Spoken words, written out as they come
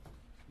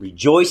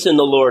Rejoice in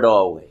the Lord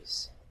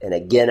always. And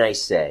again I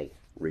say,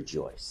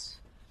 rejoice.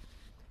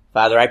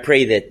 Father, I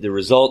pray that the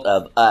result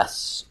of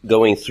us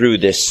going through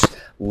this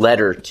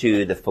letter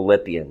to the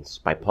Philippians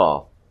by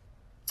Paul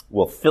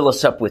will fill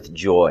us up with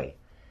joy.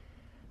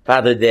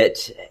 Father,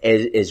 that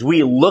as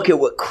we look at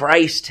what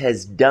Christ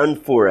has done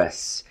for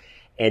us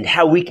and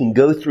how we can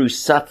go through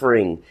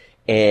suffering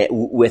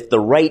with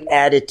the right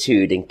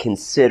attitude and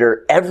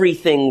consider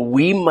everything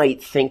we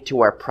might think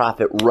to our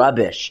profit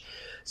rubbish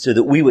so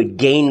that we would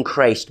gain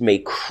Christ. May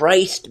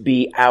Christ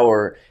be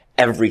our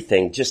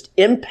everything. Just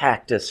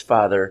impact us,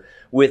 Father,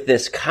 with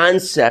this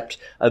concept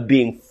of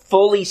being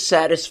fully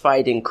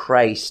satisfied in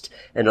Christ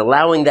and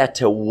allowing that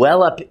to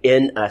well up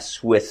in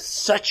us with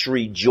such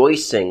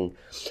rejoicing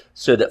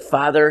so that,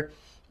 Father,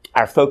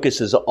 our focus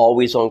is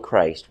always on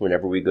Christ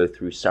whenever we go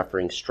through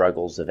suffering,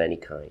 struggles of any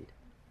kind.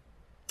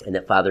 And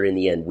that, Father, in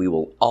the end, we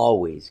will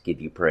always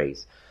give you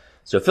praise.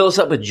 So fill us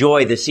up with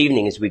joy this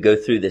evening as we go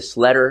through this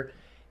letter.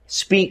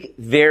 Speak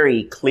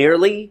very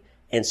clearly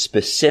and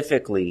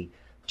specifically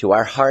to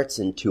our hearts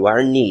and to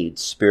our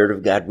needs. Spirit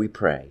of God, we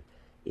pray.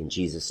 In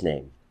Jesus'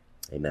 name,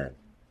 amen.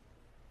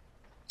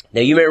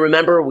 Now, you may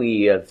remember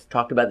we have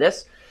talked about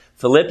this.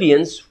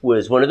 Philippians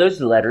was one of those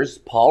letters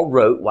Paul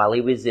wrote while he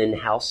was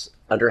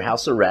under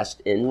house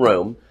arrest in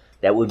Rome.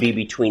 That would be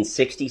between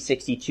 60,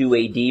 62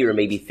 AD, or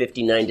maybe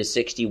 59 to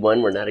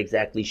 61. We're not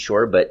exactly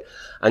sure, but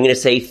I'm going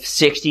to say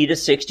 60 to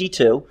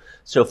 62.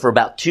 So for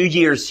about 2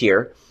 years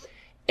here.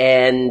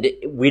 And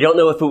we don't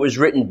know if it was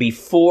written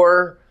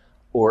before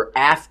or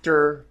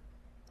after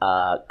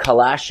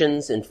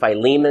Colossians and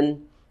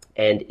Philemon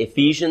and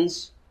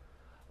Ephesians,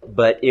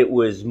 but it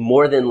was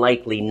more than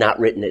likely not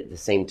written at the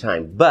same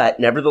time. But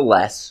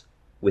nevertheless,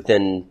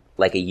 within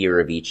like a year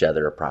of each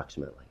other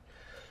approximately.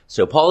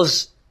 So Paul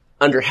is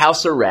under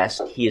house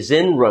arrest. He is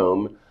in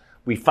Rome.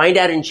 We find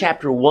out in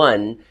chapter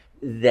 1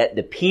 that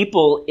the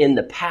people in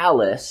the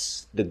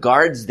palace, the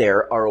guards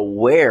there, are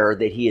aware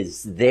that he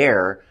is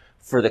there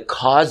for the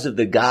cause of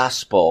the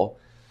gospel,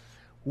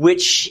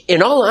 which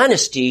in all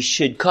honesty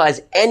should cause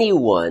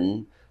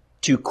anyone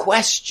to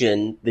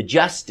question the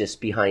justice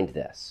behind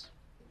this.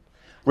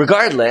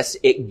 Regardless,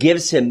 it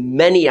gives him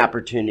many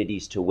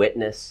opportunities to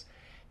witness,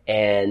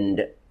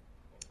 and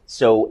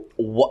so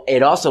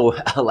it also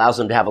allows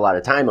him to have a lot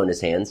of time on his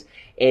hands,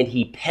 and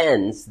he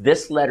pens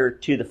this letter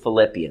to the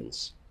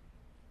Philippians.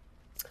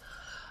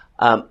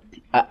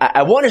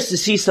 I want us to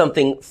see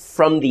something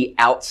from the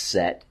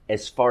outset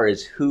as far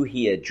as who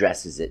he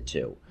addresses it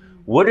to.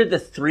 What are the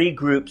three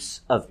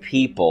groups of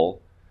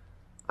people?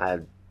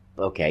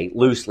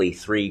 Loosely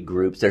 3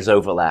 groups. There's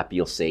overlap,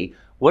 you'll see.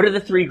 What are the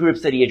 3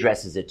 groups that he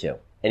addresses it to?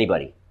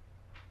 Anybody?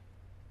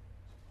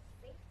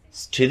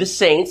 To the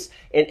saints.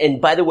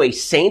 And by the way,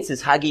 saints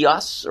is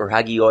hagios, or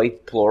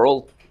hagioi,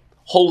 plural,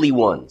 holy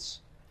ones.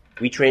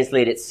 We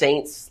translate it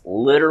saints,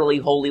 literally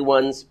holy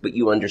ones, but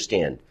you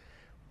understand.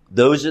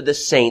 Those are the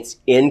saints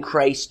in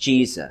Christ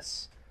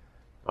Jesus.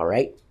 All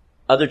right?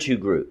 Other 2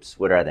 groups,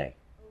 what are they?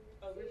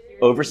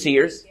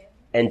 Overseers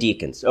and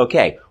deacons.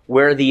 Okay,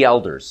 where are the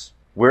elders?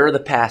 Where are the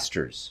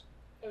pastors?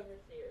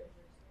 Overseers.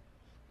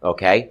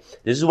 Okay,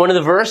 this is one of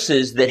the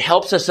verses that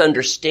helps us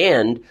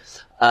understand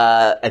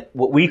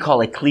what we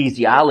call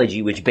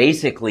ecclesiology, which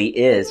basically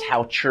is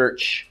how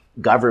church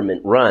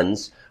government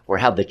runs, or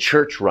how the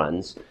church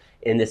runs.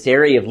 In this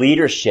area of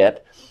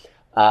leadership,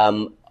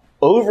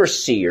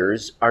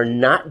 overseers are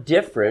not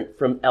different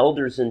from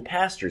elders and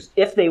pastors.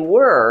 If they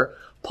were,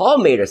 Paul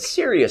made a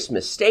serious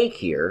mistake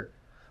here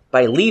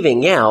by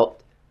leaving out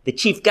the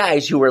chief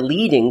guys who are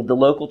leading the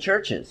local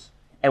churches.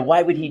 And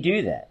why would he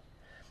do that?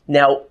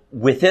 Now,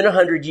 within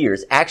 100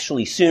 years,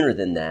 actually sooner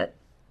than that,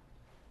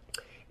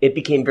 it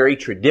became very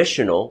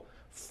traditional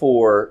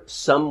for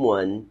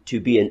someone to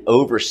be an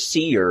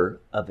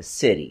overseer of a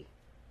city.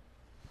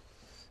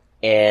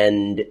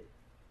 And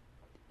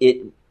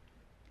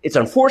it's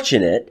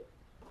unfortunate.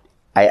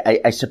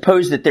 I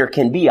suppose that there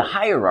can be a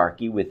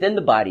hierarchy within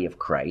the body of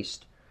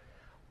Christ,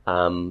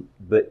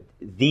 but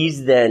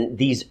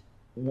these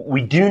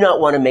we do not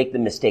want to make the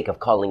mistake of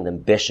calling them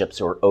bishops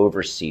or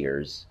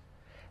overseers,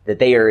 that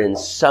they are in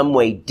some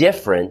way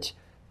different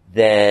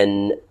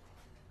than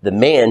the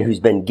man who's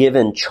been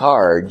given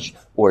charge,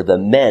 or the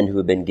men who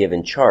have been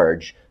given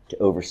charge to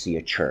oversee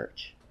a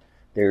church.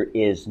 There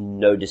is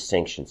no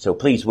distinction. So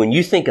please, when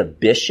you think of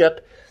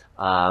bishop,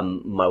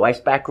 my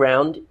wife's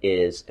background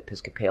is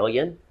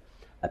Episcopalian.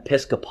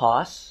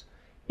 Episkopos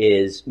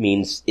is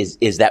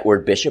that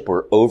word bishop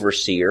or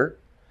overseer.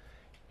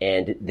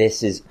 And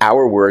this is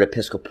our word,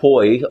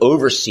 episkopoi,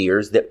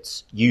 overseers,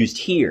 that's used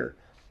here.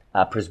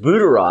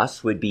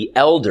 Presbyteros would be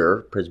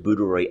elder,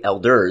 presbyteroi,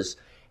 elders,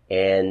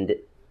 and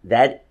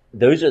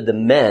those are the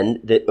men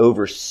that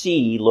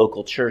oversee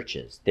local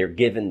churches. They're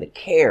given the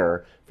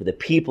care for the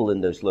people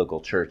in those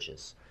local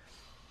churches.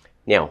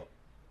 Now,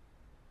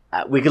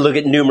 we could look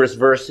at numerous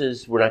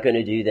verses. We're not going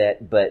to do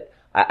that, but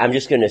I'm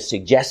just going to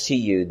suggest to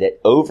you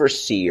that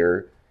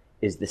overseer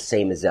is the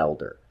same as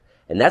elder.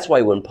 And that's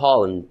why when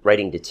Paul, in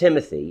writing to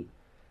Timothy,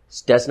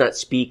 does not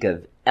speak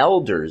of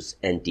elders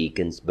and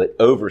deacons, but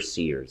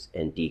overseers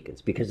and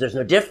deacons, because there's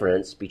no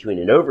difference between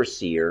an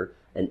overseer,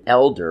 an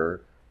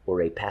elder,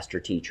 or a pastor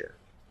teacher.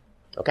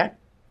 Okay?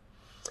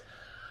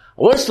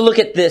 I want us to look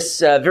at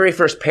this very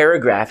first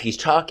paragraph. He's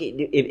talking,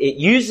 it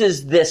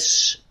uses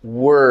this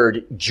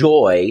word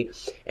joy,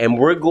 and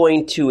we're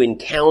going to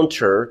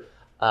encounter,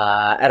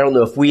 I don't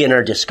know if we in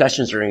our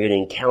discussions are going to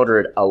encounter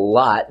it a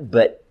lot,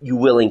 but you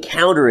will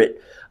encounter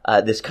it,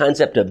 this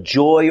concept of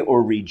joy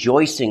or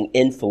rejoicing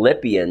in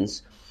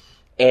Philippians.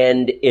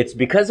 And it's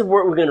because of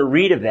what we're going to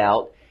read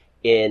about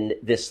in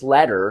this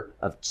letter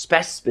of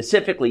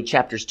specifically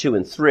chapters 2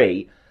 and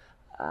 3.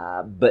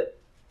 But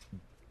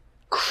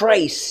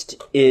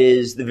Christ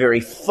is the very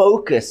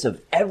focus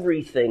of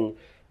everything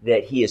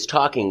that he is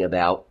talking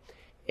about.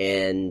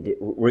 And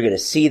we're going to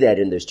see that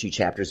in those 2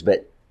 chapters.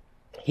 But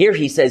here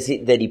he says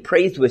that he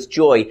prays with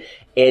joy,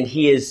 and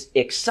he is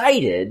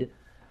excited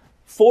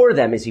for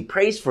them as he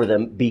prays for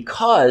them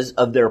because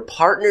of their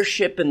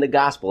partnership in the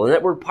gospel. And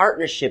that word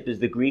partnership is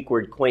the Greek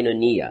word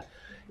koinonia.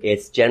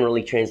 It's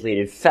generally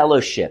translated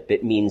fellowship.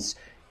 It means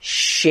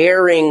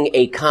sharing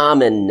a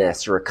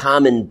commonness or a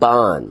common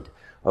bond.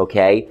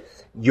 Okay?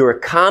 Your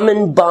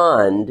common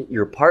bond,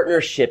 your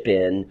partnership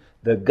in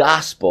the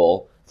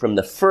gospel from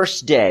the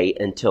first day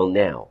until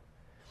now.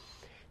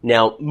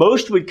 Now,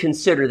 most would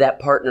consider that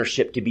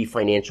partnership to be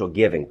financial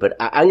giving, but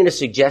I'm going to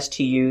suggest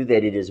to you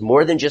that it is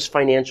more than just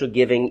financial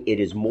giving. It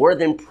is more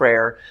than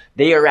prayer.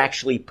 They are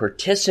actually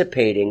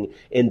participating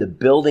in the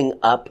building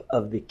up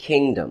of the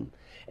kingdom.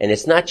 And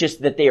it's not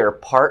just that they are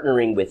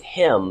partnering with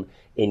him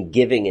in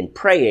giving and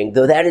praying,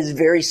 though that is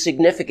very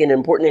significant and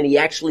important, and he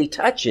actually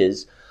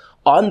touches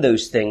on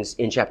those things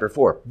in chapter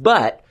 4.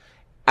 But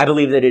I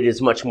believe that it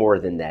is much more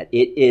than that.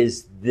 It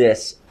is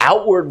this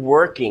outward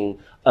working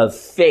of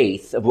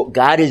faith, of what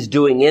God is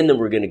doing in them,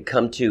 we're going to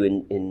come to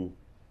in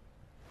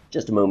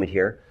just a moment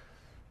here.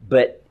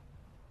 But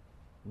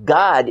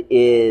God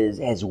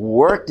has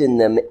worked in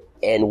them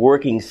and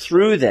working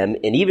through them,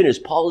 and even as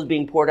Paul is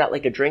being poured out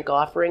like a drink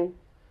offering,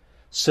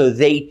 so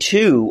they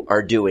too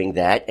are doing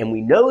that. And we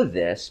know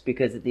this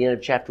because at the end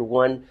of chapter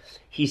 1,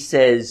 he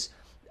says,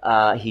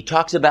 he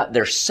talks about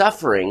their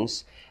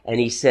sufferings, and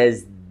he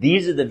says,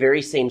 these are the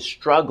very same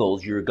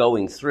struggles you're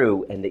going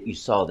through and that you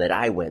saw that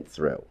I went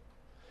through.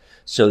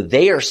 So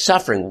they are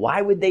suffering.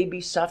 Why would they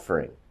be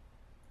suffering?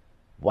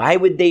 Why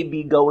would they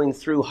be going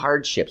through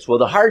hardships? Well,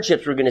 the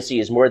hardships we're going to see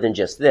is more than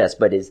just this,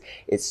 but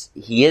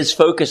he is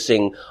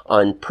focusing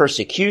on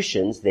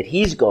persecutions that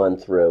he's gone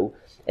through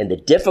and the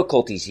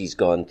difficulties he's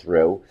gone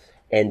through,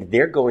 and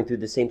they're going through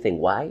the same thing.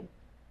 Why?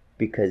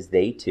 Because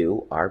they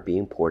too are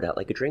being poured out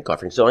like a drink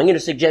offering. So I'm going to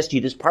suggest to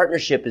you this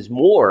partnership is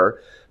more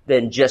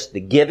than just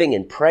the giving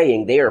and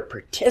praying. They are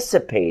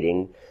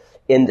participating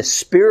in the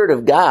Spirit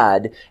of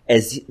God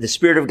as the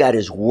Spirit of God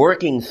is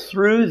working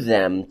through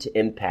them to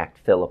impact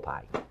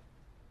Philippi.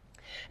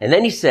 And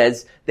then he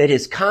says that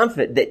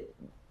that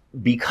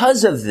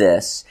because of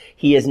this,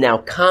 he is now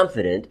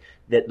confident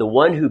that the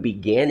one who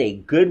began a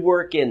good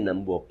work in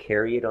them will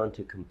carry it on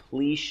to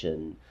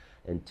completion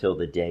until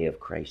the day of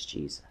Christ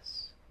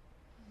Jesus.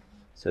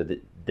 So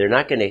that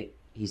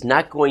he's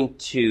not going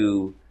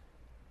to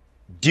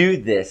do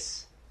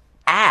this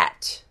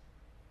at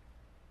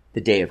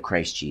the day of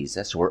Christ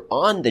Jesus or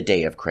on the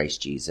day of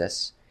Christ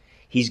Jesus.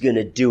 He's going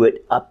to do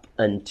it up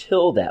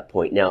until that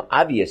point. Now,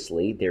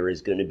 obviously, there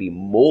is going to be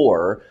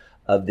more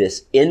of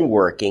this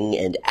inworking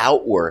and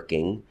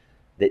outworking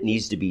that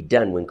needs to be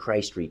done when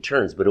Christ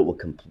returns, but it will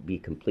be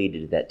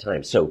completed at that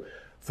time. So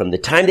from the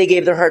time they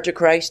gave their heart to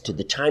Christ to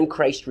the time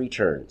Christ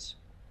returns,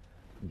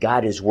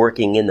 God is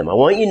working in them. I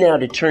want you now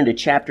to turn to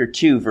chapter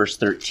 2, verse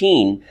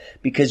 13,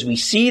 because we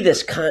see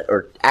this,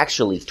 or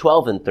actually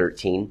 12 and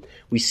 13,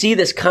 we see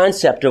this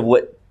concept of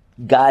what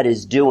God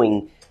is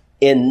doing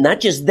in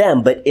not just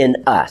them, but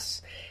in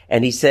us.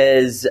 And he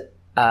says,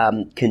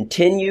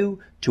 continue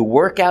to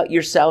work out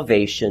your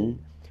salvation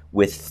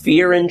with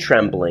fear and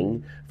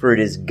trembling, for it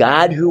is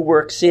God who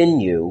works in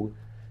you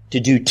to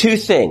do 2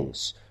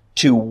 things,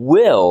 to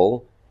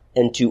will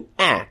and to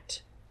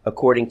act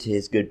according to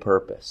his good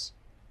purpose.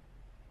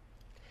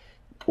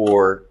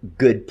 Or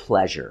good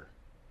pleasure,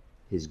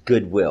 his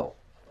good will.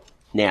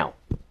 Now,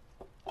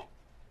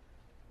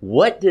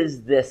 what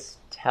does this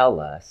tell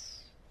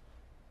us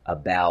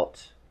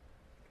about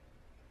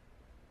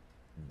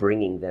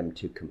bringing them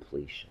to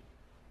completion?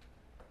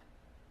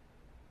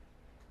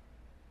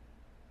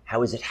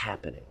 How is it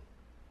happening?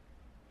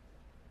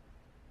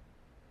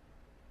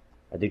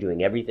 Are they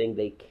doing everything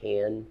they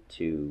can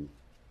to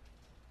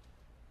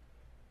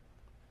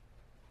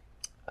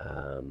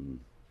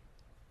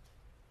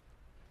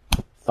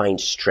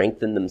find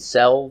strength in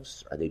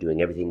themselves? Are they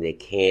doing everything they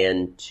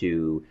can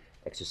to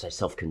exercise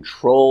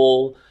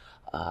self-control?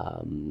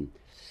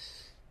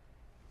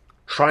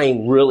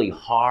 Trying really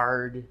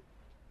hard?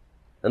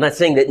 I'm not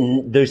saying that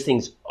those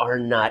things are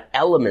not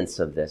elements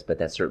of this, but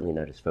that's certainly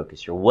not his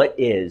focus here. What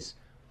is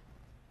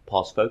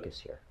Paul's focus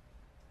here?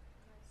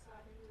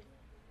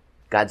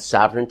 God's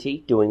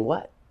sovereignty doing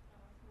what?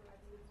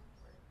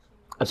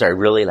 I'm sorry,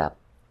 really loud.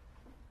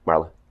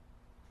 Marla.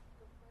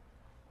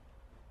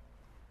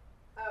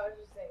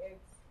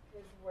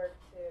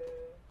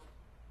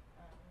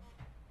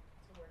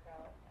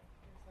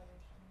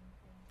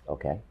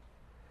 Okay?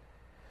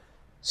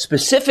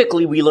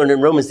 Specifically, we learn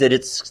in Romans that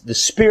it's the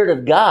Spirit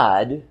of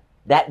God,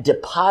 that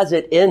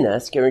deposit in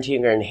us,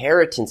 guaranteeing our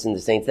inheritance in the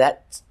saints,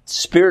 that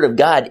Spirit of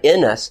God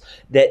in us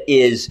that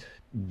is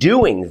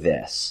doing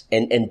this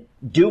and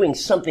doing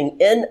something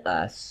in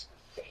us,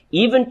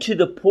 even to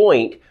the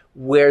point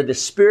where the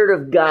Spirit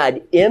of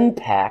God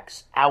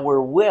impacts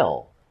our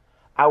will,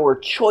 our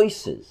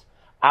choices,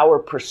 our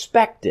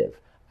perspective,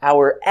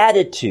 our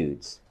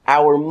attitudes,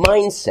 our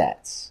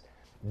mindsets.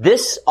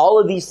 All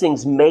of these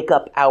things make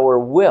up our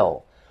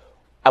will.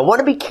 I want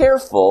to be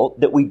careful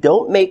that we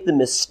don't make the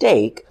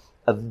mistake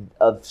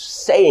of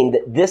saying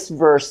that this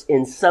verse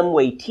in some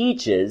way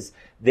teaches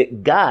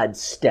that God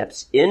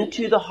steps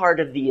into the heart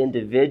of the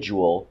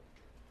individual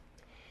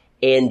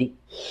and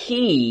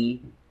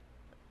he,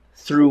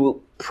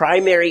 through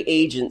primary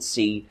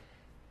agency,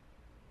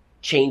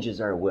 changes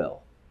our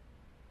will.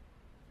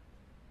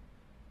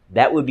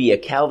 That would be a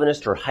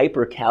Calvinist or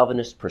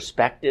hyper-Calvinist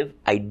perspective.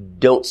 I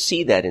don't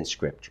see that in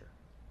Scripture.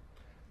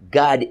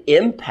 God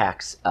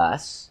impacts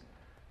us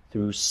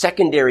through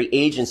secondary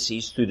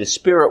agencies, through the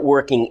Spirit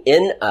working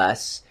in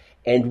us,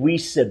 and we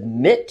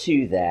submit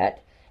to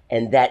that,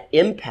 and that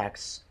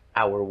impacts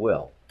our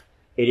will.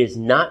 It is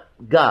not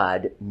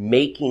God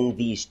making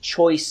these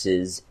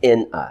choices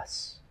in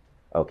us,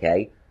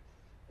 okay?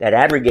 That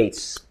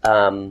abrogates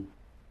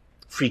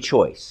free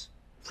choice,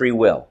 free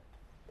will.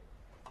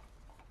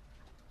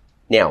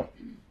 Now,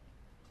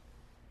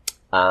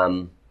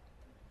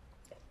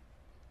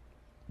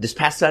 this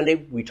past Sunday,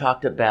 we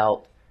talked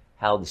about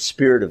how the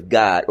Spirit of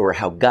God, or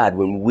how God,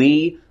 when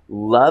we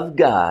love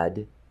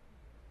God,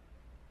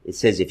 it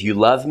says, if you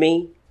love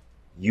me,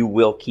 you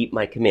will keep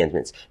my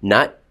commandments.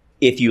 Not,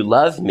 if you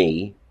love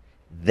me,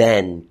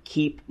 then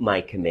keep my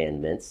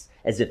commandments,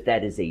 as if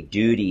that is a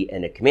duty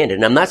and a command.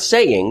 And I'm not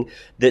saying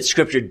that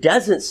Scripture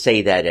doesn't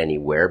say that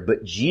anywhere,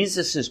 but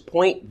Jesus'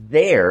 point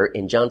there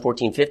in John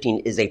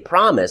 14:15 is a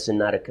promise and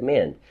not a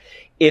command.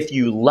 If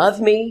you love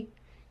me,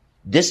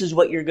 this is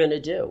what you're going to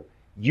do.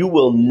 You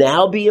will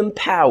now be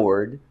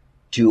empowered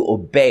to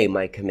obey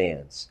my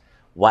commands.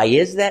 Why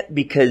is that?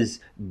 Because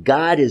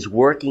God is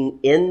working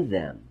in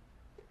them.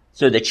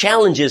 So the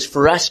challenge is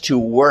for us to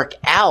work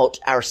out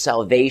our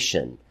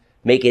salvation,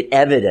 make it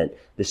evident,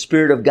 the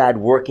Spirit of God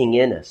working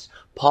in us.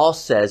 Paul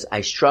says,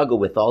 I struggle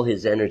with all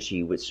his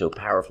energy which so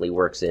powerfully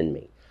works in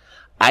me.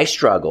 I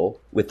struggle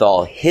with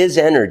all his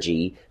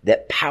energy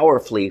that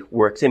powerfully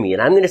works in me.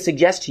 And I'm going to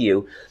suggest to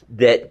you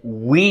that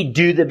we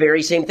do the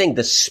very same thing.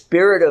 The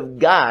Spirit of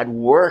God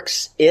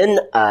works in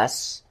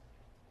us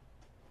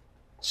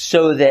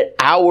so that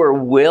our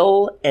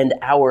will and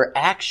our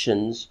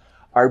actions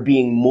are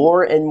being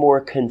more and more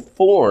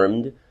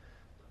conformed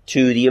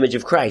to the image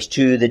of Christ,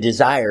 to the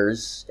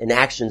desires and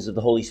actions of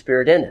the Holy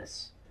Spirit in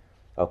us.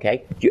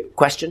 Okay?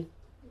 Question?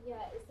 Yeah,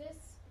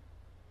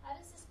 how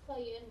does this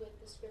play in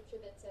with the scripture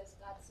that says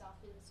God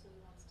softens who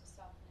he wants to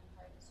soften and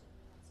hardens who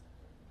he wants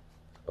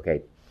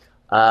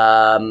to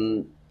harden?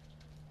 Okay.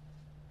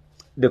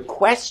 The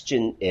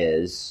question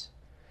is,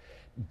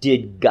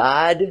 did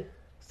God,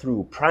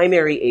 through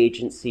primary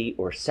agency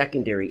or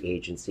secondary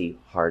agency,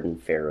 harden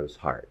Pharaoh's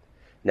heart?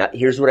 Now,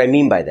 here's what I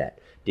mean by that.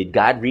 Did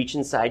God reach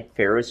inside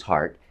Pharaoh's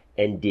heart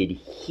and did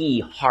he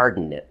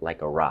harden it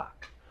like a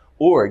rock?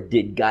 Or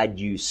did God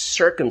use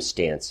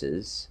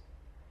circumstances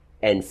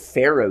and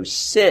Pharaoh's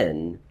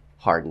sin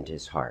hardened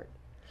his heart?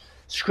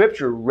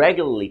 Scripture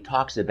regularly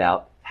talks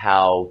about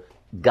how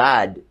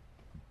God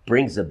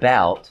brings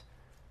about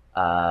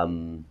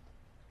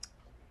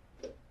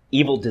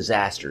evil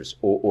disasters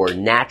or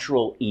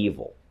natural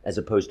evil as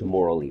opposed to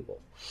moral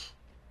evil.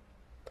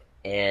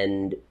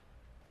 And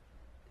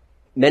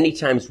many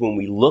times when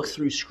we look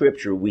through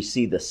Scripture, we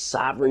see the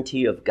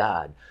sovereignty of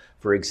God.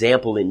 For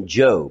example, in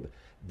Job,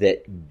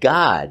 that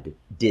God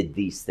did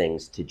these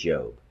things to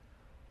Job.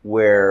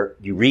 Where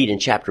you read in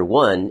chapter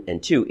 1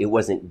 and 2, it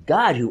wasn't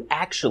God who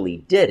actually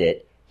did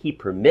it. He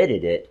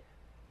permitted it.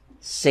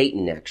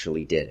 Satan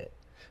actually did it.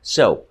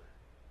 So,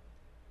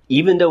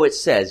 even though it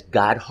says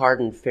God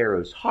hardened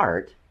Pharaoh's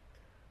heart,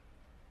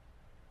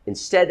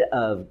 instead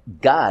of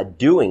God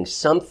doing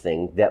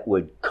something that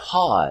would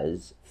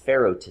cause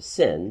Pharaoh to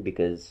sin,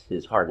 because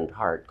his hardened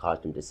heart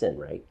caused him to sin,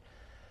 right?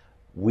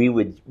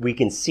 We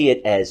can see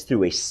it as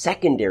through a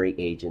secondary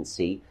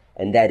agency,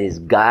 and that is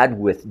God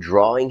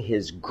withdrawing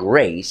his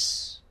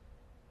grace,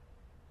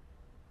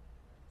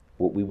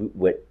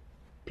 what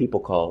people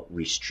call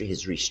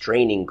his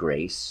restraining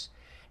grace,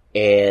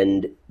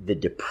 and the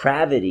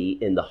depravity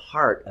in the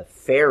heart of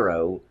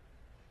Pharaoh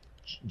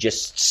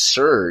just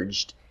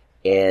surged,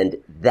 and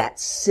that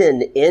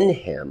sin in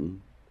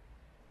him,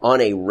 on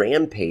a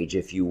rampage,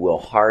 if you will,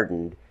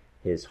 hardened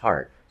his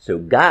heart. So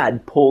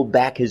God pulled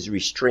back his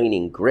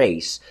restraining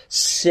grace.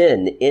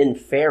 Sin in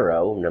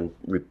Pharaoh, and I'm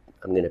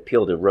going to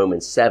appeal to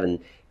Romans 7,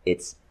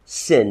 it's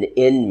sin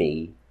in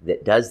me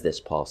that does this,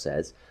 Paul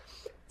says.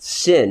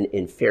 Sin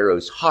in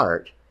Pharaoh's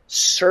heart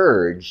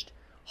surged,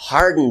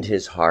 hardened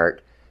his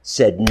heart,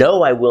 said,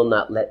 no, I will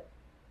not let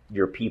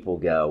your people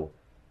go.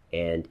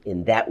 And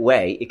in that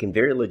way, it can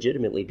very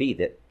legitimately be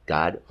that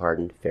God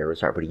hardened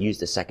Pharaoh's heart, but he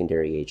used a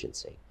secondary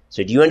agency.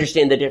 So do you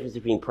understand the difference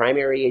between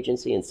primary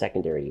agency and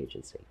secondary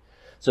agency?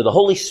 So the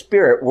Holy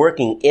Spirit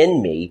working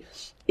in me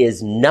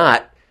is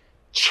not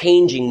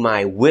changing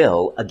my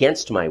will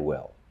against my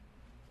will,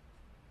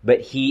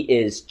 but he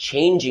is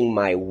changing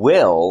my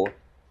will,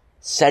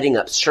 setting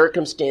up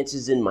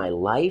circumstances in my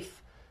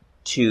life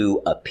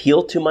to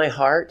appeal to my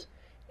heart.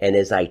 And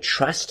as I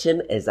trust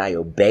him, as I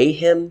obey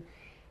him,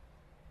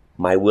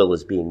 my will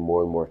is being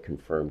more and more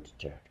conformed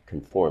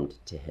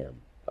to him.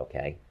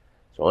 Okay?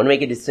 So I want to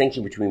make a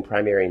distinction between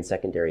primary and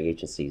secondary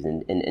agencies.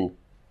 And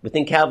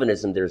within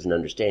Calvinism, there's an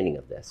understanding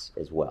of this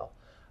as well.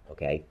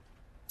 Okay?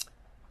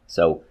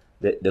 So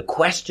the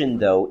question,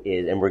 though,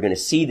 is, and we're going to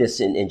see this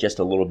in just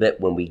a little bit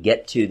when we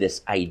get to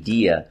this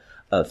idea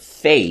of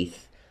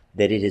faith,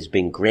 that it has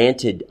been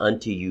granted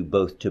unto you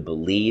both to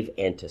believe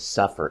and to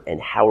suffer. And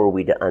how are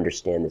we to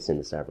understand this in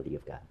the sovereignty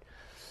of God?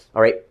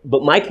 All right,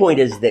 but my point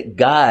is that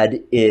God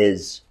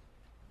is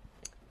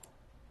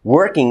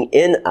working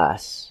in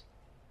us,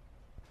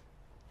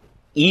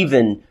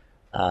 even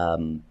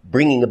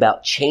bringing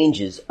about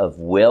changes of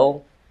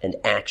will and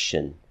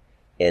action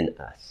in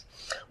us.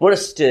 I want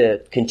us to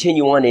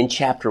continue on in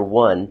chapter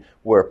 1,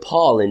 where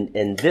Paul,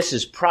 and this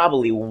is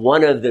probably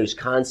one of those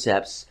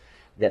concepts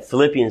that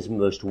Philippians is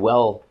most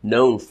well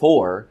known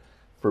for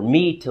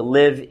me to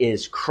live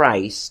is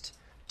Christ,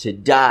 to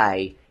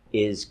die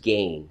is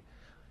gain.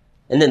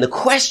 And then the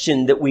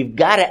question that we've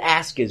got to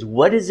ask is,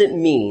 what does it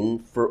mean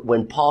for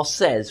when Paul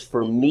says,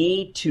 for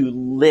me to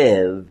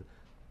live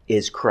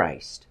is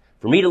Christ?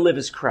 For me to live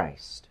is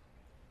Christ.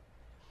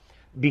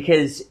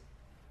 Because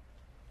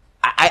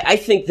I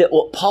think that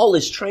what Paul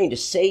is trying to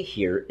say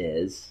here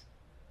is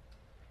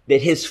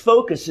that his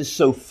focus is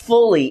so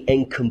fully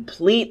and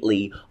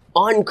completely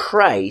on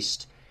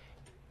Christ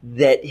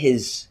that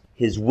his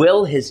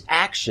will, his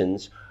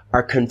actions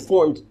are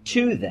conformed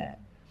to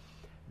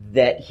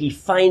that he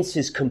finds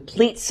his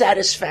complete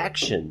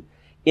satisfaction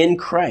in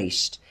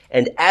Christ,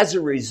 and as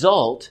a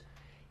result,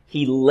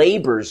 he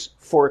labors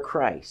for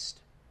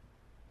Christ.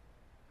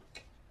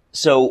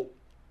 So,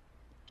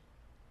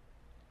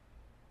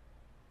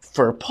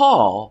 for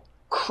Paul,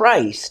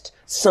 Christ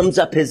sums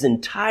up his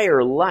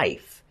entire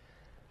life.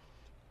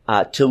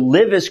 To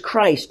live as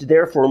Christ,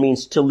 therefore,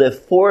 means to live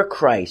for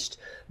Christ,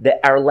 that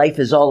our life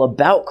is all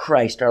about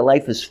Christ. Our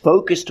life is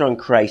focused on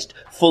Christ,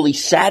 fully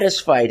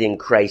satisfied in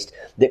Christ,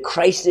 that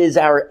Christ is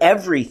our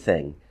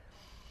everything.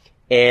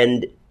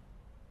 And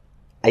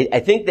I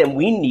think then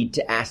we need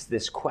to ask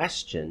this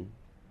question,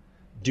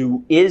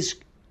 is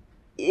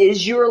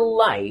your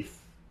life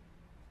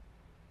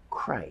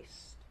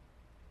Christ?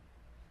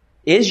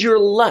 Is your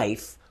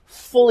life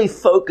fully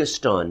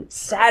focused on,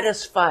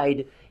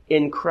 satisfied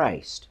in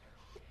Christ?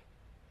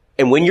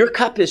 And when your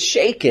cup is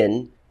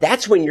shaken,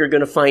 that's when you're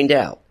going to find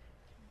out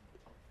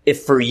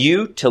if for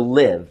you to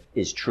live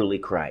is truly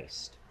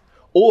Christ,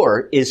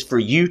 or is for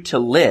you to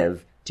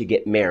live to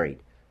get married,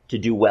 to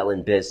do well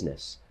in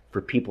business, for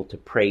people to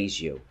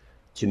praise you,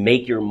 to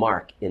make your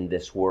mark in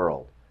this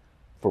world,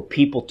 for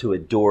people to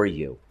adore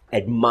you,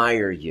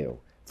 admire you,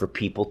 for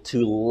people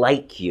to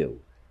like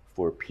you,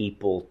 for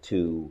people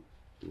to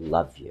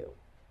love you.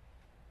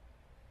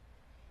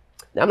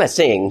 Now, I'm not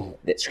saying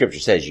that Scripture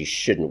says you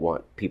shouldn't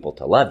want people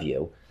to love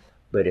you,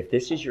 but if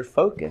this is your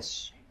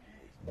focus,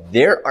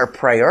 there are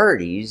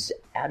priorities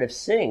out of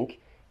sync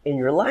in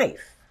your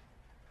life.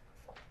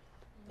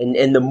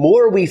 And the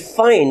more we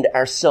find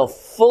ourselves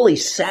fully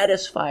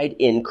satisfied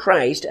in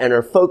Christ and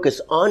our focus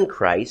on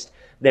Christ,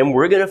 then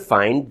we're going to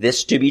find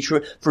this to be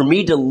true. For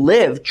me to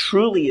live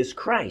truly is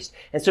Christ.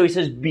 And so he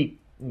says,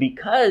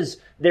 because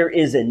there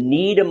is a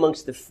need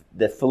amongst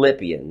the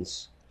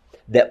Philippians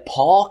that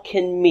Paul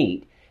can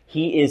meet,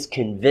 he is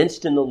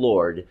convinced in the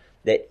Lord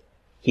that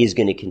he's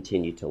going to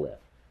continue to live,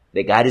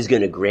 that God is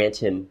going to grant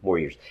him more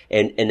years.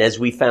 And as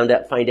we find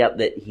out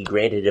that he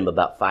granted him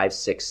about 5,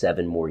 6,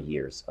 7 more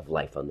years of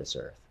life on this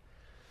earth.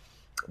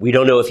 We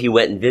don't know if he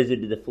went and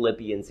visited the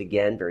Philippians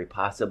again, very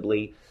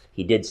possibly.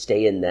 He did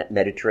stay in that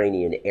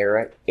Mediterranean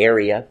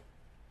area.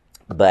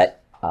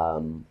 But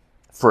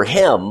for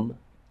him,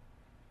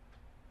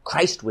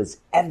 Christ was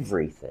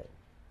everything.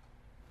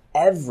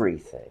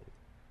 Everything.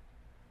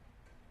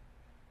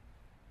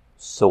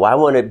 So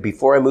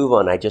before I move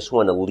on, I just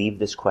want to leave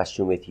this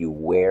question with you.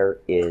 Where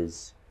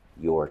is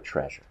your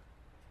treasure?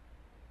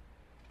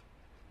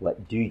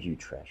 What do you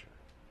treasure?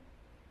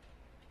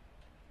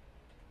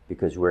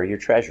 Because where your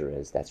treasure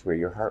is, that's where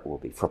your heart will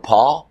be. For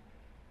Paul,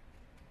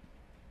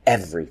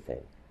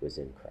 everything was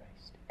in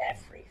Christ.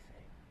 Everything.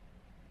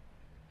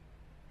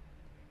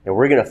 And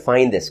we're going to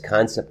find this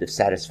concept of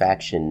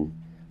satisfaction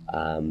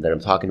that I'm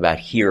talking about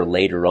here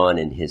later on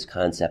in his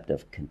concept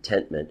of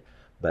contentment,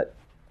 but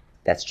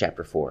that's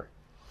chapter 4.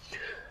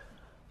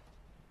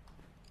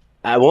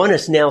 I want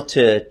us now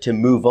to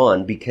move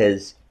on,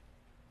 because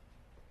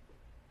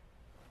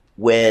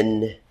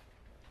when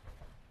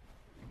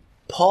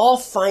Paul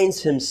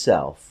finds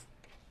himself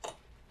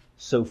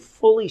so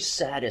fully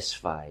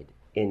satisfied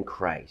in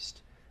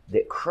Christ,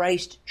 that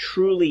Christ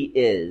truly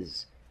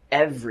is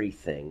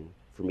everything,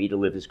 for me to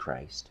live as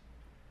Christ,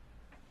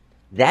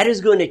 that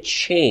is going to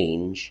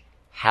change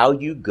how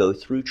you go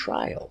through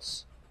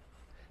trials.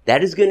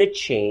 That is going to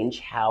change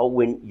how,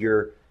 when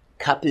your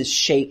cup is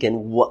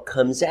shaken, what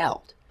comes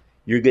out.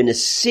 You're going to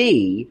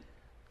see,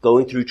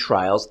 going through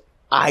trials,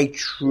 I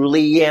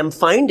truly am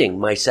finding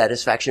my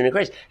satisfaction in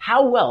Christ.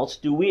 How else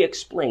do we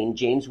explain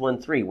James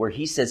 1:3, where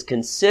he says,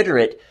 consider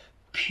it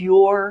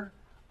pure,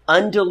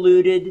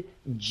 undiluted,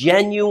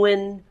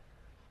 genuine,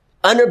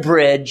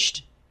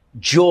 unabridged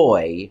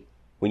joy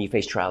when you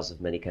face trials of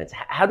many kinds?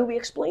 How do we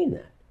explain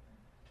that?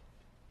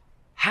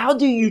 How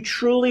do you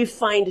truly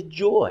find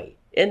joy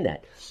in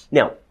that?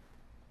 Now,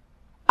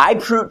 I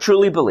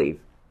truly believe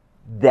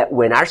that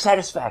when our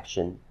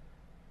satisfaction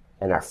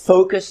and our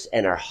focus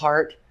and our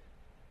heart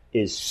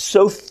is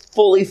so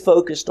fully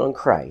focused on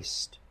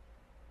Christ,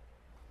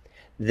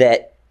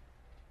 that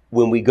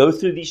when we go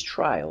through these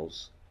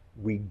trials,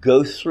 we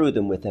go through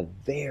them with a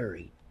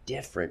very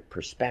different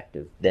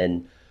perspective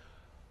than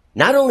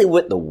not only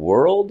what the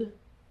world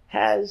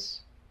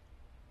has,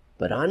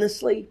 but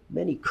honestly,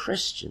 many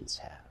Christians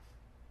have.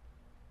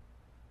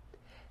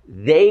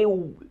 They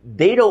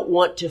don't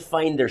want to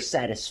find their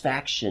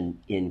satisfaction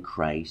in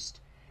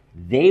Christ.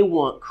 They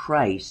want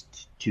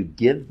Christ to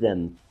give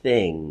them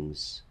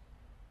things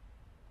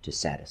to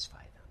satisfy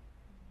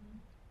them.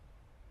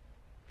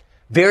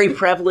 Very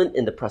prevalent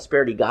in the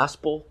prosperity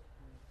gospel,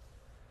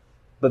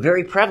 but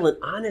very prevalent,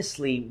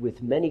 honestly,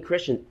 with many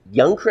Christians.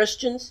 Young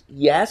Christians,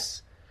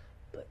 yes,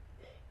 but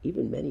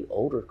even many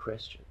older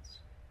Christians.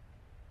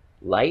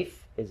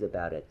 Life is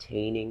about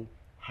attaining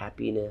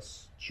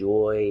happiness,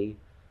 joy,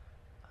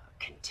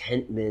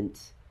 contentment.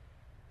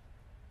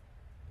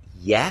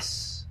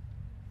 Yes,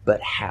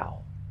 but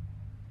how?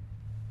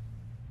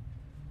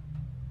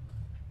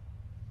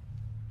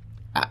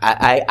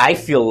 I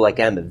feel like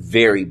I'm a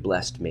very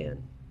blessed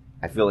man.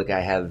 I feel like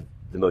I have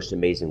the most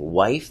amazing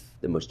wife,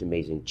 the most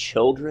amazing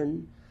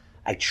children.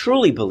 I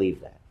truly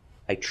believe that.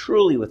 I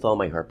truly, with all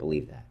my heart,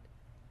 believe that.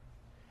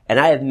 And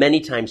I have many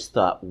times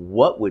thought,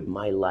 what would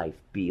my life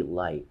be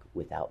like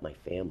without my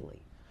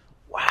family?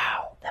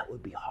 Wow, that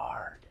would be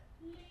hard.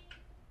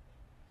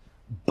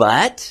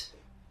 But,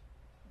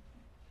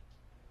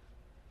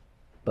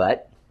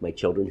 my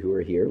children who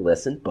are here,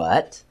 listen,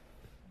 but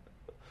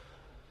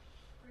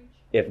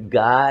if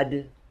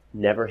God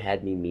never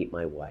had me meet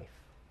my wife,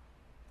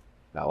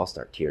 well, I'll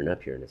start tearing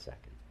up here in a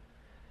second,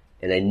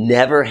 and I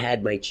never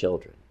had my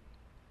children,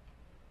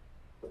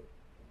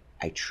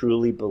 I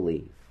truly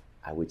believe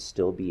I would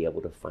still be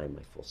able to find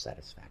my full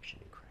satisfaction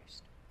in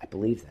Christ. I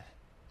believe that.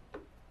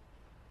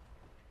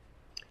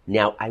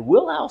 Now, I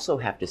will also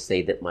have to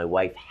say that my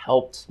wife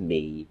helped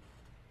me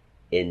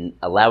in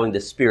allowing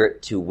the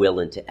Spirit to will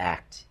and to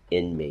act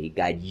in me.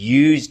 God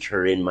used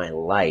her in my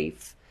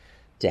life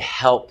to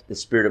help the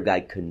Spirit of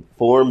God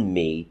conform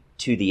me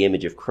to the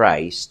image of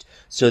Christ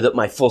so that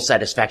my full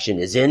satisfaction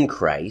is in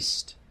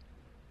Christ.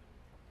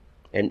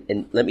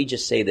 And let me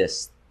just say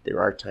this.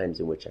 There are times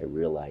in which I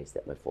realize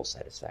that my full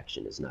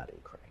satisfaction is not in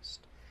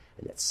Christ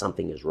and that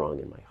something is wrong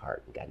in my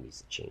heart and God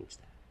needs to change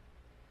that.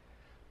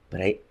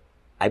 But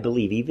I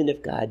believe even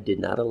if God did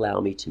not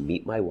allow me to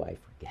meet my wife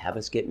or have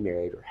us get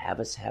married or have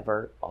us have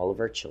all of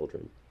our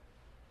children,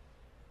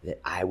 that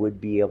I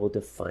would be able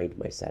to find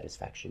my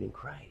satisfaction in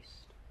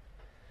Christ.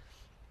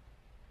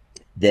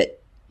 That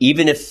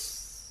even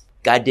if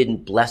God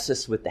didn't bless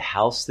us with the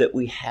house that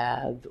we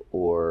have,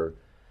 or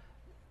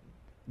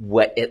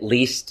what, at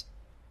least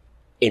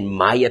in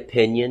my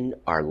opinion,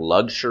 are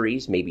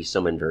luxuries, maybe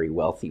someone very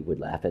wealthy would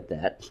laugh at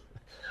that,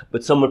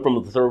 but someone from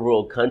a third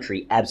world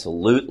country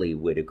absolutely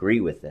would agree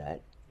with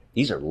that.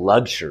 These are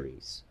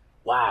luxuries.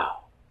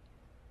 Wow.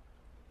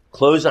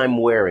 Clothes I'm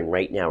wearing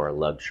right now are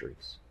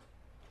luxuries.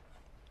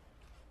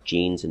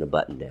 Jeans and a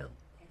button down.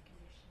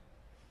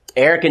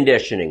 Air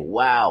conditioning.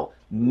 Wow.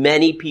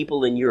 Many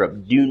people in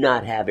Europe do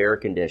not have air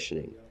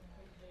conditioning.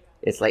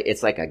 It's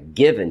like a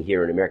given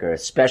here in America,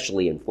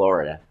 especially in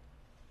Florida.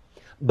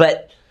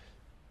 But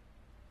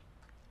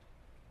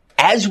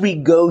as we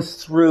go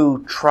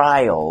through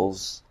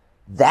trials,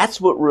 that's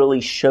what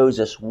really shows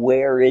us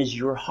where is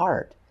your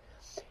heart.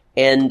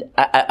 And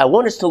I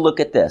want us to look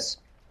at this.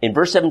 In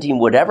verse 17,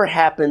 whatever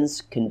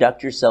happens,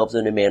 conduct yourselves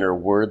in a manner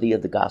worthy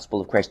of the gospel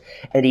of Christ.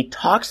 And he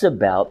talks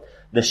about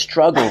the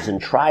struggles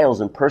and trials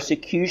and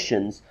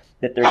persecutions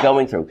that they're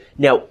going through.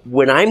 Now,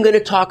 what I'm going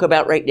to talk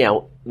about right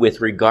now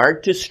with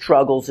regard to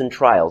struggles and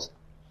trials,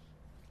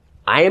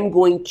 I am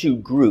going to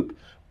group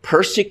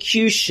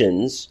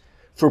persecutions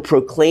for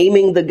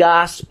proclaiming the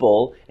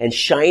gospel and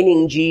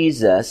shining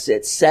Jesus,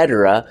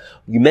 etc.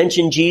 You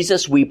mentioned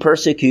Jesus, we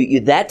persecute you.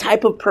 That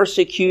type of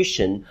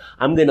persecution,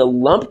 I'm going to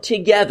lump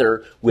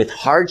together with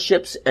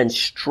hardships and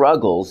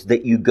struggles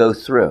that you go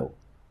through,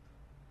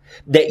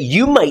 that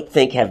you might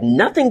think have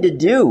nothing to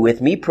do with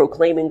me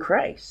proclaiming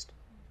Christ.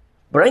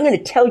 But I'm going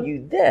to tell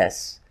you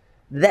this,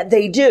 that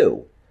they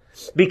do.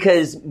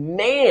 Because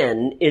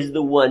man is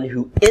the one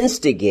who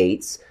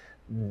instigates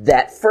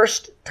that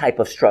first type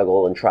of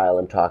struggle and trial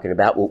I'm talking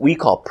about, what we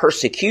call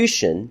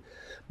persecution,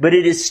 but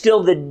it is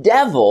still the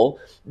devil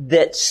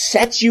that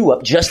sets you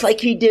up, just like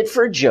he did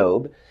for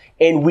Job,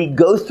 And we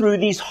go through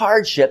these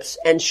hardships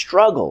and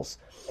struggles.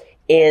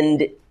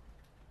 And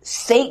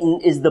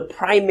Satan is the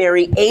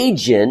primary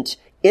agent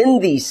in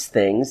these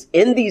things,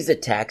 in these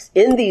attacks,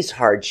 in these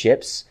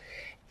hardships.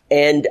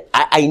 And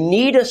I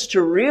need us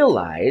to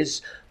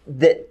realize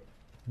that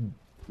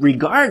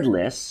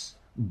regardless,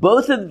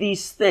 both of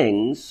these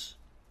things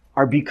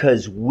are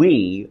because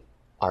we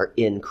are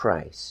in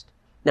Christ.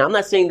 Now, I'm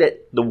not saying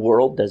that the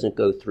world doesn't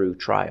go through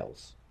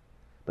trials,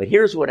 but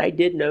here's what I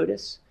did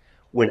notice.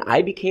 When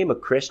I became a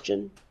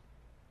Christian,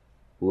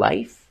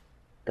 life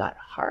got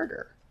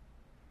harder.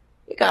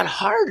 It got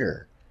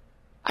harder.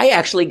 I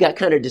actually got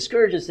kind of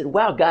discouraged and said,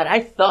 wow, God,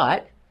 I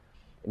thought,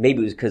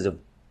 maybe it was because of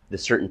the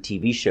certain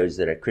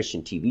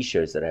Christian TV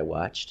shows that I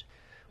watched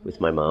with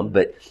my mom,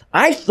 but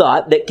I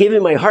thought that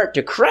giving my heart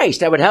to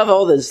Christ, I would have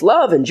all this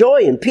love and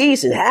joy and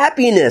peace and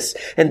happiness,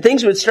 and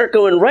things would start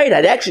going right.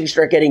 I'd actually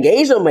start getting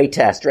A's on my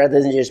test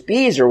rather than just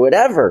B's or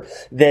whatever.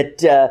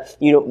 That,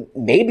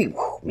 maybe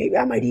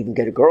I might even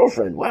get a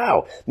girlfriend.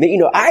 Wow.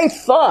 I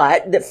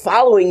thought that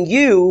following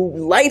you,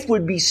 life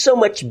would be so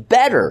much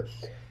better.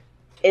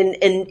 And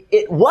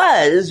it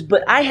was,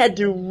 but I had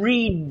to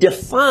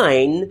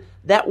redefine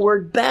that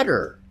word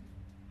better.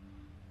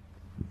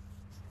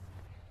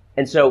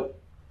 And so,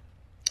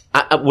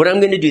 what I'm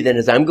going to do then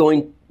is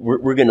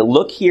we're going to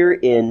look here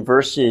in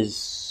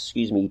verses,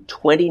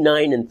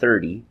 29 and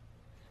 30.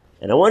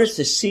 And I want us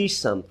to see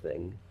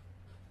something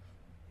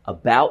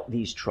about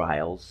these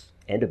trials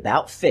and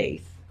about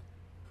faith.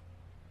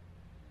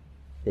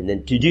 And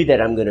then to do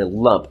that, I'm going to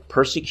lump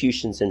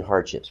persecutions and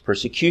hardships.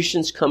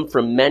 Persecutions come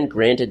from men,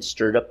 granted,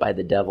 stirred up by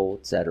the devil,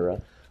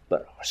 etc.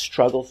 But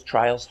struggles,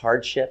 trials,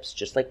 hardships,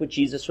 just like what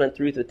Jesus went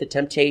through with the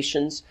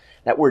temptations.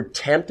 That word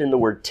tempt and the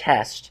word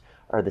test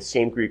are the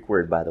same Greek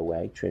word, by the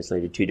way,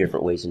 translated two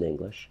different ways in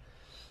English.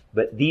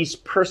 But these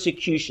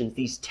persecutions,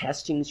 these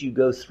testings you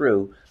go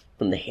through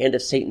from the hand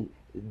of Satan,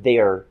 they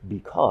are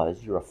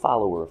because you're a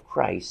follower of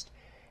Christ,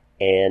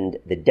 and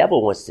the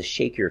devil wants to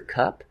shake your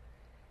cup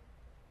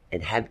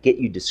and get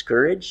you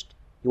discouraged.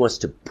 He wants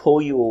to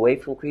pull you away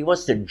from Christ. He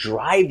wants to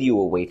drive you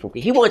away from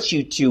Christ. He wants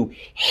you to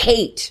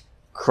hate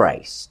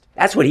Christ.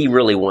 That's what he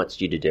really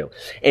wants you to do.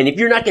 And if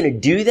you're not going to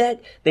do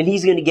that, then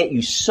he's going to get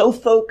you so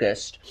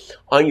focused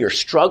on your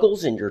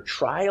struggles and your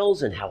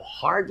trials and how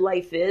hard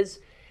life is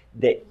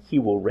that he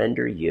will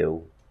render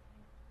you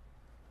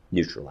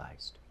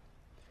neutralized.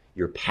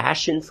 Your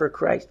passion for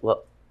Christ,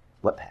 well,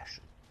 what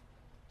passion?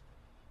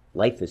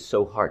 Life is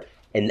so hard.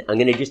 And I'm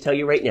going to just tell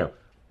you right now,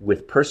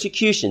 with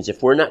persecutions,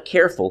 if we're not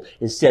careful,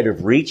 instead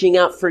of reaching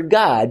out for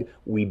God,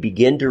 we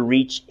begin to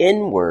reach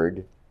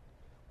inward.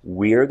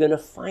 We're going to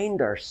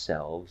find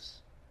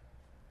ourselves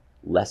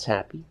less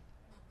happy.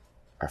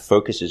 Our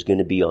focus is going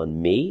to be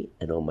on me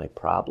and on my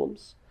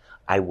problems.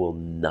 I will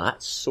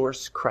not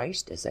source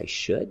Christ as I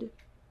should.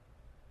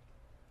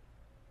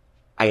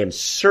 I am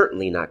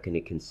certainly not going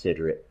to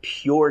consider it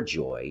pure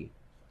joy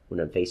when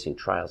I'm facing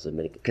trials,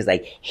 because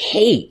I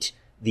hate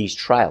these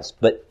trials.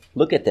 But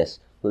look at this.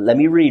 Let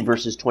me read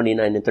verses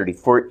 29 and 30.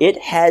 For it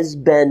has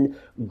been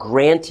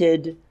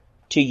granted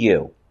to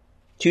you.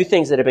 Two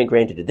things that have been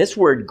granted. This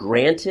word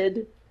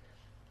granted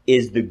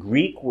is the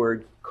Greek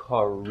word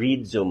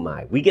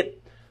charizomai. We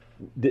get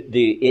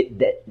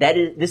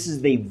this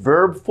is the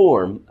verb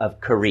form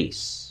of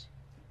charis,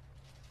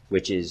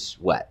 which is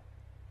what?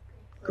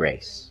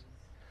 Grace.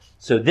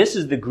 So this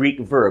is the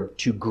Greek verb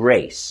to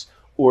grace,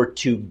 or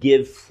to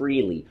give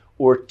freely,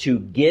 or to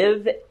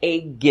give a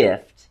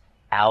gift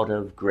out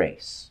of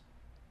grace.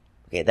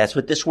 Okay, that's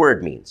what this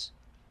word means.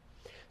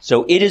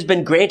 So it has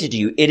been granted to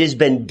you. It has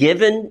been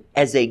given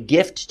as a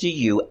gift to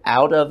you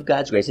out of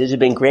God's grace. It has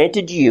been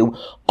granted to you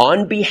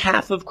on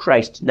behalf of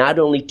Christ, not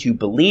only to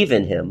believe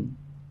in him,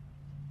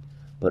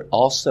 but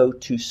also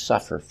to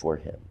suffer for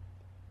him.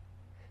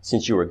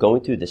 Since you were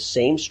going through the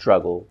same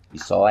struggle you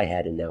saw I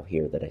had and now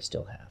hear that I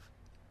still have.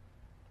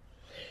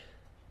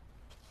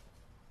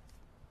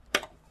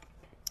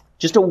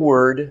 Just a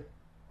word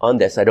on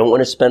this. I don't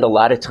want to spend a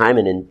lot of time,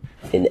 and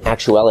in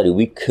actuality,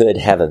 we could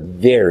have a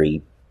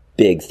very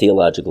big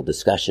theological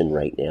discussion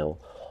right now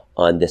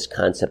on this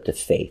concept of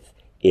faith.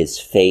 Is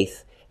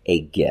faith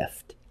a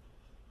gift?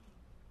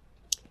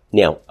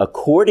 Now,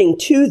 according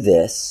to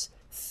this,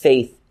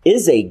 faith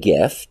is a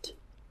gift,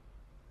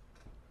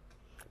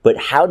 but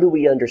how do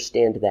we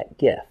understand that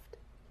gift?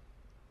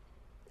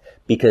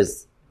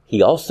 Because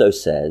he also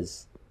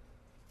says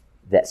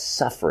that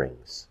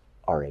sufferings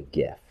are a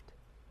gift.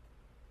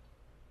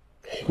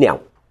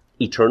 Now,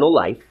 eternal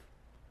life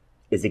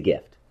is a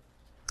gift.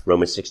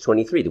 Romans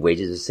 6:23, the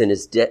wages of sin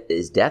is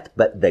death,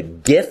 but the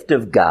gift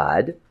of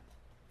God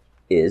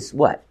is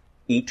what?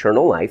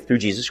 Eternal life through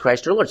Jesus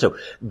Christ our Lord. So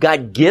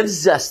God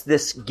gives us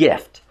this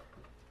gift,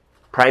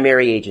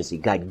 primary agency.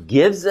 God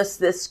gives us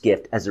this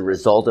gift as a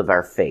result of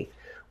our faith.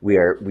 We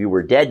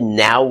were dead,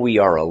 now we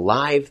are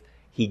alive.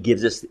 He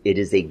gives us, it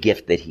is a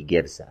gift that he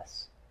gives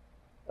us.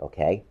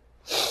 Okay?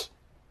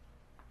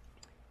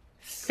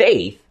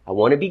 Faith, I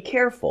want to be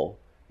careful,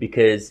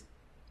 because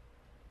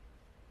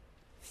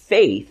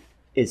faith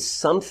is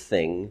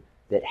something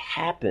that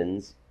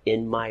happens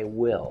in my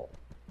will.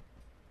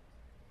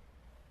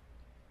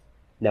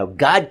 Now,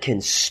 God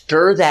can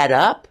stir that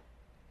up,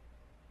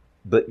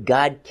 but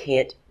God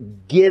can't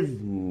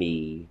give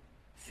me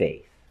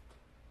faith.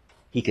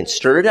 He can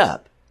stir it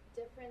up.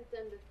 Different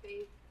than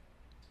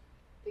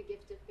the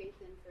gift of faith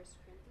in 1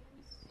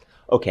 Corinthians?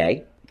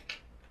 Okay.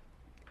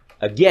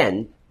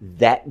 Again,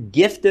 that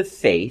gift of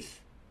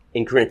faith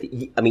in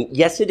Corinthians,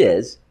 yes it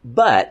is,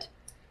 but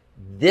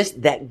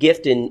that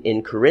gift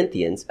in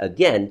Corinthians,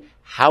 again,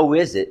 how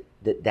is it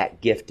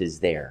that gift is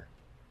there?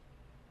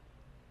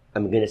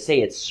 I'm going to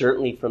say it's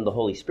certainly from the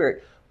Holy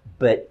Spirit,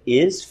 but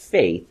is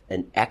faith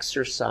an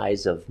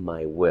exercise of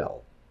my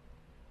will?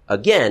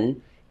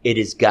 Again, it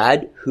is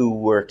God who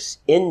works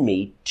in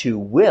me to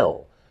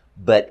will,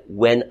 but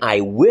when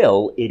I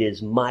will, it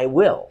is my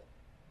will.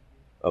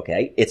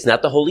 Okay? It's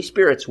not the Holy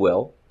Spirit's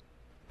will,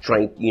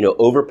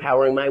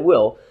 overpowering my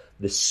will.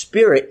 The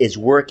Spirit is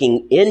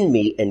working in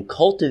me and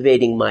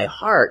cultivating my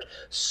heart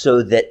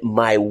so that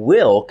my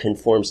will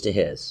conforms to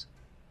His.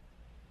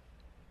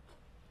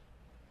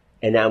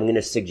 And now I'm going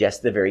to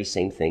suggest the very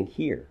same thing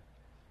here.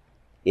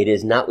 It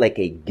is not like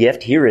a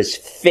gift. Here is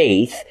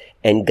faith,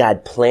 and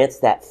God plants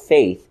that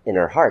faith in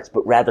our hearts,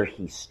 but rather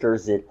He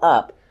stirs it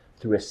up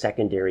through a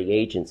secondary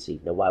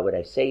agency. Now, why would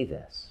I say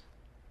this?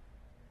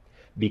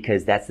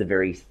 Because that's the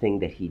very thing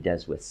that He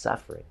does with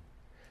suffering.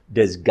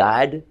 Does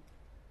God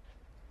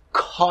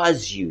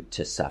cause you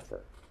to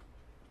suffer?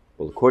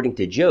 Well, according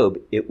to Job,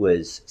 it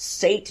was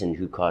Satan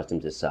who caused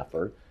him to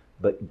suffer,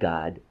 but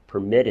God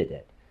permitted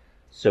it.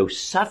 So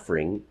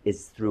suffering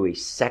is through a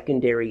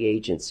secondary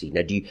agency.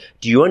 Now, do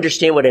you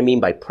understand what I mean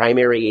by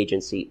primary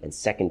agency and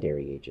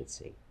secondary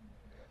agency?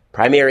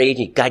 Primary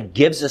agency, God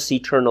gives us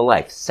eternal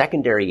life.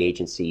 Secondary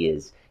agency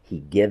is He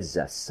gives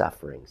us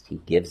sufferings.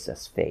 He gives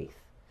us faith.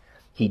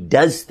 He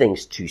does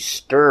things to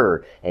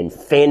stir and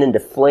fan into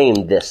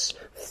flame this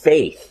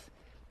faith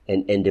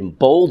and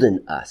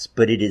embolden us.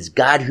 But it is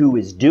God who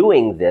is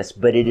doing this,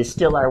 but it is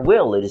still our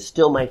will. It is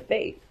still my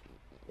faith.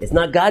 It's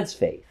not God's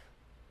faith.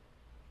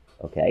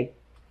 Okay?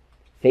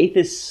 Faith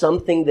is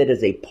something that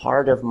is a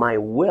part of my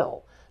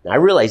will. Now, I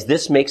realize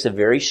this makes a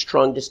very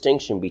strong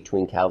distinction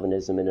between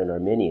Calvinism and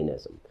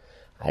Arminianism.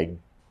 I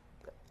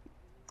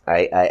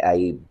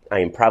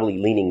am probably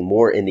leaning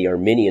more in the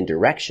Arminian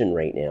direction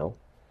right now.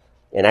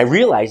 And I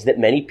realize that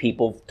many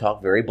people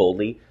talk very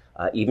boldly,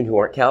 even who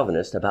aren't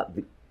Calvinists, about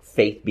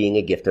faith being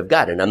a gift of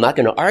God. And I'm not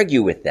going to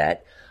argue with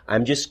that. I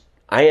am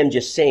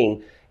just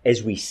saying,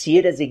 as we see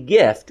it as a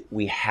gift,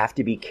 we have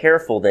to be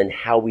careful then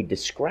how we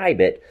describe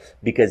it,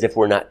 because if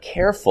we're not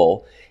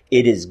careful,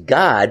 it is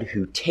God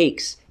who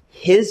takes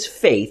His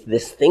faith,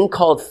 this thing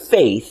called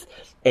faith,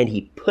 and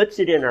He puts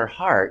it in our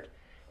heart,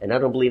 and I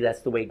don't believe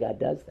that's the way God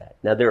does that.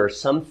 Now, there are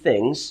some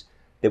things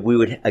that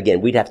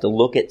we'd have to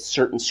look at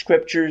certain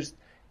scriptures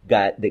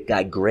that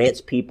God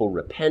grants people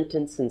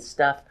repentance and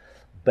stuff,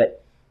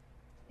 but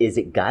is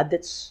it God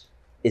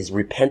is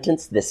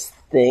repentance this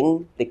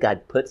thing that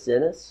God puts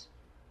in us?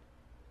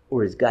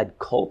 Or is God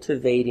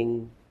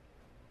cultivating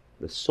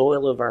the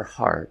soil of our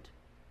heart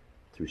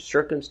through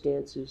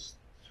circumstances,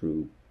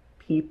 through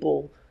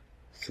people,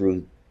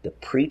 through the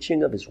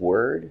preaching of His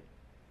Word?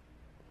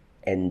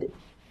 And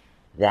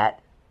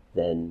that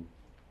then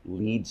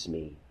leads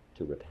me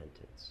to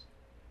repentance.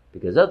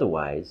 Because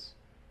otherwise,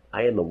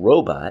 I am a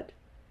robot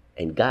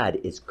and God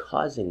is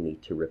causing me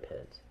to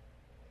repent.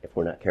 If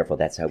we're not careful,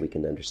 that's how we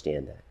can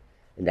understand that.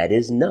 And that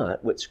is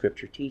not what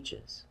Scripture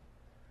teaches.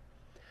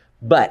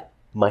 But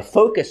my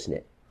focus in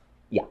it,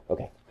 yeah,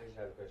 okay. I just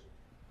have a question.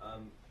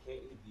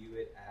 Can't you view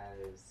it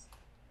as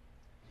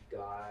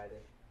God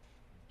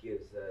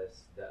gives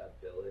us the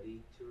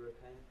ability to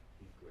repent?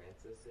 He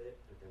grants us it,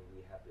 but then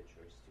we have the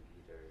choice to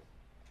either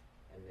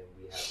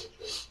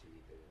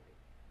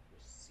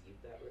receive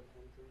that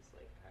repentance,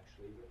 like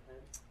actually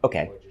repent.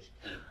 Okay. Or just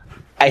keep.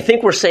 I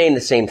think we're saying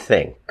the same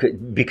thing,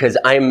 because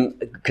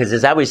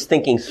as I was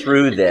thinking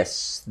through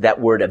this,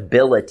 that word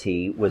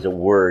ability was a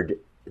word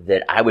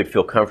that I would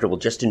feel comfortable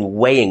just in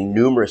weighing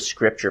numerous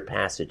scripture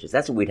passages.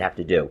 That's what we'd have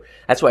to do.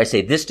 That's why I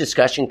say this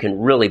discussion can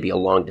really be a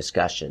long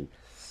discussion.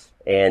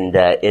 And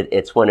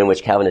it's one in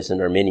which Calvinists and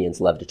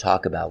Arminians love to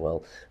talk about.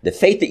 Well, the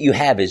faith that you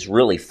have is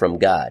really from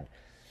God.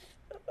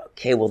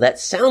 Okay, well, that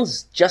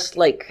sounds just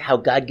like how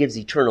God gives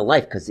eternal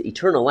life, because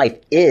eternal life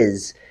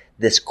is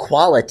this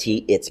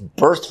quality. It's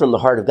birthed from the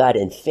heart of God,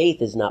 and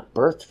faith is not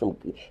birthed from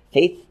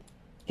faith.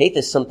 Faith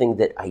is something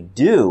that I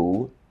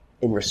do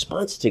in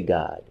response to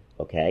God.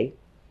 Okay.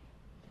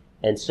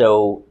 And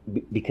so,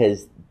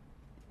 because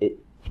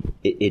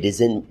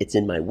it's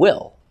in my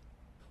will,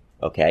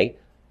 okay?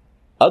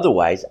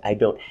 Otherwise, I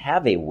don't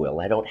have a will.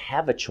 I don't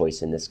have a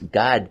choice in this.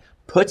 God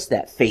puts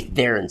that faith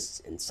there, and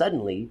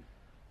suddenly,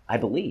 I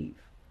believe,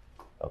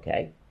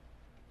 okay?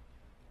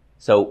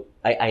 So,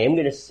 I am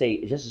going to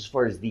say, just as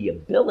far as the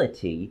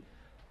ability,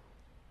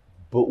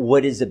 but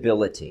what is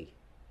ability?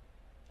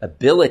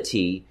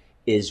 Ability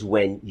is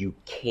when you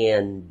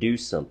can do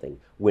something.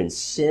 When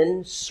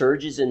sin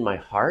surges in my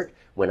heart,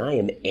 when I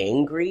am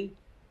angry,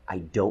 I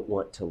don't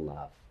want to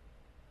love.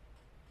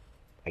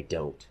 I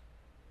don't.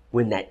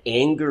 When that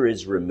anger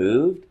is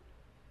removed,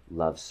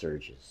 love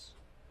surges.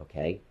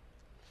 Okay?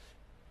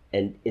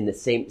 And in the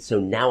same, so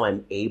now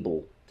I'm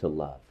able to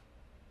love.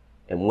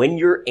 And when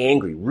you're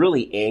angry,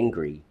 really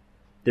angry,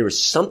 there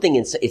is something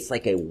inside, it's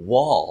like a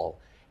wall,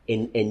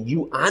 and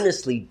you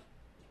honestly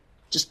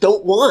just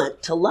don't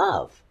want to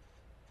love.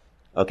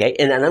 Okay?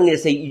 And I'm going to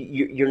say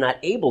you're not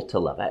able to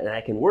love, and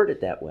I can word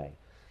it that way.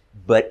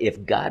 But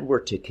if God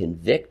were to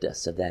convict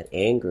us of that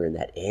anger, and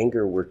that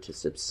anger were to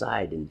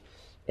subside,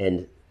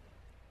 and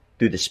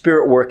through the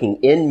Spirit working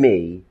in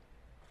me,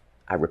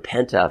 I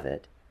repent of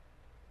it,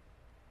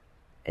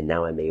 and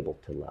now I'm able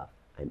to love.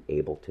 I'm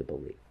able to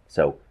believe.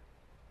 So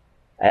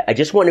I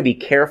just want to be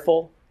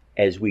careful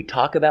as we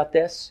talk about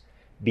this,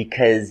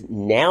 because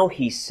now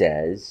he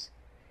says,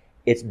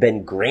 it's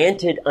been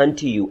granted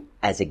unto you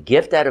as a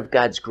gift out of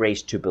God's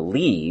grace to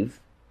believe.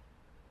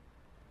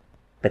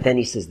 But then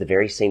he says the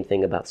very same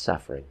thing about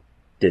suffering.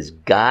 Does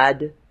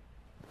God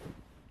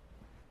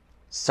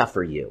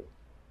suffer you?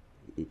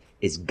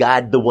 Is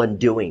God the one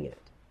doing it?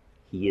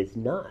 He is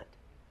not.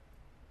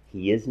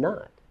 He is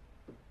not.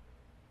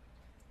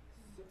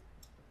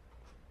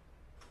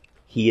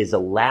 He is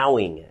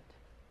allowing it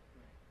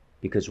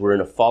because we're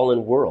in a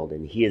fallen world,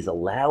 and he is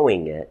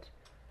allowing it.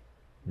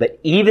 But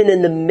even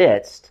in the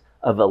midst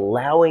of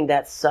allowing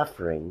that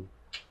suffering,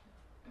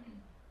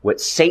 what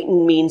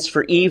Satan means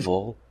for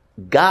evil,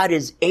 God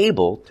is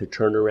able to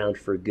turn around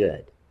for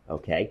good.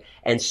 Okay?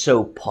 And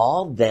so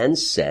Paul then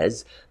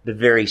says the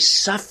very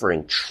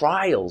suffering,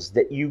 trials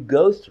that you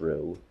go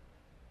through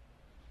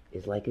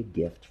is like a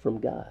gift from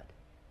God.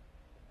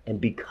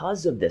 And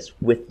because of this,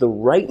 with the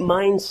right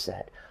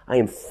mindset, I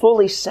am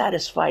fully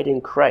satisfied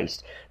in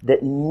Christ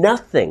that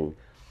nothing,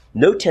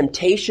 no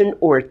temptation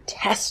or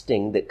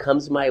testing that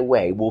comes my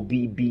way will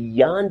be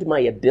beyond my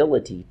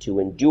ability to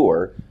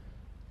endure,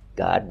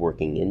 God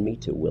working in me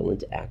to will and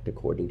to act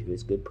according to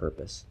his good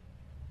purpose.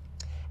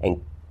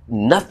 And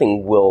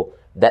nothing will,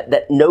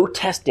 that no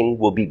testing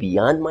will be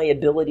beyond my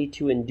ability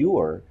to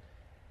endure.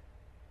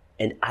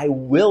 And I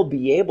will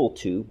be able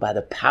to, by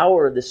the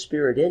power of the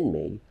Spirit in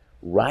me,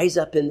 rise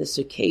up in this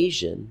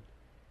occasion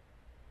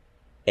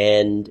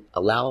and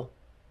allow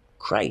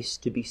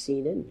Christ to be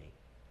seen in me.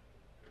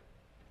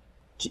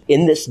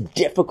 In this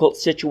difficult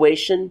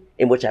situation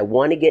in which I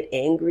want to get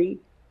angry,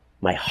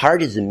 my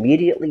heart is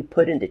immediately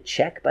put into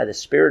check by the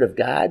Spirit of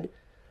God.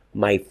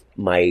 My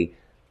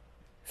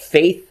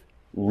faith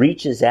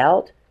reaches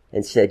out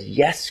and said,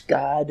 yes,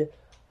 God,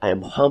 I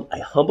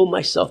humble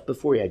myself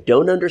before you. I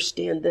don't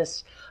understand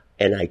this.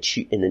 And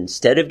and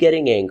instead of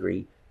getting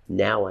angry,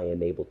 now I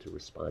am able to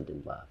respond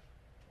in love.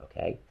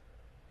 Okay?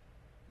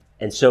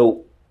 And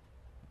so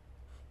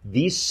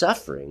these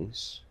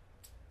sufferings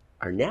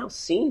are now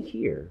seen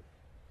here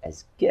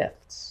as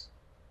gifts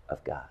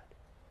of God.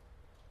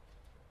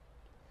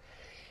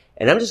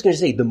 And I'm just going to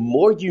say, the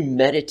more you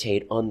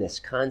meditate on this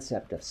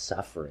concept of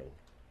suffering,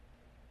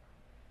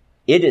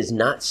 it is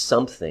not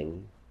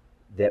something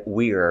that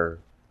we are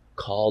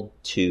called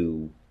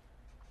to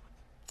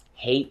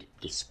hate,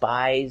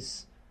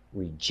 despise,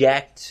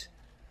 reject,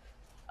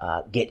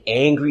 get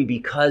angry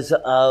because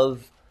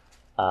of,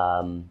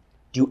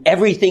 do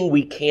everything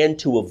we can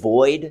to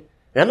avoid.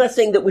 And I'm not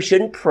saying that we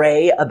shouldn't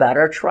pray about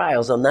our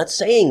trials. I'm not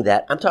saying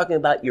that. I'm talking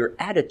about your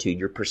attitude,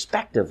 your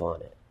perspective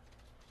on it.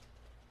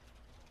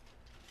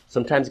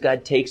 Sometimes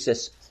God takes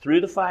us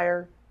through the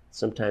fire.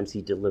 Sometimes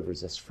he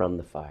delivers us from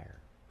the fire.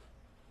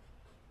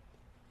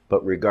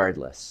 But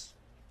regardless,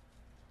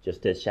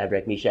 just as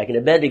Shadrach, Meshach, and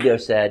Abednego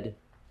said,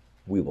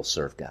 we will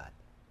serve God.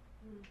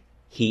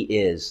 He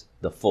is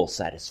the full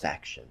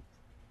satisfaction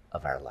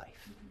of our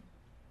life.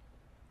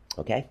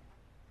 Okay?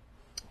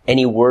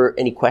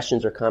 Any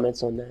questions or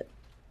comments on that?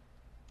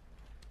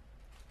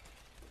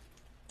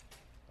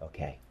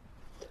 Okay.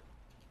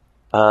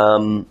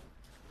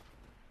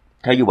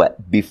 Tell you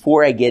what,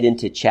 before I get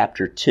into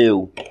chapter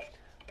 2,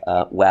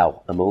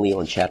 wow, I'm only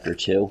on chapter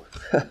 2.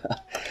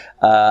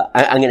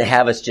 I'm going to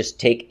have us just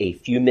take a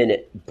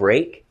few-minute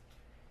break,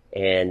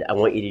 and I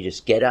want you to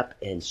just get up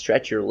and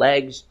stretch your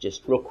legs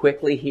just real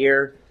quickly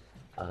here.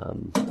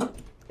 And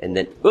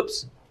then,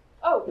 oops.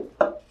 Oh, is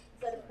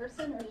that a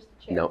person or just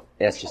a chair? No,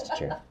 that's just a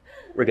chair.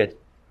 We're good.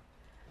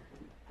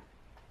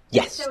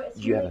 Yes. So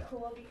it's really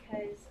cool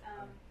because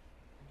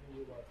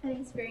I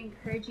think it's very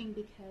encouraging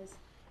because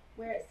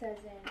where it says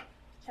in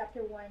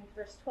chapter 1,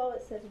 verse 12,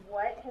 it says,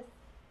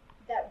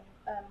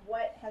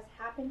 what has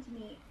happened to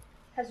me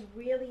has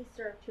really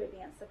served to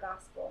advance the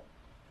gospel.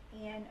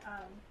 And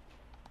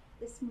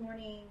this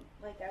morning,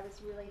 I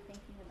was really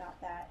thinking about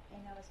that,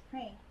 and I was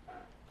praying.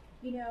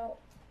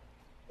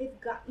 If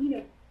God,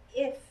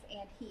 if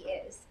and he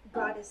is,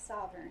 God is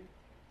sovereign,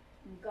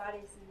 and God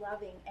is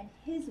loving, and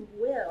his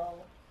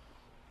will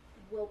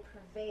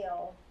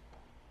prevail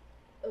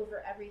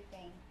over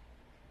everything,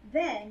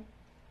 then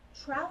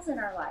trials in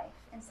our life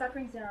and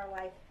sufferings in our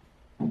life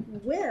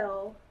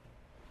will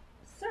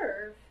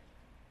serve,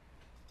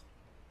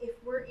 if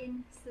we're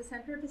in the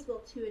center of his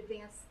will, to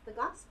advance the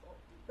gospel.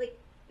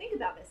 Think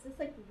about this.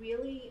 It's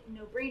really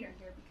no-brainer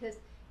here, because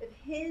if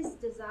his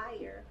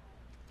desire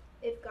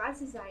if God's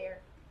desire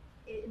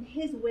and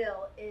his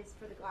will is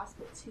for the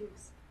gospel to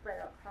spread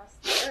across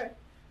the earth,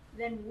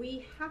 then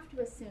we have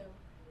to assume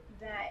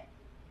that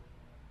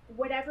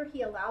whatever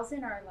he allows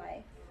in our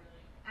life,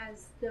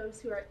 as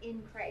those who are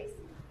in Christ,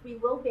 we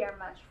will bear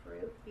much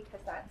fruit,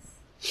 because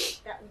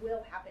that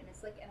will happen.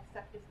 It's like an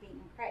effect of being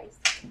in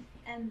Christ,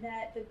 and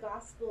that the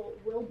gospel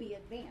will be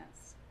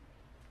advanced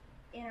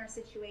in our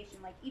situation.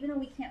 Like, even though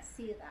we can't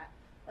see that,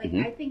 like,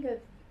 I think of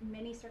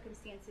many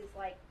circumstances,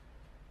 like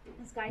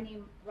this guy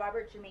named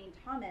Robert Jermaine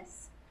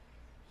Thomas.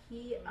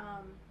 He,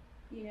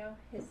 you know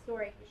his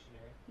story.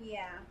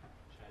 Yeah.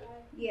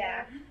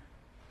 Yeah.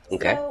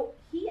 Okay. So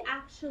he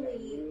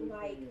actually,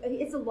 like,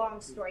 it's a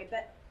long story,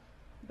 but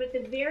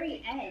the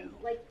very end,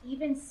 like,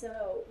 even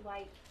so,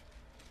 like,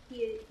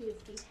 he was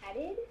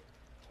beheaded,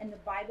 and the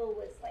Bible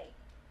was, like,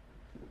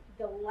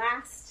 the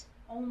last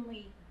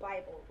only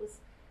Bible was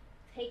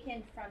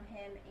taken from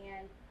him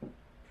and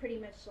pretty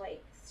much,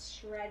 like,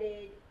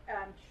 shredded,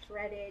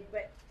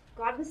 but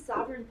God was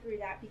sovereign through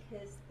that,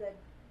 because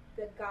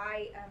the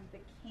guy, the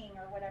king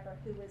or whatever,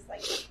 who was,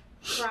 like,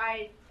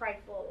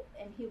 prideful,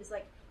 and he was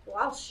like, well,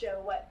 I'll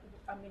show what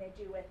I'm going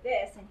to do with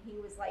this, and he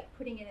was, like,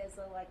 putting it as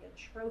a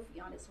trophy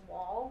on his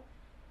wall,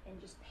 and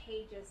just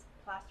pages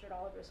plastered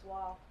all over his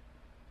wall.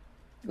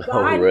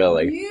 God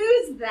really?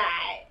 used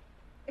that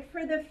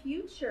for the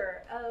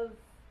future of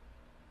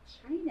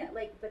China,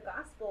 like the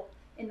gospel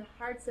in the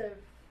hearts of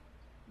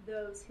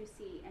those who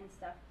see and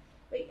stuff.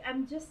 But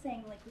I'm just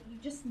saying, like, you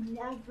just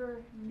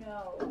never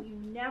know. You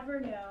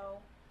never know.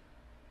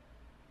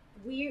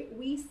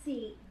 We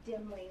see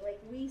dimly,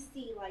 like, we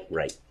see, like,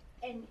 Right.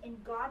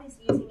 And God is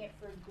using it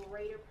for a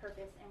greater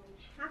purpose, and we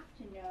have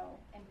to know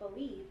and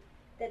believe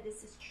that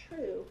this is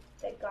true,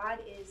 that God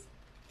is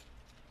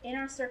in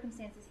our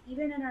circumstances,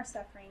 even in our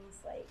sufferings,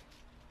 like,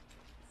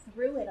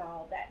 through it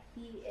all, that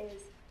he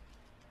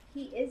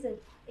is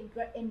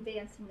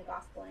advancing the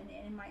gospel. And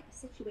in my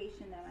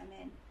situation that I'm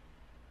in,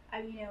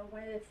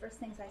 one of the first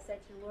things I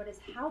said to the Lord is,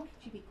 how could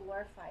you be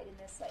glorified in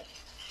this? Like,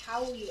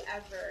 how will you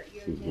ever,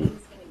 your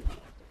name's going to be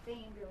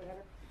defamed or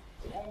whatever.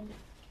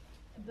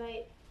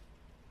 But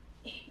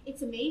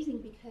it's amazing,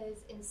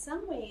 because in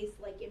some ways,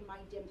 like, in my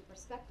dimmed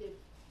perspective,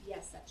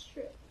 yes, that's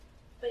true.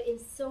 But in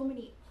so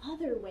many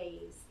other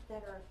ways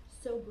that are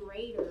so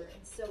greater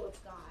and so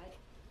of God,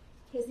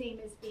 his name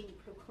is being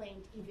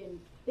proclaimed even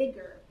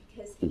bigger,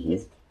 because he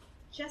is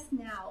just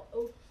now,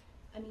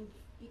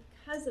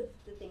 because of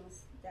the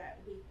things that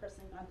we've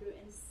personally gone through,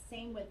 and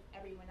same with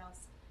everyone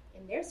else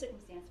in their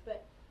circumstance,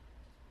 but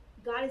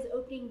God is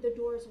opening the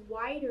doors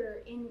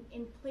wider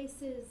in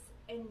places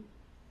and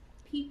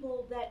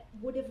people that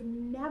would have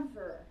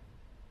never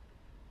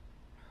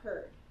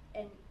heard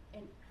and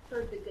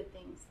heard the good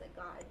things that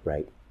God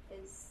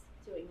is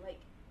doing. Like,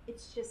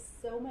 it's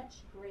just so much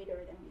greater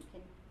than we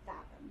can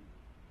fathom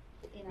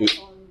in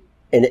our own.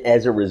 And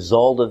as a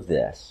result of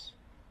this,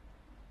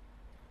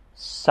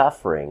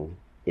 suffering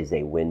is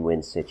a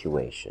win-win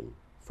situation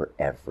for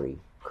every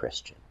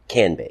Christian.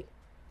 Can be.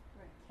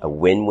 A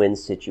win-win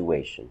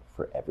situation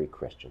for every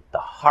Christian. The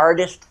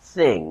hardest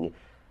thing,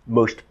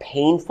 most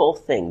painful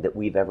thing that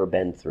we've ever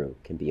been through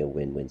can be a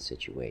win-win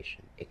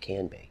situation. It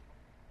can be.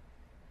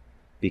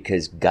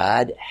 Because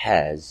God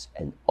has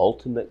an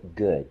ultimate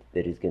good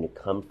that is going to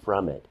come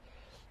from it.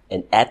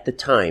 And at the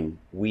time,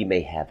 we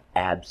may have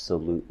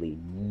absolutely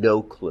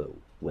no clue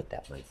what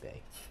that might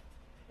be.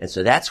 And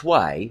so that's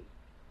why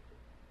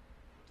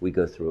we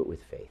go through it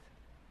with faith.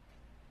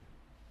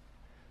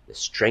 The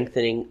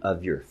strengthening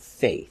of your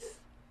faith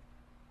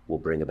will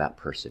bring about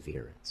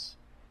perseverance.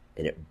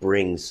 And it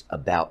brings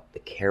about the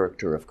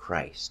character of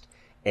Christ.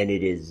 And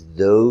it is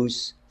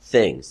those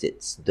things,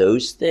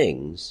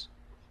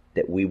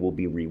 that we will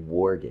be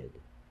rewarded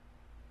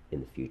in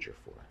the future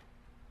for.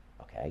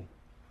 Okay?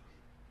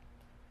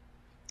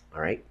 All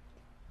right?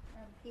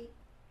 Pete,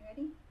 you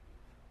ready?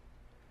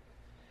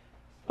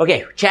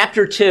 Okay,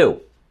 chapter 2.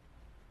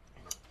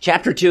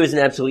 Chapter 2 is an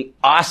absolutely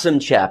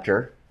awesome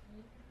chapter.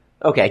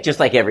 Okay,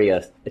 just like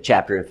every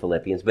chapter in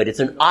Philippians, but it's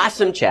an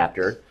awesome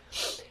chapter.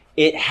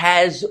 It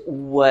has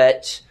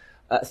what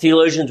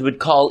theologians would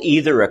call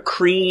either a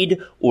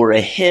creed or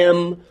a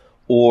hymn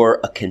or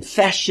a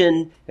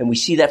confession, and we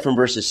see that from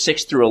verses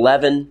 6 through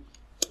 11.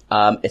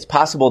 It's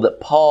possible that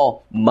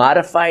Paul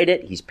modified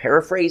it, he's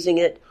paraphrasing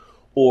it,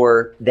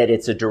 or that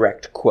it's a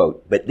direct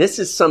quote. But this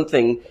is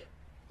something,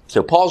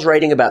 so Paul's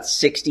writing about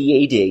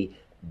 60 AD.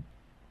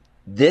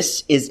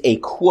 This is a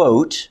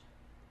quote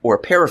or a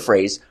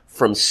paraphrase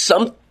from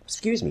something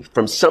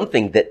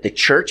that the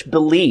church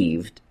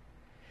believed.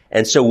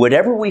 And so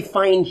whatever we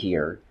find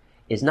here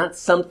is not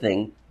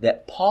something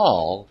that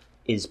Paul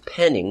is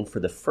penning for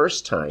the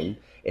first time.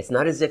 It's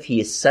not as if he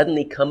has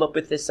suddenly come up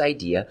with this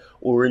idea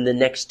or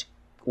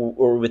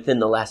within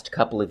the last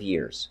couple of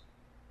years.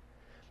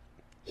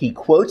 He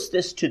quotes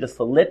this to the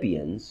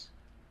Philippians,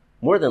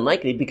 more than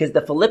likely because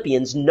the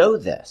Philippians know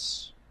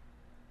this.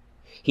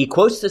 He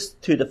quotes this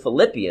to the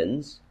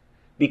Philippians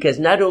because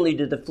not only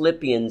do the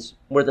Philippians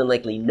more than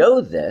likely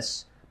know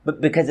this,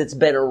 but because it's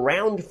been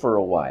around for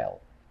a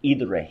while.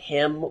 either a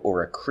hymn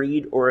or a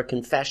creed or a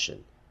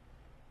confession.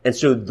 And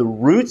so the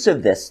roots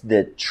of this,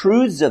 the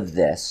truths of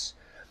this,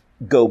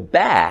 go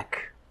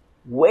back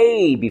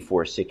way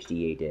before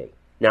 60 AD.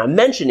 Now I'm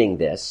mentioning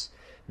this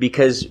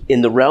because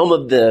in the realm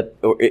of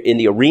in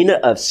the arena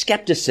of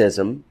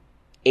skepticism,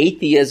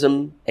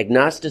 atheism,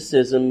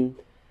 agnosticism,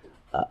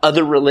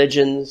 other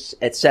religions,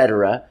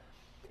 etc.,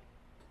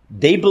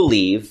 they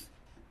believe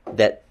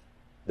that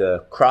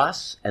the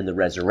cross and the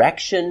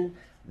resurrection,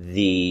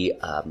 the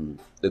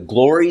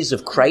glories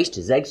of Christ,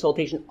 his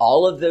exaltation,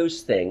 all of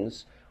those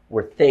things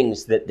were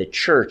things that the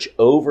church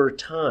over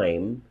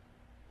time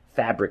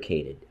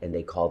fabricated, and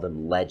they call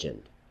them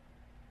legend.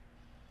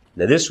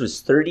 Now this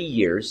was 30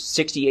 years,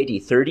 60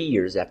 AD, 30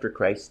 years after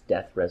Christ's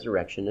death,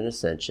 resurrection, and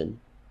ascension.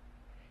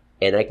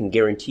 And I can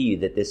guarantee you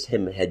that this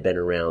hymn had been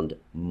around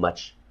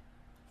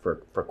for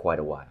quite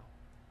a while.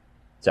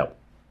 So,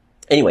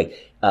 anyway,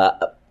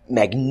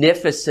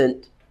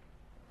 magnificent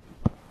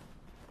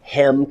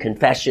hymn,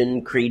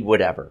 confession, creed,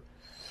 whatever.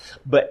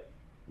 But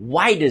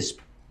why does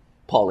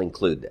Paul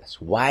include this?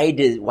 Why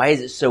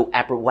is it so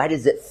why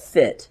does it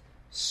fit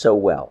so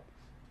well?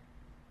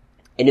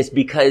 And it's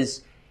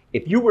because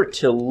if you were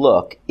to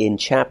look in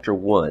chapter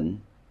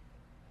 1,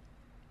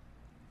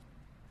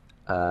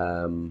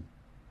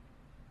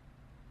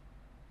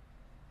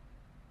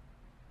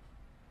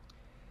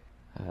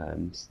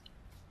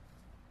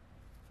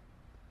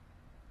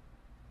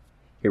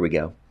 here we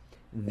go.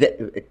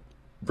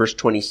 Verse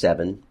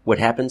 27, what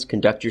happens?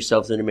 Conduct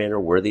yourselves in a manner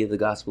worthy of the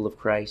gospel of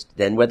Christ.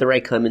 Then whether I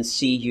come and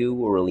see you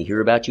or only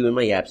hear about you in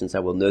my absence, I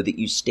will know that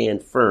you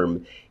stand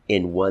firm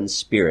in one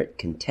spirit,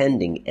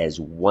 contending as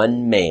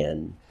one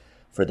man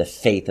for the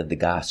faith of the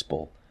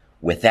gospel,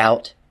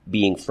 without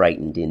being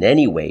frightened in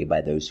any way by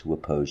those who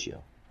oppose you.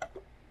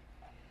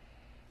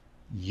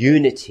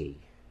 Unity,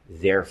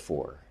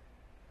 therefore,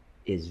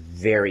 is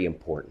very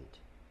important.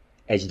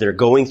 As they're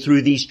going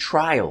through these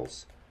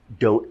trials,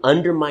 don't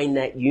undermine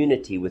that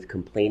unity with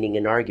complaining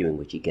and arguing,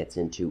 which he gets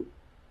into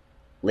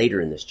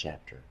later in this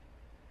chapter.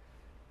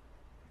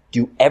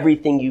 Do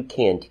everything you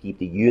can to keep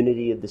the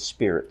unity of the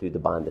Spirit through the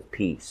bond of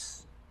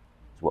peace.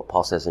 Is what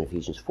Paul says in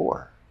Ephesians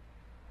 4.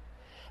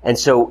 And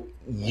so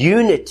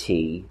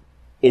unity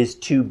is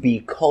to be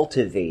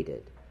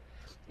cultivated.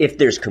 If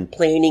there's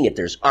complaining, if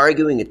there's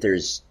arguing, if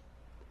there's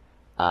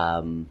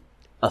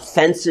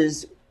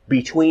offenses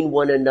between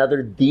one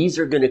another, these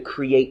are going to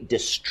create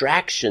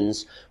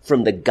distractions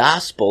from the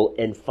gospel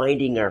and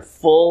finding our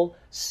full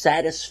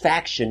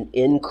satisfaction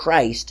in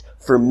Christ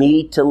for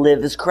me to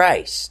live as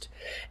Christ.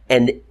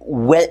 And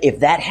if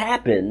that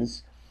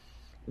happens,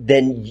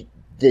 then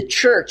the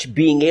church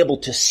being able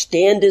to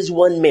stand as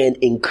one man,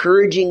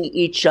 encouraging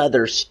each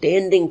other,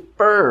 standing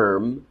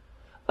firm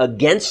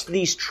against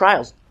these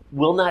trials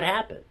will not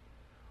happen,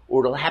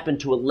 or it'll happen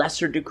to a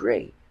lesser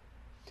degree.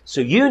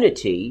 So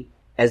unity,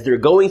 as they're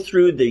going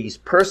through these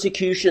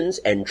persecutions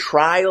and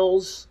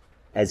trials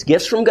as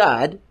gifts from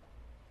God,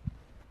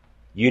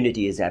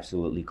 unity is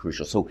absolutely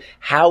crucial. So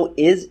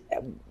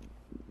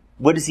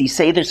what does he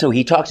say there? So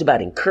he talks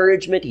about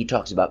encouragement, he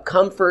talks about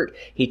comfort,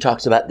 he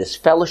talks about this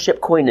fellowship,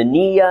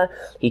 koinonia,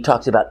 he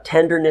talks about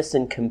tenderness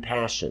and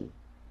compassion.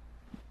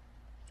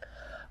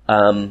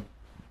 There's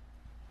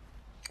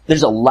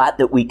a lot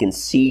that we can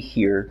see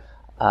here.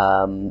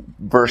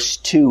 Verse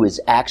 2 is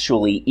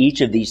actually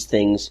each of these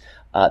things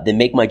that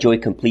make my joy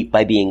complete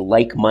by being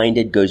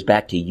like-minded, goes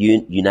back to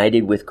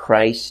united with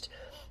Christ.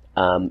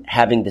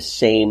 Having the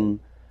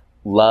same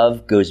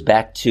love goes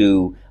back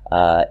to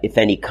if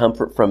any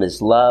comfort from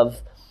his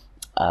love.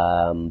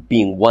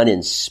 Being one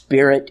in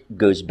spirit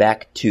goes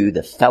back to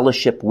the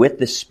fellowship with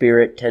the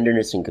Spirit,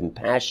 tenderness and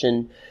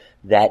compassion.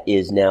 That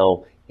is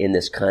now in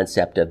this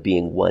concept of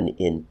being one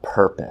in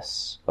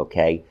purpose,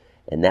 okay?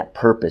 And that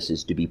purpose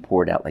is to be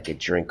poured out like a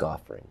drink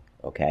offering,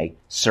 okay?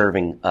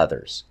 Serving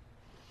others.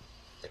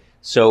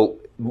 So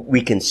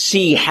we can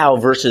see how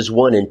verses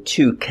 1 and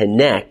 2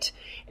 connect.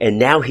 And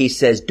now he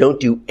says, don't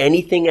do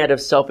anything out of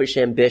selfish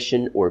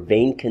ambition or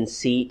vain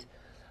conceit,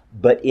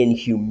 but in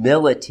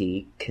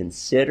humility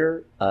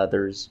consider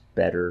others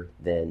better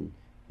than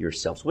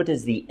yourselves. What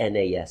does the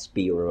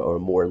NASB or a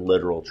more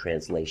literal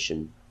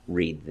translation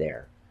read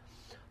there?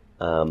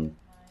 I'm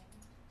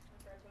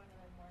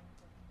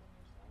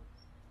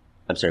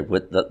sorry,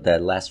 what the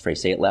last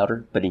phrase? Say it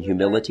louder. But in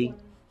humility?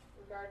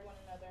 Regard one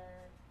another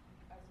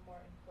as more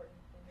important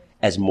than yourself.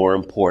 As more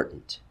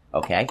important.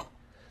 Okay?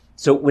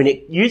 So when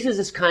it uses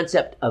this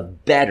concept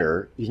of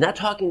better, he's not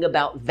talking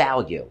about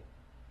value.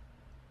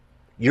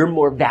 You're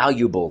more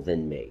valuable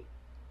than me.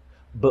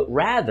 But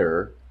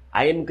rather,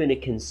 I am going to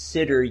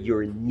consider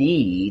your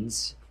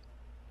needs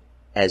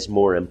as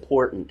more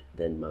important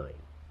than mine.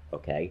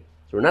 Okay?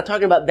 So we're not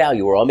talking about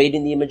value. We're all made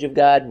in the image of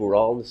God. We're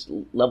all on this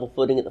level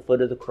footing at the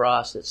foot of the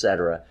cross,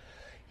 etc.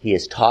 He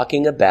is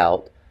talking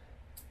about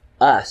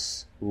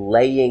us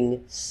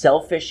laying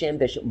selfish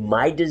ambition,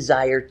 my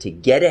desire to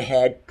get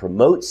ahead,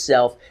 promote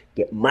self,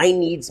 get my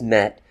needs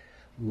met,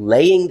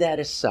 laying that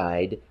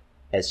aside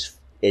as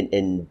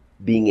in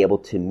being able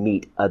to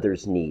meet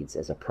others' needs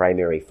as a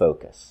primary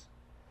focus.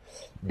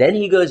 Then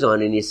he goes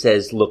on and he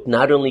says, look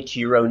not only to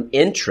your own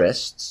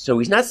interests. So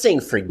he's not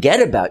saying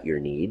forget about your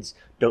needs.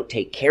 Don't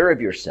take care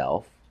of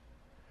yourself.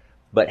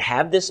 But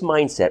have this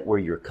mindset where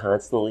you're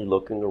constantly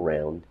looking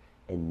around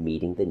and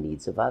meeting the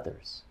needs of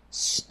others.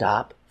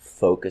 Stop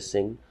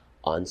focusing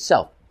on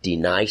self.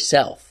 Deny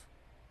self.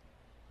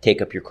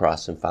 Take up your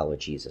cross and follow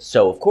Jesus.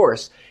 So, of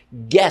course,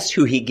 guess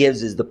who he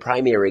gives as the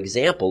primary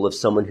example of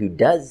someone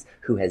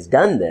who has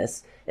done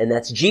this, and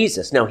that's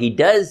Jesus. Now, he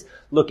does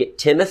look at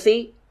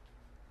Timothy,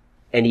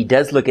 and he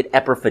does look at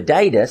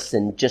Epaphroditus,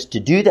 and just to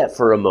do that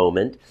for a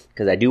moment,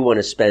 because I do want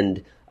to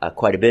spend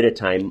quite a bit of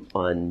time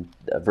on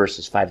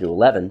verses 5 to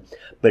 11,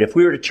 but if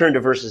we were to turn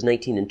to verses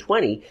 19 and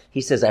 20,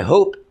 he says, I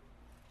hope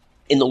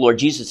in the Lord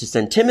Jesus to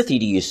send Timothy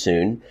to you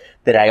soon,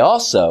 that I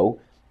also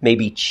may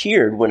be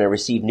cheered when I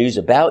receive news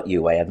about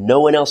you. I have no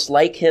one else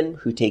like him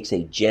who takes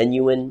a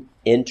genuine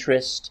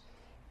interest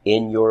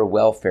in your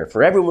welfare.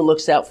 For everyone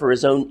looks out for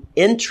his own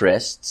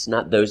interests,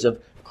 not those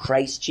of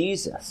Christ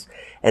Jesus.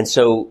 And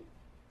so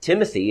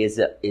Timothy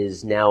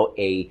is now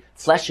a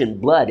flesh and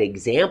blood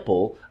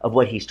example of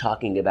what he's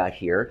talking about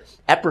here.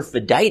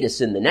 Epaphroditus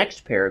in the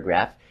next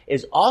paragraph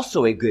is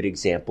also a good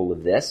example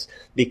of this,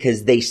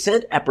 because they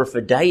sent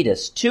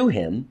Epaphroditus to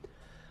him,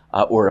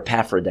 or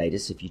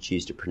Epaphroditus, if you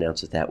choose to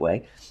pronounce it that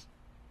way.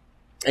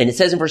 And it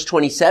says in verse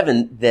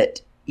 27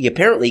 that he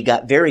apparently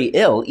got very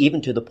ill,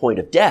 even to the point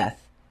of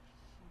death.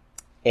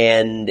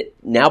 And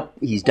now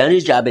he's done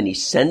his job and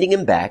he's sending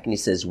him back. And he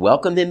says,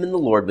 welcome him in the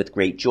Lord with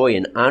great joy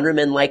and honor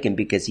men like him,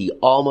 because he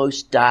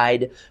almost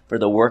died for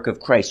the work of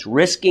Christ,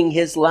 risking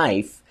his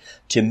life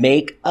to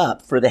make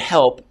up for the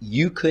help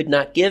you could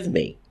not give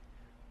me.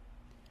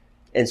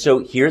 And so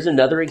here's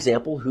another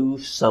example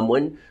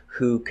someone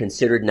who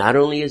considered not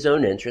only his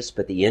own interests,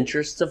 but the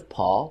interests of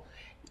Paul,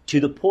 to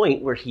the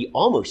point where he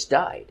almost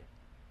died,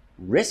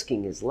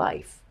 risking his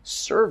life,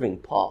 serving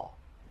Paul.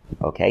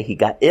 Okay, he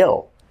got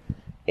ill.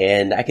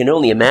 And I can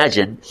only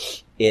imagine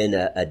in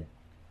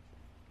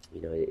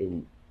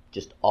in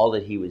just all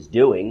that he was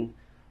doing,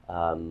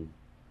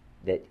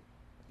 that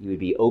he would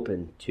be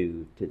open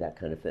to that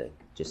kind of thing.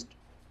 Just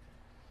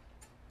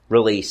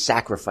really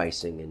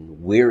sacrificing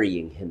and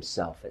wearying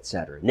himself,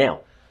 etc.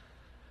 Now,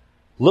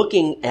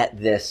 looking at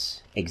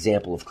this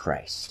example of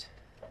Christ,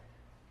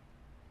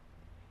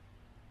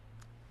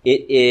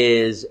 it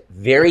is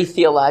very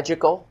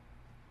theological.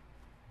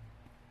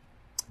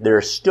 There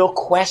are still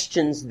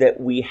questions that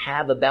we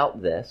have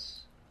about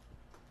this,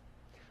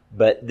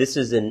 but this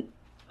is an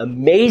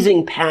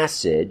amazing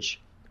passage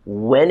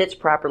when it's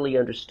properly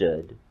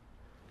understood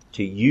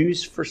to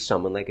use for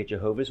someone like a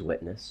Jehovah's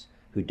Witness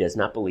who does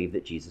not believe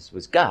that Jesus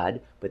was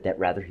God, but that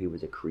rather he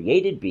was a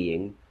created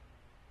being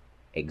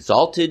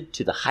exalted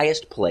to the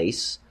highest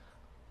place.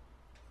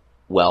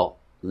 Well,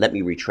 let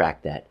me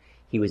retract that.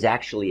 He was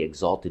actually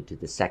exalted to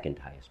the second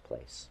highest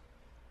place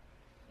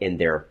in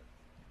their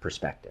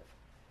perspective.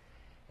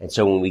 And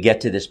so when we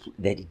get to this,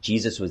 that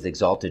Jesus was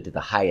exalted to the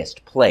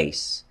highest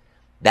place,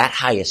 that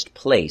highest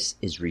place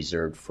is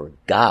reserved for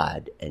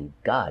God and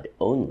God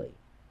only.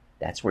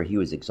 That's where he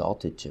was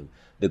exalted to.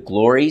 The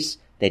glories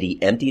that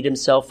he emptied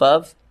himself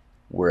of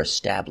were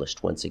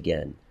established once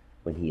again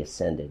when he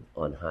ascended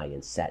on high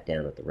and sat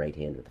down at the right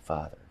hand of the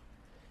Father.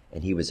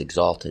 And he was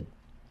exalted.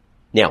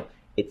 Now,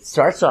 it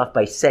starts off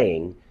by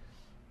saying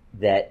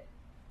that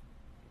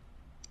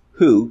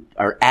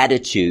our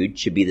attitude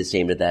should be the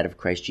same to that of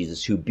Christ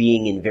Jesus, who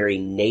being in very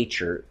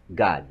nature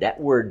God.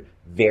 That word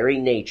very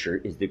nature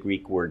is the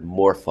Greek word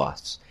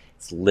morphos.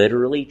 It's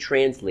literally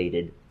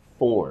translated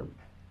form.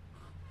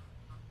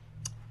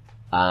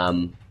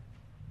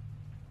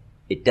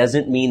 It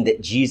doesn't mean that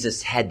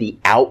Jesus had the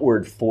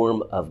outward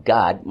form of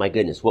God. My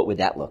goodness, what would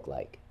that look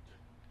like?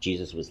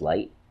 Jesus was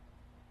light.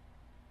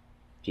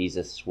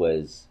 Jesus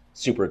was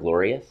super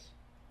glorious.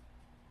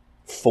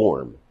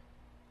 Form.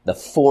 The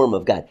form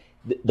of God.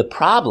 The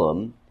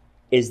problem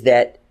is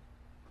that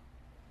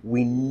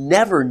we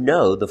never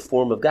know the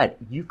form of God.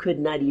 You could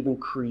not even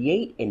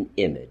create an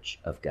image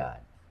of God.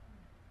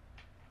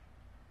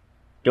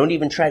 Don't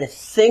even try to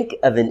think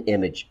of an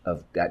image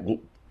of God.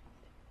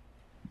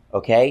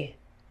 Okay?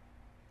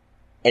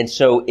 And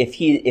so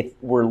if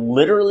we're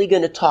literally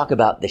going to talk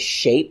about the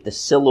shape, the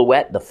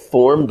silhouette, the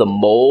form, the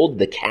mold,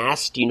 the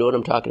cast, you know what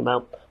I'm talking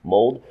about?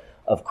 Mold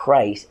of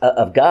Christ,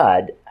 of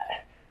God,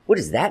 what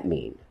does that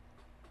mean?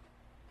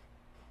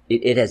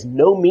 It has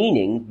no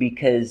meaning,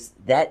 because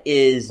that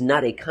is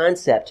not a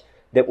concept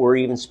that we're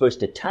even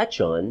supposed to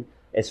touch on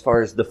as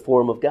far as the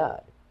form of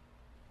God.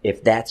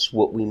 If that's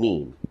what we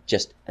mean,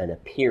 just an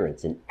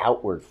appearance, an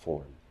outward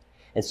form.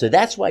 And so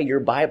that's why your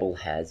Bible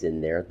has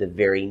in there the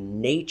very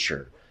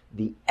nature,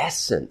 the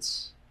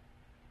essence,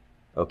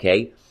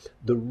 okay?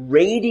 The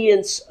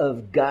radiance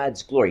of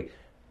God's glory.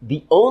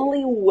 The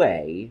only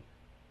way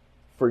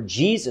for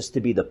Jesus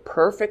to be the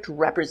perfect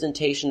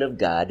representation of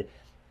God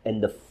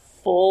and the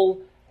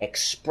full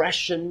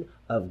expression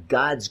of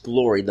God's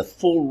glory, the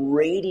full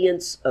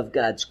radiance of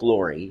God's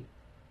glory,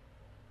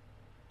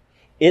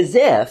 is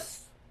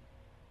if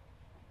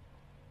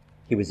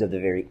he was of the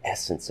very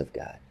essence of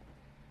God.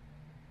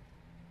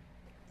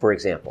 For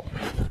example,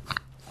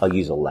 I'll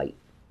use a light.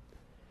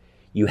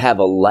 You have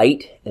a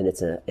light, and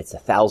it's a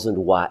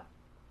 1,000-watt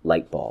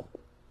light bulb.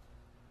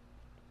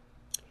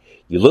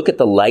 You look at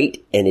the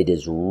light, and it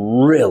is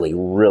really,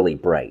 really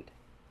bright.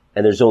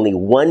 And there's only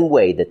one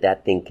way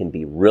that thing can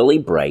be really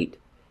bright,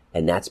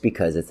 and that's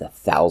because it's a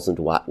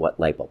 1,000-watt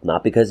light bulb.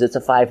 Not because it's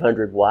a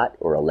 500-watt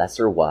or a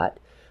lesser watt,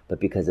 but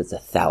because it's a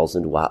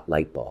 1,000-watt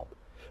light bulb.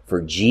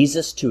 For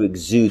Jesus to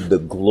exude the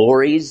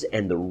glories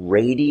and the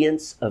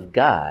radiance of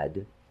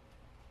God,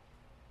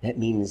 that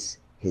means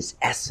his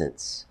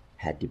essence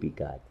had to be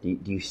God. Do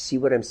you see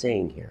what I'm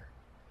saying here?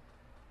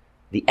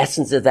 The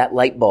essence of that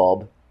light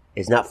bulb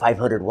is not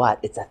 500 watt,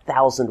 it's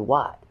 1,000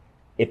 watt.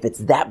 If it's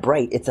that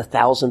bright, it's a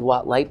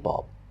 1,000-watt light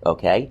bulb,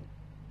 okay?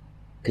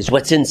 Because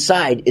what's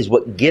inside is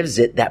what gives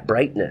it that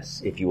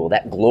brightness, if you will,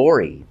 that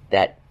glory,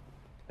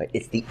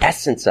 it's the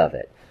essence of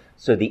it.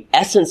 So the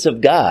essence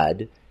of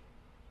God,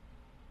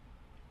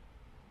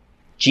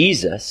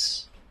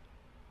 Jesus,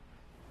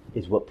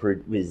 is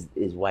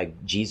why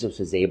Jesus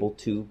was able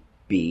to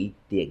be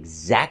the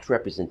exact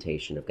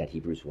representation of God,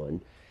 Hebrews 1,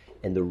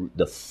 and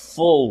the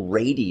full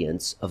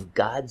radiance of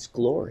God's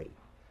glory,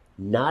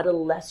 not a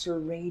lesser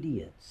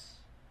radiance.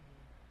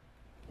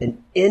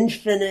 An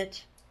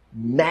infinite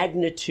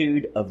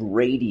magnitude of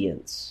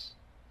radiance.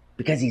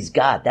 Because he's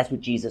God. That's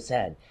what Jesus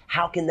said.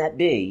 How can that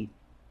be?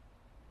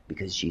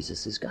 Because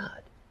Jesus is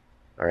God.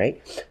 All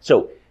right?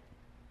 So,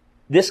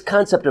 this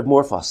concept of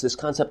morphos, this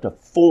concept of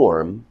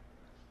form,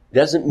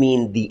 doesn't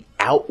mean the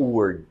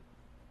outward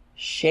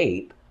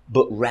shape,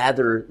 but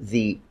rather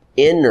the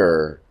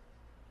inner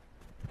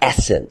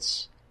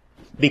essence.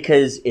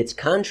 Because it's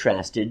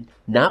contrasted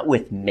not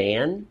with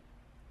man,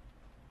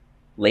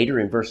 later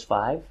in verse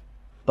 5,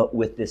 but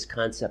with this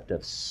concept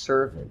of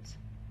servant.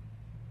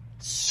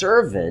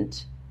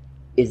 Servant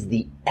is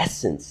the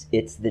essence.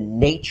 It's the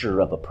nature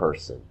of a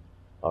person.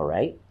 All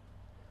right?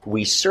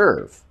 We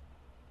serve.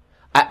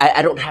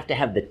 I don't have to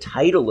have the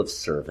title of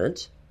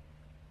servant.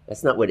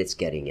 That's not what it's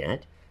getting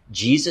at.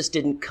 Jesus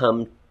didn't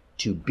come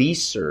to be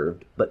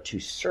served, but to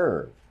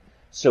serve.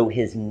 So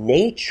his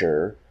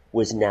nature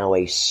was now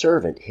a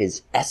servant,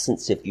 his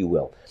essence, if you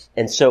will.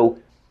 And so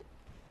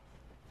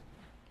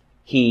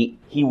he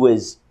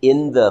was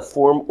in the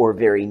form or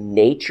very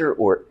nature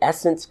or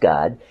essence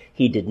God.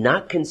 He did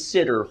not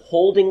consider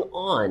holding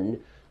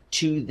on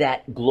to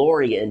that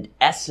glory and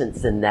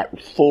essence and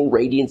that full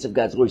radiance of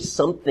God's glory,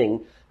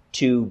 something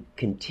to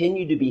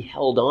continue to be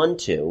held on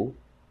to.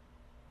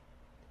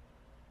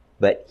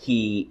 But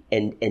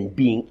and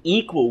being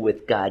equal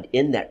with God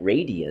in that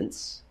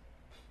radiance,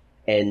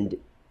 and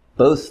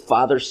both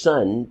Father,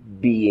 Son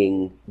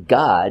being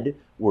God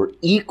were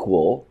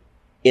equal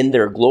in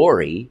their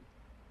glory,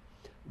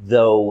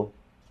 though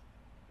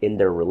in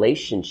their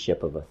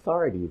relationship of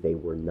authority, they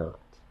were not.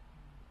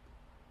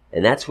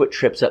 And that's what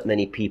trips up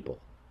many people.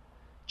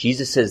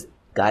 Jesus says,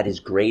 God is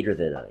greater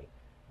than I.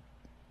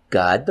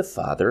 God, the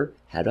Father,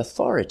 had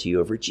authority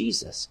over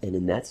Jesus. And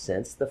in that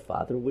sense, the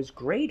Father was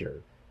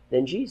greater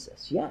than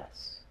Jesus.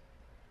 Yes.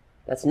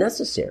 That's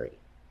necessary.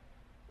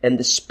 And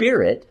the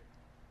Spirit,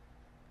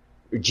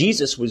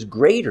 Jesus was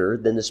greater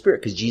than the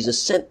Spirit because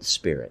Jesus sent the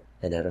Spirit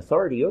and had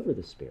authority over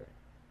the Spirit.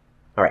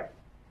 All right.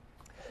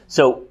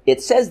 So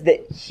it says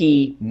that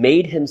he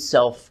made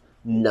himself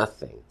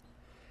nothing.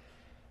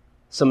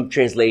 Some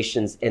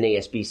translations,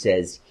 NASB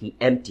says he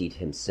emptied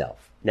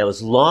himself. Now,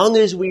 as long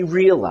as we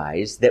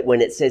realize that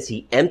when it says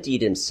he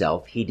emptied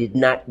himself, he did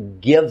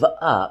not give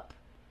up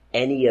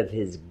any of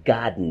his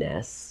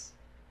godness.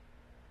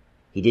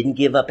 He didn't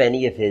give up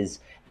any of his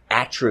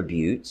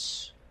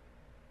attributes.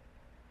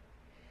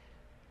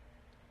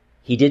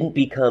 He didn't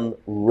become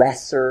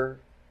lesser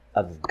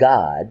of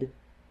God.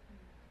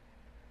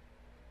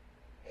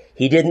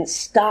 He didn't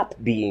stop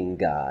being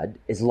God.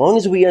 As long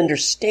as we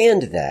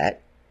understand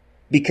that,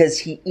 because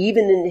he,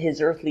 even in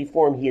his earthly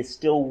form, he is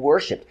still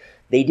worshipped.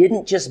 They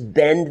didn't just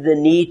bend the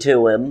knee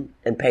to him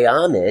and pay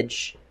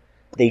homage.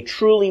 They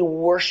truly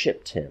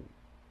worshipped him.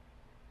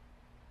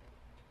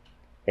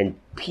 And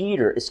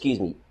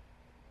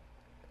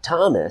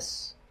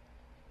Thomas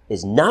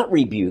is not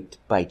rebuked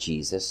by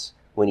Jesus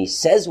when he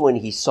says when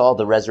he saw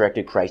the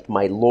resurrected Christ,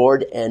 "My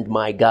Lord and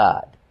my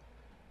God."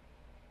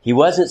 He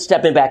wasn't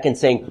stepping back and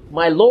saying,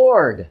 "My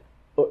Lord,"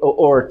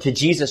 or to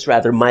Jesus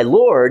rather, "My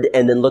Lord,"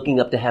 and then looking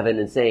up to heaven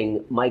and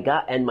saying, "My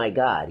God and my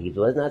God."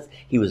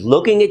 He was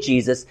looking at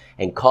Jesus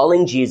and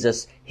calling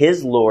Jesus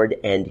his Lord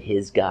and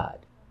his God.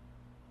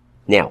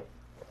 Now,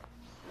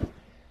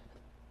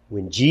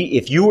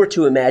 if you were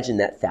to imagine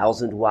that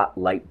 1,000-watt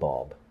light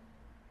bulb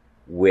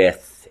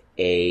with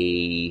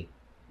a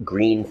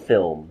green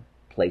film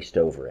placed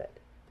over it,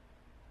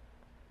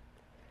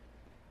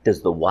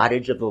 does the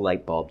wattage of the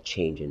light bulb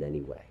change in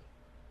any way?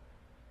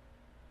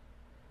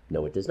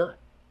 No, it does not.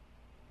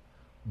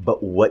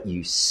 But what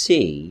you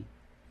see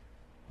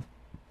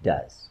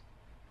does.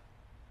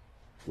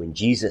 When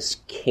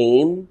Jesus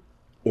came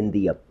in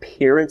the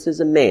appearance as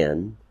a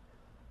man,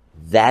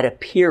 that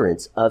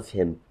appearance of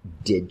him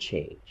did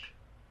change.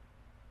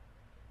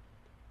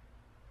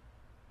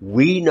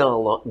 We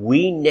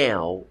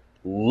now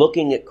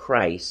looking at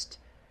Christ,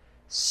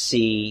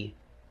 see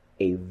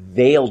a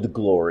veiled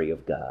glory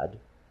of God,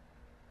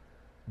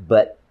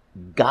 but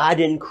God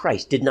in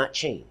Christ did not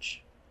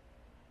change.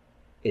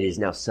 It is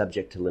now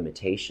subject to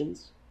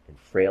limitations and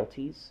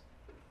frailties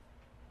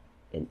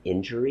and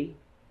injury.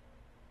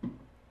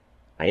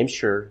 I am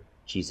sure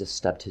Jesus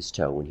stubbed his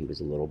toe when he was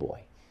a little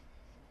boy.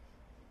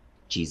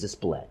 Jesus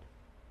bled.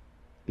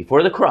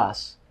 Before the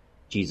cross,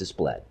 Jesus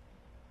bled.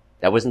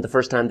 That wasn't the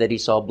first time that he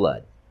saw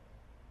blood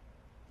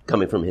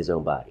coming from his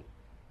own body.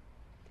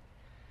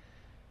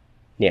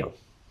 Now,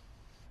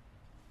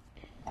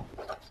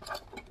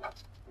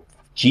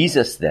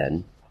 Jesus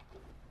then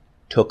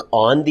took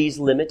on these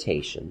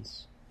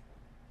limitations.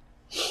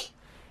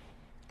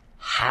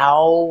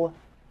 How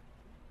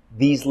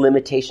these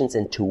limitations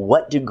and to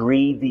what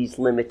degree these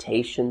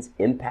limitations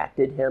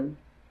impacted him,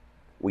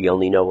 we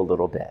only know a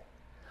little bit.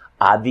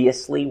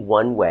 Obviously,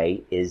 one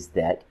way is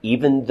that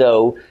even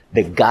though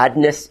the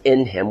godness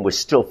in him was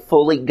still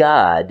fully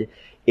God,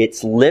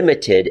 it's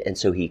limited, and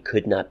so he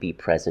could not be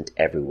present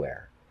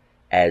everywhere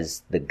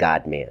as the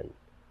God-man.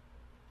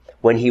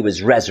 When he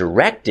was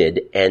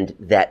resurrected and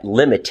that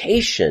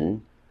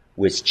limitation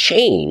was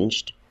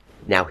changed,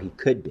 now he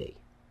could be.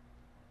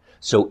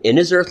 So in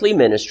his earthly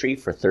ministry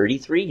for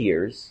 33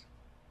 years,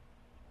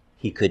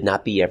 he could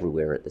not be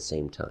everywhere at the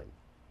same time.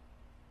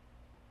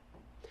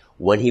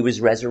 When he was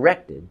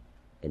resurrected,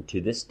 and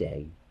to this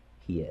day,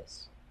 he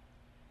is.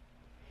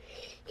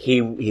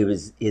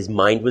 His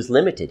mind was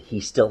limited. He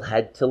still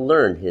had to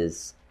learn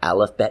his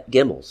Aleph, Bet,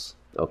 Gimels,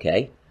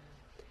 okay?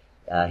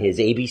 His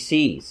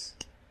ABCs.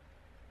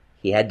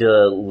 He had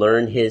to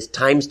learn his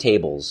times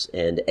tables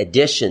and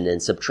addition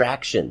and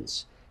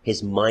subtractions.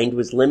 His mind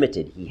was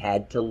limited. He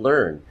had to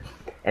learn.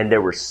 And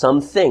there were some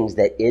things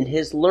that in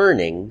his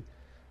learning,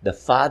 the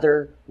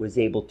Father was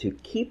able to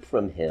keep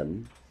from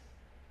him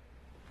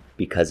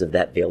because of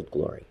that veiled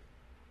glory.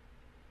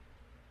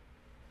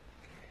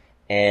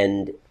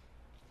 And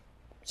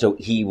so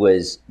he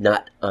was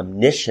not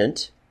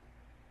omniscient,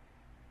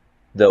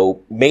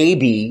 though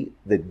maybe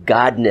the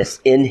godness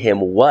in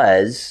him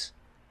was.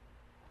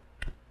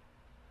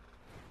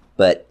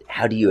 But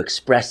how do you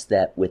express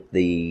that with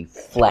the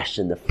flesh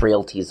and the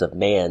frailties of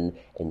man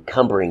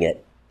encumbering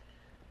it?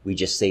 We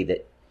just say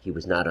that he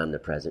was not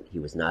omnipresent, he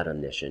was not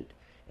omniscient,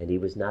 and he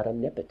was not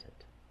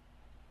omnipotent.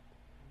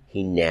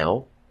 He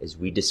now, as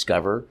we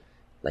discover,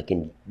 like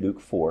in Luke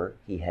 4,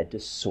 he had to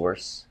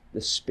source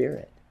the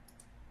Spirit.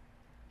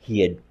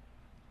 He had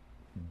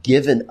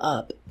given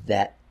up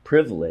that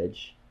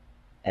privilege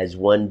as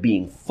one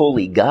being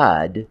fully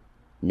God,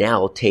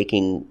 now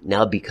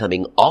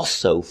becoming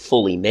also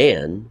fully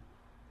man,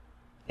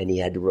 and he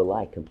had to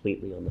rely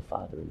completely on the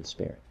Father and the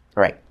Spirit.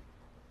 All right.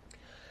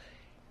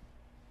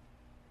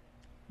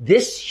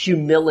 This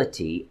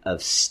humility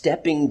of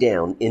stepping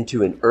down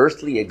into an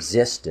earthly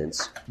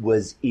existence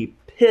was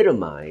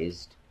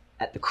epitomized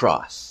at the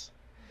cross.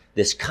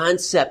 This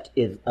concept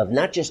of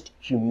not just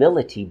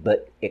humility,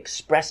 but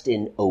expressed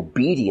in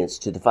obedience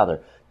to the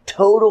Father.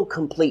 Total,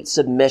 complete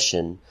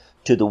submission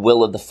to the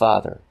will of the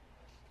Father.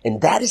 And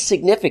that is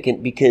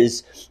significant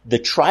because the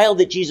trial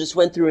that Jesus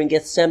went through in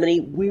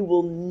Gethsemane, we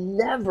will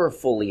never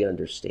fully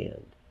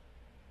understand.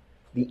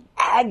 The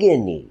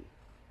agony.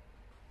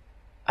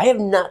 I have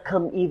not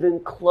come even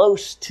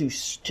close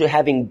to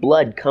having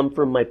blood come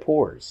from my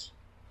pores.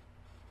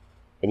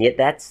 And yet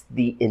that's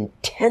the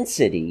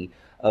intensity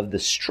of the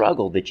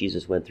struggle that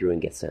Jesus went through in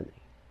Gethsemane.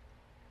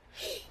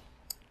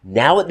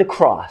 Now at the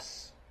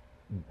cross,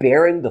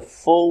 bearing the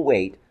full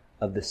weight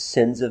of the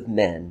sins of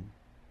men,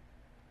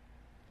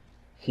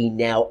 he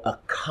now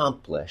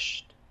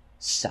accomplished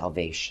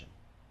salvation.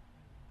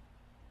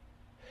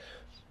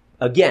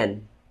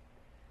 Again,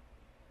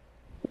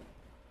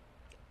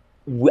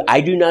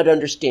 I do not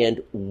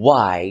understand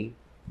why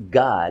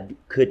God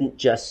couldn't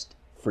just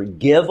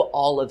forgive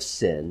all of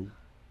sin.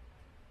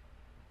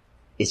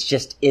 It's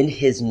just in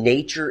his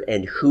nature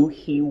and who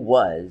he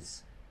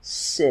was,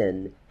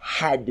 sin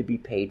had to be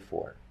paid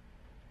for.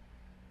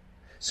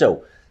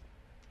 So,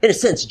 in a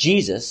sense,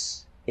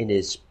 Jesus, in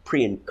his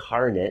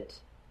pre-incarnate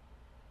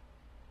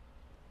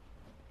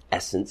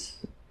essence,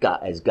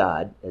 as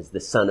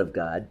the Son of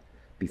God,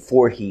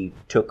 before he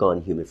took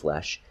on human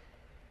flesh,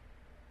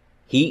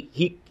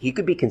 he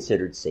could be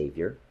considered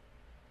Savior,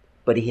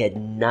 but he had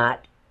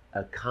not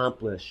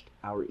accomplished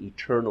our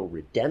eternal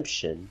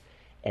redemption.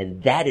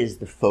 And that is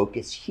the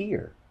focus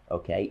here,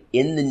 okay,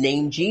 in the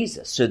name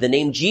Jesus. So the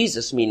name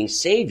Jesus, meaning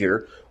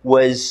Savior,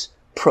 was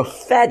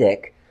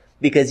prophetic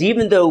because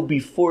even though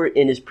before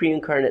in his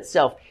pre-incarnate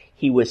self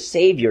he was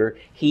Savior,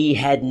 he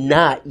had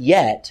not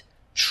yet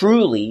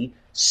truly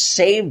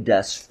saved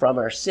us from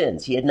our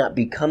sins. He had not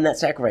become that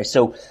sacrifice.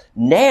 So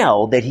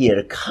now that he had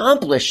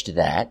accomplished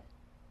that,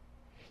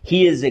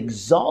 he is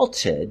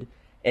exalted.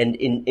 And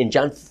in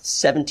John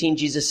 17,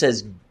 Jesus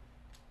says,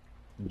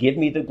 "Give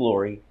me the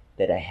glory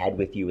that I had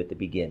with you at the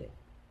beginning."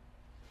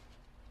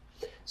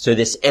 So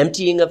this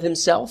emptying of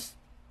himself,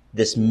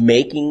 this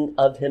making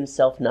of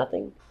himself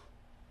nothing,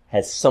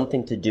 has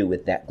something to do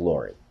with that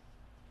glory.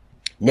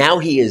 Now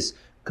he is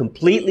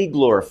completely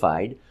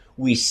glorified.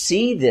 We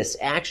see this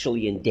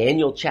actually in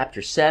Daniel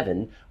chapter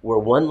 7, where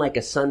one like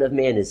a son of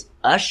man is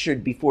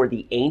ushered before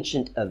the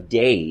Ancient of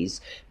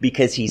Days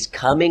because he's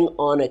coming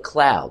on a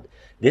cloud.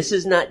 This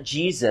is not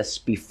Jesus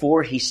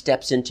before he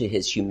steps into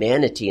his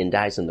humanity and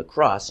dies on the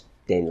cross,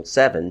 Daniel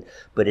 7,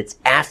 but it's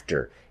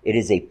after. It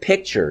is a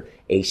picture,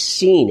 a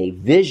scene, a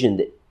vision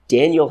that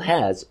Daniel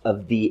has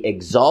of the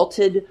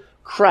exalted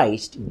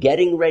Christ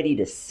getting ready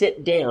to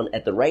sit down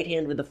at the right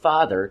hand of the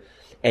Father.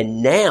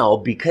 And now,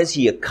 because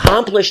he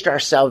accomplished our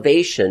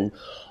salvation,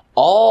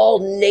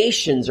 all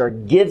nations are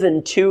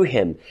given to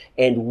him,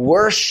 and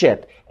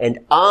worship and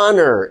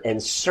honor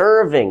and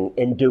serving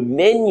and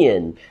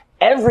dominion.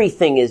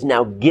 Everything is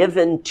now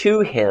given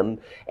to him,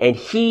 and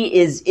he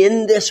is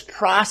in this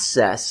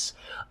process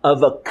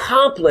of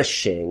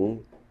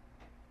accomplishing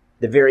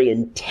the very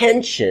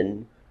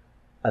intention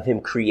of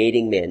him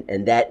creating man,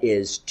 and that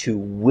is to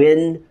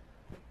win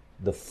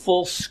the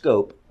full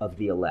scope of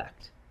the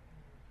elect.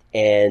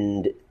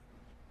 And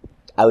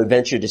I would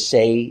venture to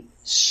say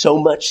so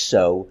much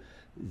so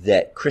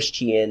that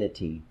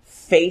Christianity,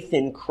 faith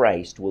in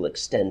Christ, will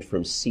extend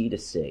from sea to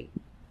sea.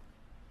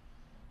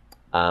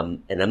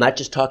 And I'm not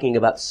just talking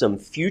about some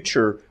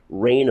future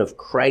reign of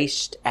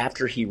Christ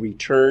after he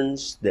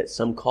returns that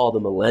some call the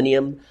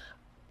millennium.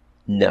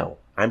 No,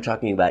 I'm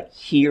talking about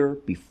here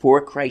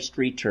before Christ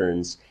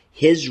returns,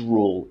 his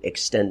rule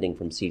extending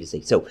from sea to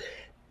sea. So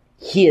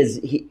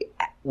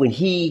when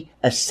he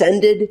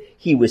ascended,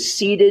 he was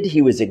seated,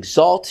 he was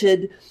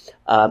exalted,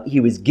 he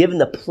was given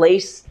the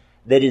place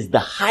that is the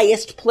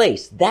highest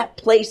place. That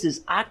place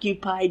is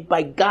occupied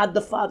by God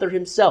the Father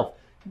himself.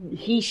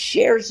 He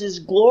shares his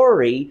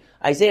glory,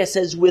 Isaiah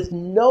says, with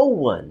no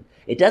one.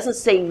 It doesn't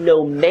say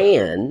no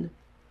man.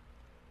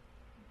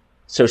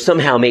 So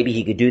somehow maybe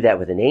he could do that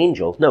with an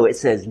angel. No, it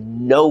says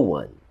no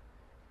one.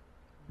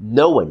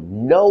 No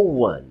one. No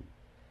one.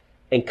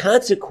 And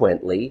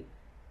consequently,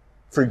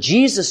 for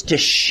Jesus to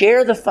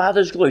share the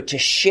Father's glory, to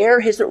share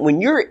his,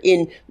 when you're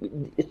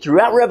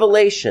throughout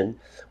Revelation,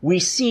 we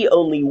see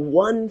only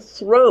one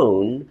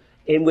throne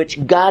in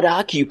which God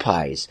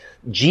occupies.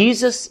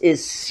 Jesus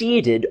is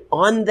seated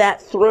on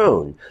that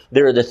throne.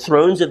 There are the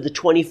thrones of the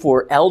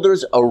 24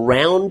 elders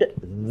around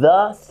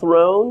the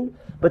throne,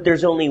 but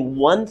there's only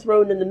one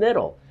throne in the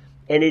middle.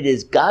 And it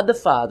is God the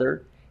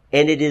Father,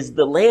 and it is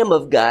the Lamb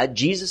of God,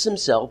 Jesus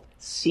himself,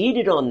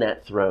 seated on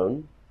that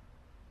throne.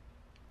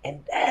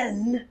 And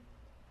then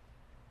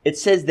it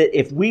says that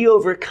if we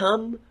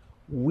overcome,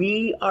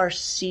 we are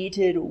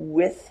seated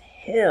with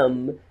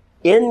him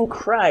in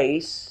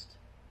Christ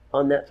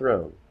on that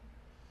throne.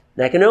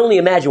 Now I can only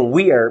imagine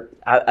we are,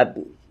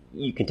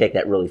 you can take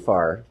that really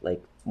far,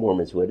 like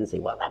Mormons would, and say,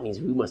 well, that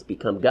means we must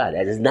become God.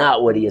 That is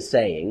not what he is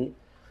saying.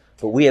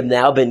 But we have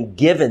now been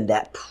given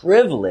that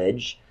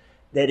privilege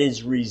that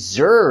is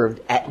reserved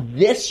at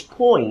this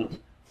point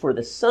for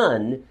the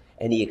Son,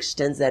 and he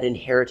extends that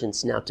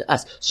inheritance now to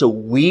us. So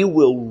we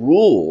will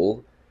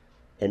rule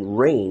and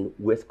reign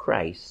with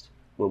Christ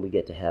when we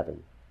get to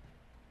heaven.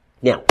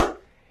 Now,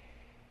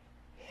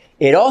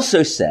 it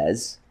also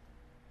says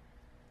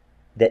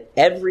that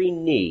every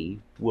knee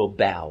will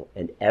bow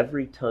and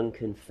every tongue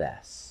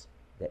confess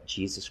that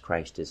Jesus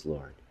Christ is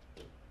Lord.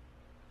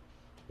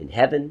 In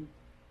heaven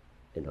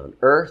and on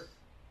earth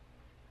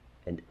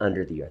and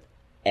under the earth.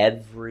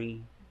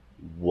 Every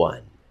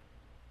one.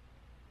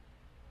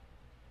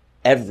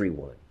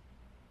 Everyone.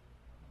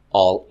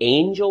 All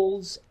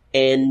angels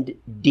and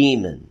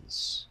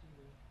demons.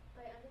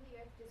 By under the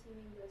earth, does he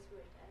mean those who are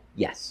dead?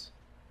 Yes.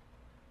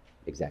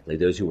 Exactly,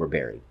 those who were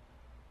buried.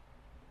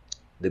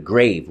 The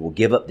grave will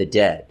give up the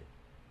dead,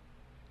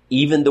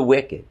 even the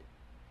wicked,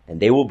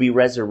 and they will be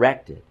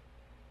resurrected.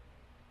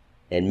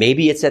 And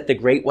maybe it's at the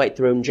great white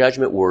throne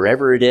judgment,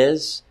 wherever it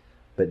is,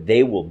 but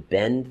they will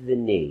bend the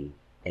knee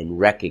and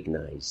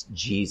recognize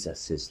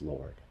Jesus is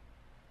Lord.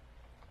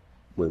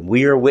 When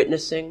we are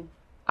witnessing,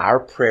 our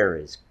prayer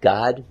is,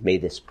 God, may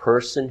this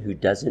person who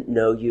doesn't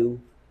know you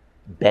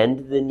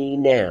bend the knee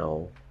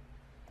now,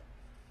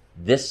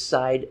 this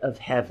side of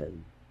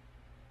heaven,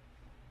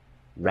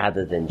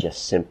 rather than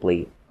just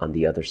simply on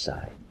the other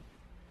side.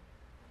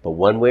 But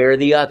one way or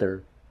the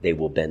other, they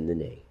will bend the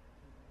knee.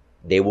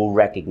 They will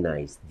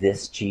recognize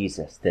this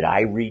Jesus that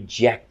I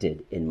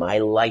rejected in my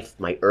life,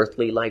 my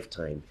earthly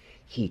lifetime.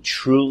 He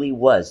truly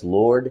was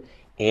Lord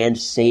and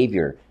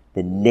Savior.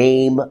 The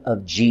name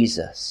of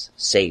Jesus,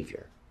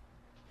 Savior.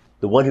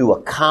 The one who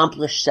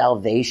accomplished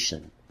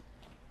salvation,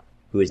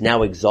 who is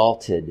now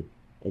exalted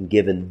and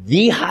given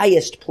the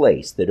highest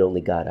place that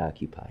only God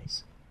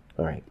occupies.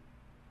 All right.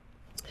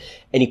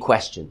 Any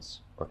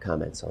questions or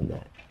comments on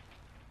that?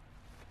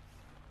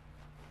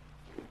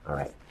 All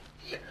right.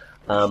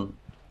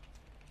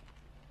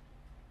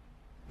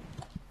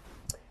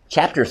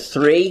 Chapter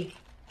 3.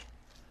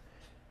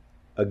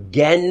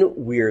 Again,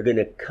 we're going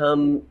to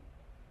come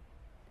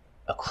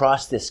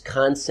across this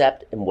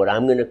concept and what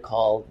I'm going to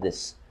call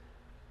this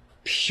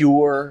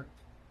pure,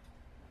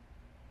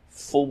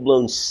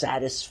 full-blown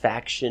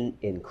satisfaction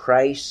in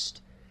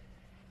Christ.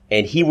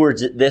 And he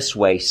words it this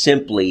way,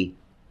 simply,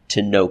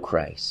 to know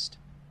Christ.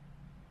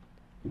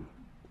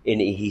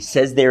 and he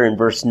says there in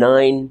verse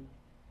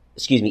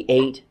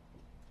 8,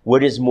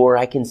 what is more,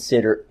 I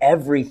consider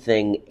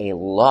everything a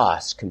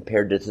loss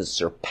compared to the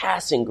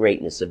surpassing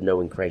greatness of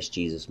knowing Christ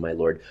Jesus my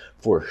Lord,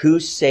 for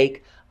whose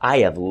sake I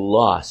have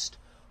lost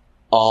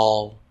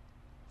all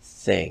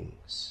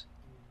things.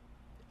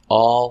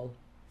 All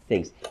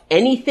things.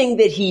 Anything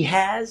that he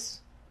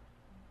has,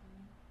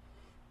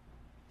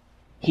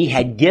 he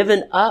had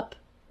given up,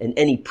 and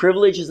any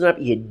privileges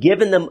he had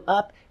given them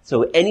up.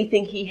 So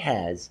anything he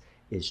has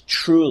is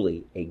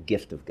truly a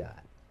gift of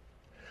God.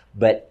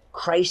 But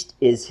Christ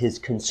is his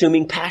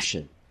consuming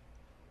passion.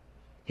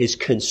 His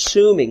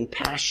consuming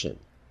passion.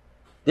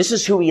 This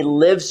is who he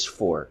lives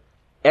for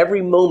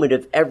every moment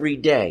of every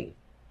day.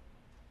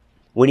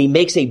 When he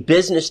makes a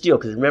business deal,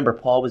 because remember,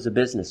 Paul was a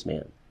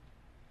businessman.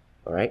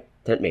 All right?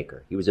 Tent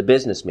maker. He was a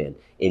businessman.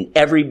 In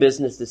every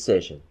business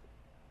decision,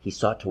 he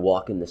sought to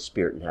walk in the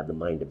Spirit and have the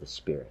mind of the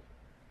Spirit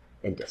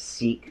and to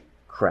seek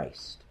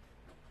Christ.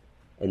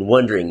 And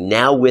wondering,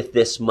 now with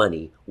this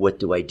money, what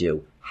do I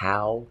do?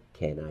 How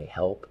can I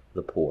help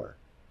the poor?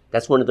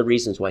 That's one of the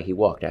reasons why he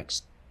walked.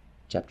 Acts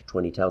chapter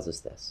 20 tells us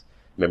this.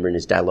 Remember in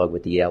his dialogue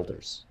with the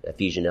elders,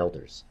 Ephesian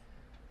elders.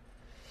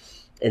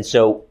 And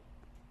so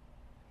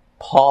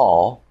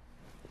Paul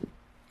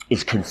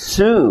is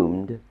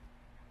consumed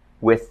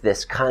with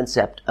this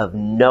concept of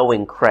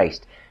knowing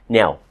Christ.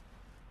 Now,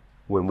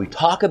 when we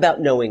talk about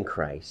knowing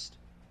Christ,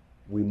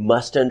 we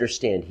must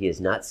understand he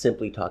is not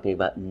simply talking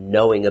about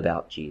knowing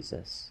about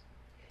Jesus.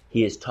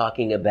 He is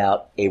talking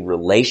about a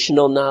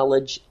relational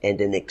knowledge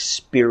and an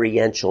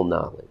experiential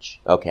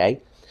knowledge,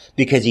 okay?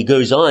 Because he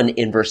goes on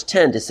in verse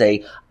 10 to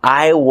say,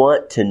 I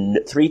want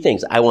to, three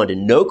things. I want to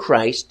know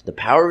Christ, the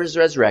power of his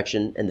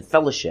resurrection, and the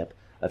fellowship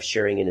of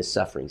sharing in his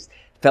sufferings.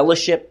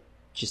 Fellowship,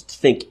 just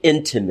think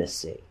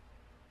intimacy.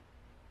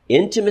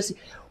 Intimacy.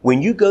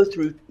 When you go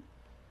through,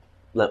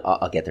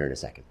 I'll get there in a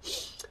second.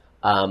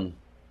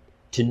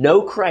 To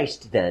know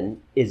Christ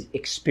then is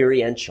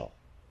experiential.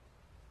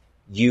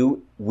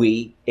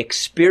 We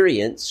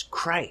experience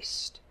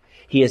Christ.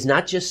 He is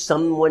not just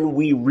someone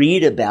we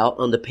read about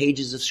on the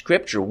pages of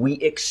Scripture. We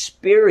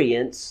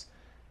experience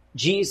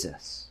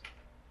Jesus.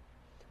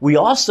 We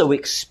also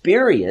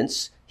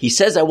experience, he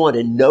says, I want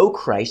to know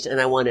Christ, and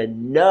I want to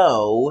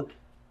know,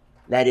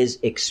 that is,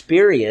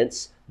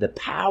 experience the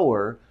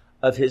power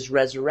of his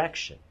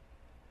resurrection.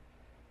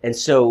 And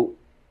so,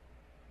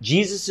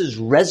 Jesus'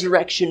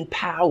 resurrection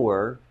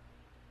power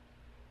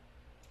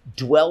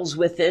dwells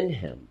within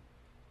him.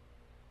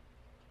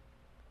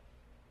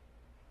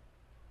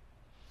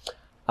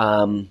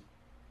 And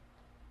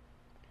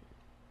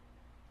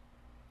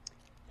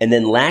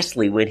then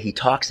lastly, when he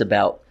talks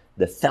about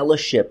the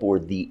fellowship or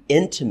the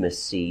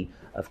intimacy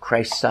of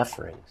Christ's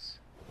sufferings,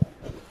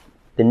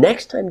 the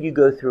next time you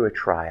go through a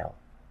trial,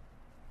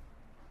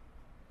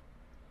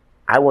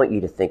 I want you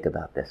to think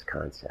about this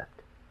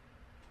concept.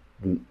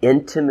 The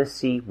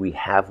intimacy we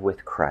have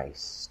with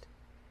Christ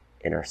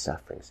in our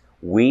sufferings.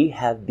 We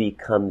have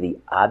become the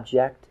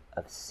object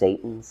of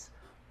Satan's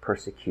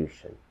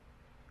persecution.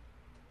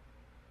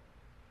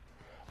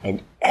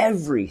 And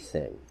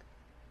everything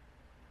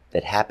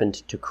that happened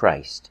to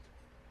Christ,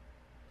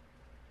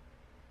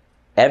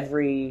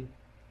 every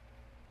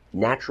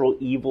natural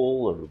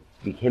evil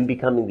or him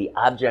becoming the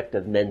object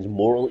of men's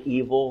moral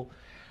evil,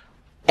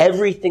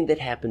 everything that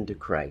happened to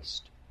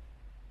Christ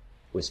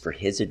was for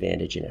his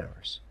advantage and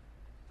ours.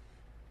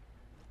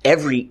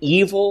 Every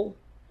evil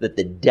that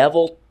the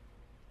devil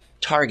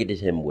targeted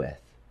him with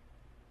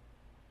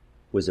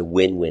was a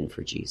win-win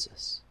for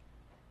Jesus.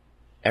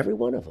 Every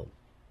one of them.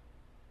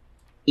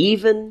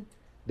 Even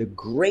the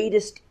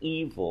greatest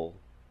evil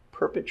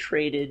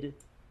perpetrated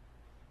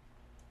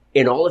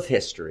in all of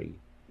history,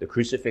 the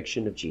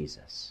crucifixion of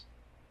Jesus,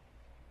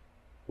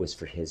 was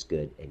for his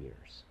good and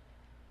yours.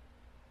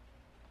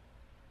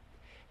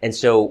 And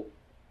so,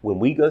 when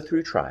we go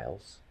through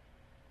trials,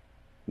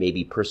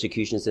 maybe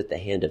persecutions at the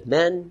hand of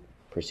men,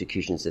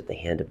 persecutions at the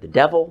hand of the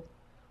devil,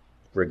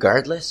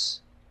 regardless,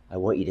 I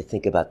want you to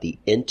think about the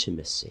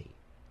intimacy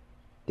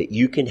that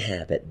you can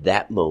have at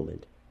that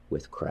moment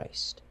with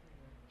Christ.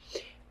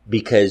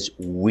 Because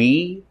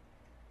we,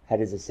 how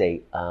does it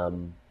say,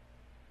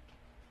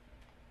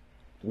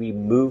 we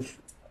move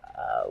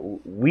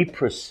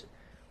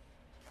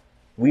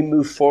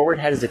forward.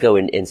 How does it go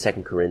in 2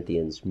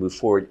 Corinthians? Move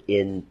forward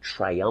in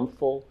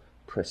triumphal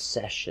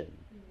procession.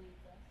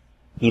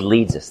 He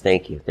leads us.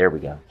 Thank you. There we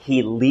go.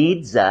 He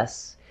leads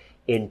us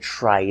in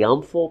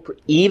triumphal,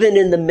 even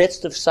in the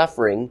midst of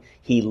suffering,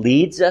 he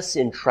leads us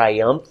in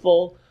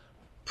triumphal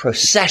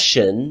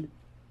procession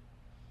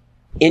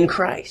in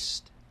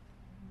Christ.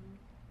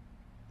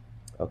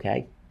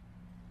 Okay?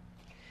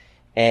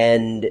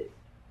 And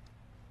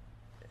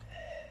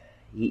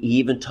he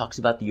even talks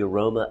about the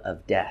aroma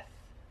of death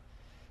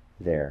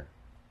there.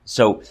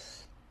 So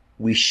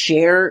we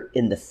share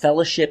in the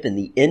fellowship and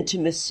the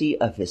intimacy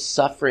of his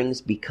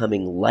sufferings,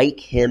 becoming like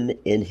him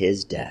in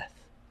his death.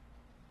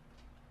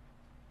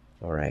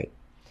 All right.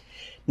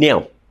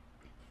 Now,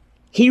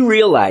 he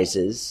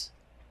realizes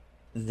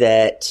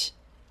that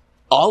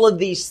all of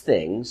these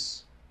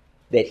things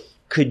that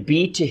could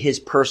be to his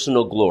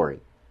personal glory.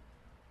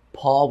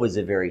 Paul was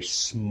a very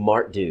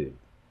smart dude.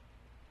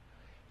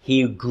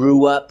 He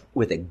grew up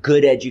with a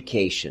good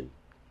education.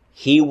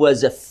 He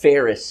was a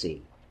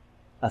Pharisee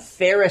of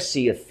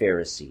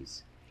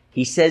Pharisees.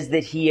 He says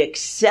that he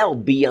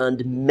excelled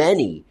beyond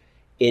many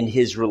in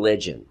his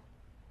religion.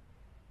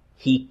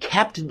 He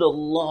kept the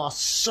law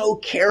so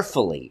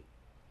carefully,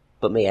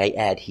 but may I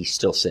add, he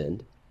still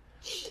sinned.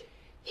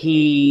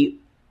 He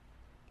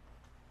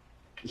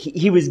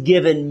was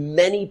given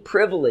many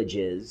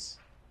privileges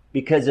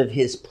because of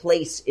his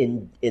place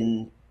in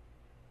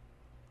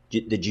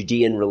the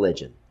Judean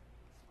religion.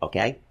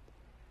 Okay?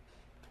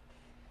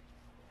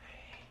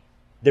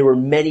 There were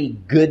many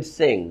good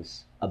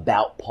things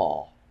about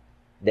Paul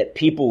that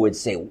people would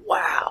say,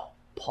 wow,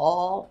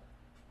 Paul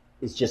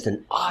is just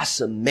an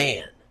awesome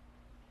man.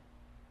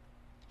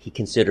 He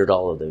considered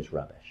all of those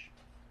rubbish.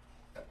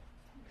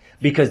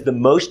 Because the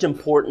most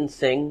important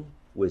thing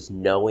was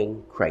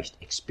knowing Christ,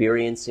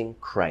 experiencing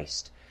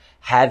Christ,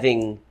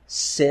 having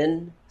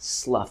sin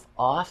slough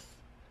off,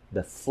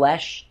 the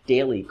flesh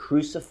daily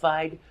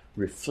crucified,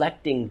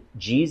 reflecting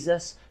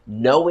Jesus,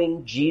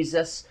 knowing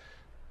Jesus,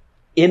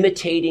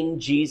 imitating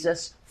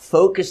Jesus,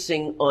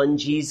 focusing on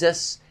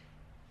Jesus,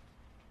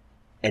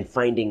 and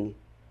finding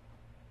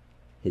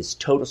his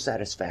total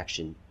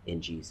satisfaction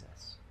in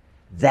Jesus.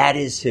 That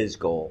is his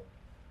goal.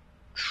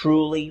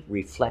 Truly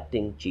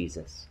reflecting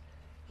Jesus.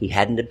 He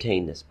hadn't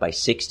obtained this by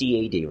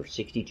 60 AD or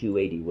 62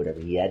 AD, whatever.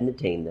 He hadn't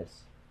attained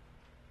this.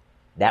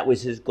 That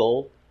was his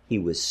goal. He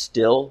was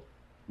still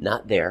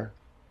not there.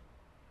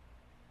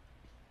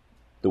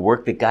 The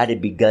work that God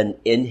had begun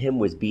in him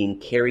was being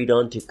carried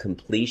on to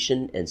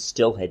completion and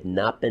still had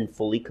not been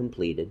fully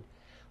completed.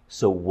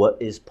 So what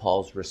is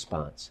Paul's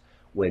response?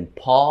 When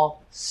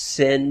Paul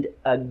sinned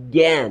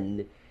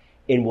again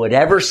in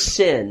whatever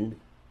sin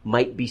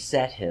might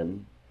beset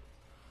him,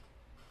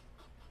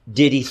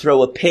 did he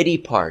throw a pity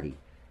party?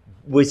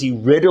 Was he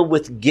riddled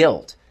with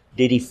guilt?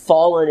 Did he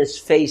fall on his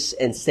face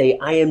and say,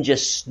 I am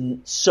just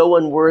so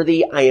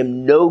unworthy, I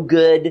am no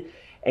good,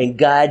 and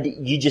God,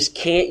 you just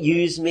can't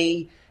use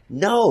me?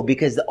 No,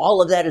 because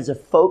all of that is a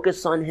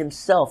focus on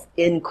himself.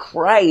 In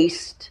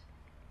Christ,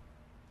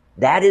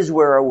 that is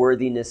where our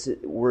worthiness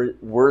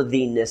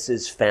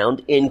is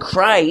found. In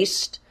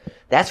Christ,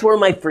 that's where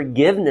my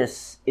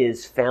forgiveness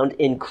is found.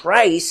 In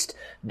Christ,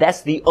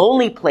 that's the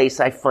only place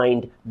I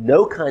find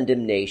no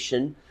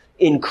condemnation.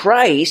 In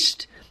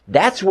Christ,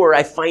 that's where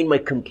I find my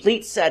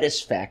complete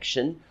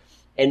satisfaction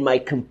and my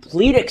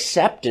complete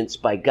acceptance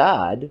by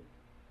God.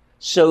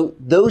 So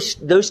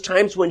those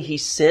times when he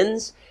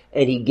sins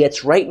and he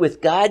gets right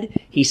with God,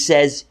 he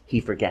says he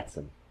forgets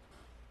them.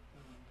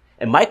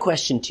 And my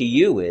question to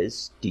you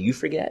is, do you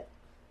forget?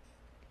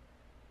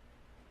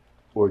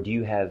 Or do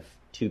you have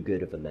too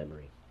good of a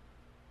memory?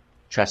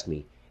 Trust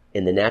me,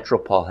 in the natural,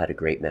 Paul had a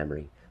great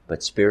memory,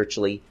 but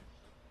spiritually,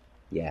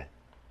 yeah,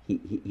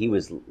 he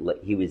was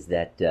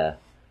that. The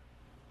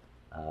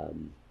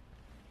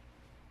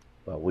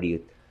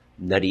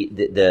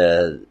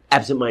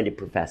absent-minded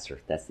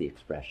professor. That's the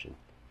expression.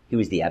 He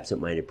was the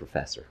absent-minded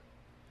professor.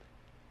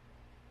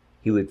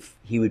 He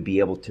would be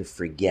able to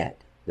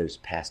forget those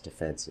past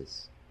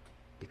offenses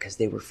because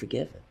they were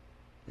forgiven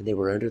and they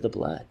were under the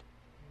blood.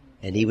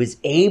 And he was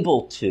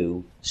able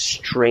to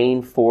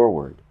strain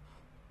forward.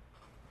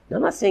 Now,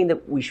 I'm not saying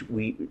that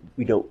we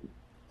don't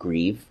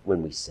grieve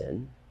when we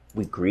sin.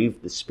 We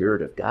grieve the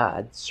Spirit of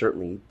God.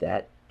 Certainly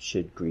that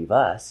should grieve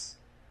us,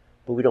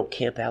 but we don't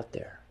camp out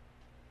there.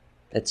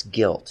 That's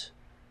guilt.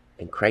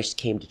 And Christ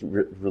came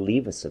to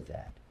relieve us of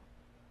that.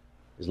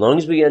 As long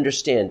as we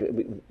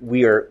understand,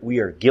 we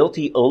are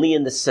guilty only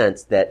in the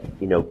sense that,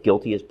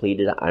 guilty is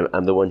pleaded.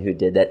 I'm the one who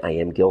did that. I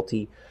am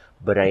guilty.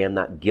 But I am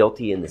not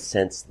guilty in the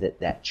sense that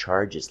that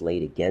charge is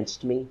laid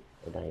against me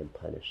and I am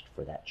punished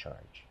for that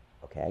charge.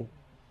 Okay?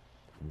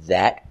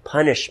 That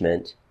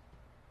punishment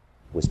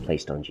was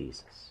placed on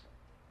Jesus.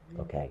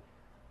 Okay?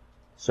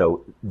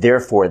 So,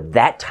 therefore,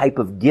 that type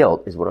of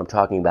guilt is what I'm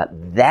talking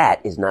about.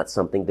 That is not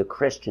something the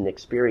Christian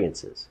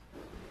experiences.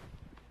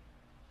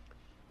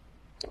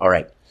 All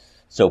right.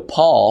 So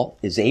Paul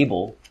is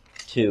able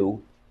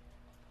to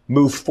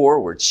move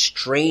forward,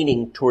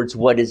 straining towards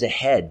what is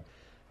ahead,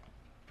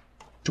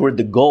 toward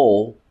the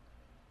goal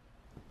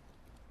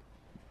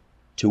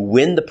to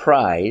win the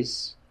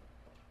prize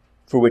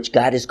for which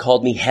God has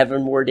called me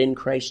heavenward in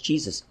Christ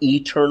Jesus,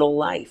 eternal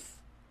life.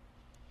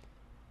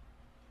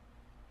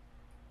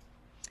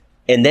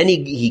 And then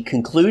he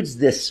concludes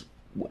this,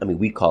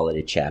 we call it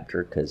a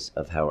chapter because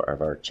of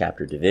our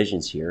chapter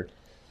divisions here.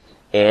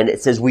 And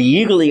it says, we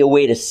eagerly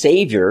await a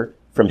Savior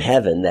from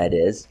heaven, that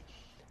is,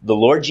 the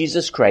Lord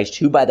Jesus Christ,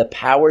 who by the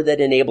power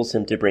that enables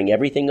him to bring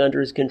everything under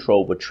his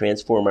control would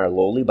transform our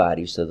lowly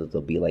bodies so that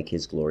they'll be like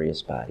his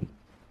glorious body.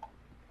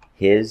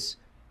 His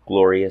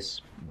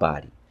glorious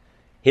body.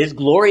 His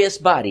glorious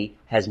body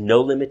has no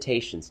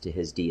limitations to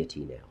his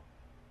deity now.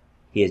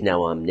 He is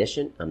now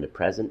omniscient,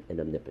 omnipresent, and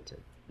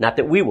omnipotent. Not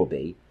that we will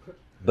be,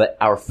 but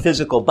our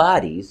physical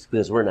bodies,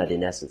 because we're not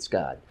in essence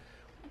God,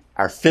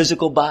 our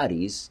physical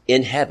bodies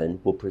in heaven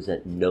will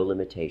present no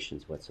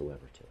limitations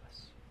whatsoever to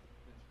us.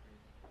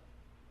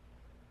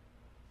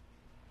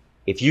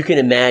 If you can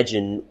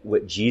imagine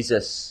what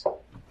Jesus,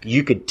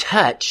 you could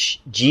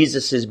touch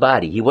Jesus's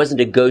body. He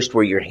wasn't a ghost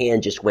where your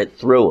hand just went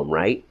through him,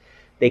 right?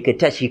 They could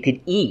touch, he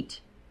could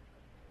eat.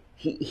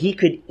 He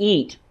could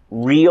eat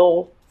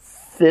real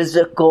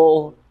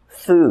physical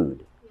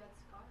food.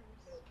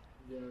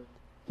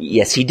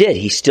 Yes, he did.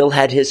 He still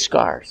had his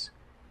scars.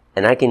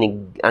 And I'm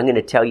going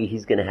to tell you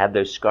he's going to have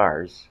those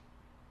scars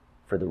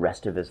for the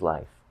rest of his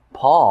life.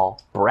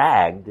 Paul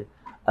bragged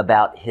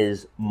about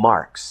his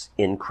marks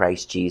in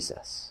Christ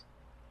Jesus.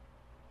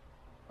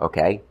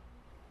 Okay?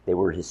 They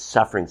were his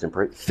sufferings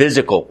and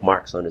physical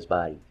marks on his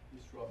body.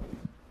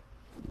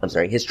 I'm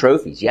sorry, his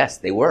trophies. Yes,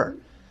 they were.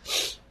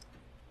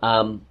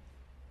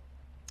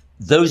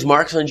 Those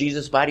marks on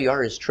Jesus' body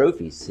are his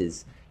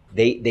trophies.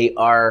 They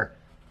are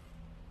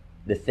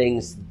the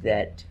things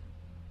that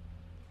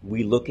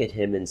we look at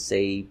him and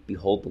say,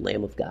 behold the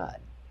Lamb of God,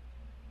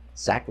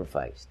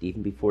 sacrificed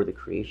even before the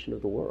creation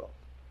of the world.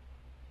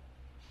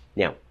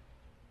 Now,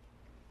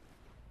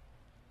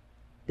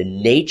 the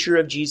nature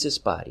of Jesus'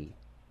 body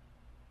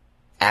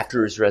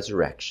after his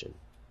resurrection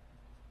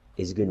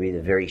is going to be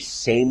the very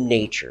same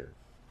nature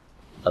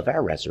of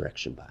our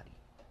resurrection body.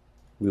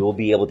 We will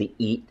be able to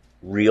eat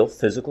real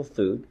physical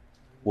food.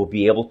 We'll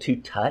be able to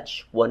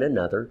touch one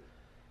another.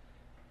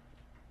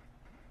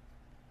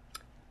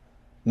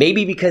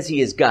 Maybe because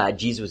he is God,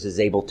 Jesus is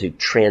able to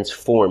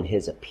transform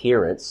his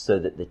appearance so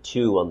that the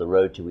two on the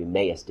road to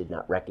Emmaus did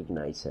not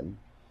recognize him.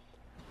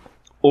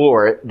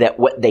 Or that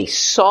what they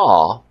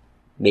saw,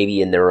 maybe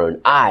in their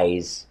own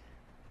eyes,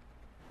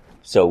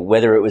 so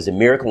whether it was a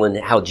miracle in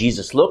how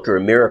Jesus looked or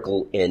a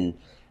miracle in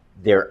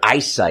their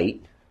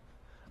eyesight,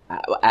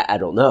 I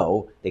don't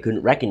know. They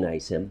couldn't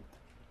recognize him.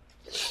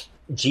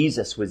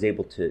 Jesus was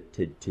able to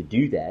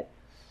do that.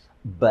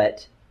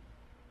 But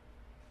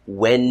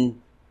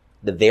when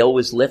the veil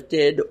was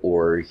lifted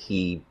or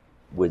he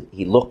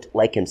looked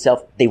like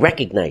himself, they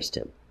recognized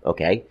him,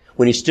 okay?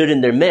 When he stood in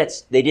their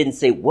midst, they didn't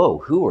say, whoa,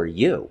 who are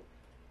you?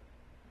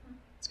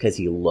 It's because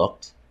he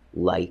looked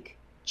like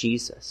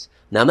Jesus.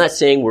 Now, I'm not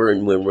saying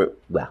when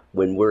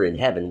we're in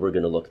heaven, we're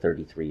going to look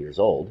 33 years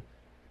old.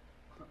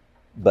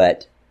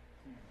 But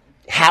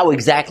how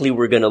exactly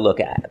we're going to look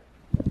at it,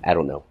 I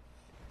don't know.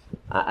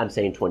 I'm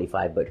saying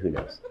 25, but who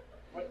knows?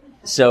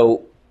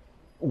 So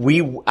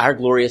our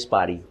glorious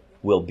body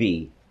will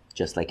be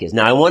just like his.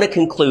 Now, I want to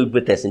conclude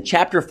with this. In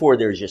chapter 4,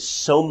 there's just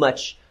so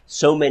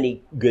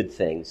many good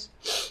things.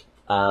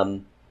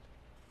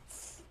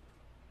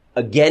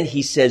 Again,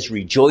 he says,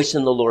 rejoice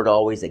in the Lord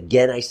always.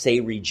 Again, I say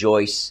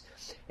rejoice.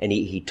 And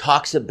he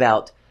talks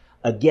about,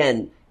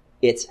 again,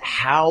 it's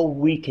how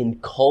we can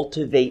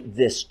cultivate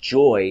this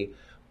joy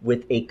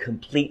with a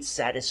complete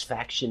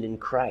satisfaction in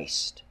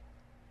Christ.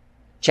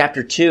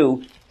 Chapter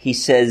 2, he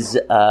says,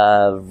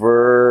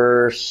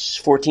 verse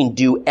 14,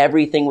 do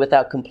everything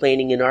without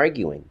complaining and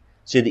arguing,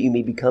 so that you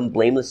may become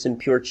blameless and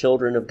pure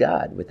children of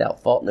God,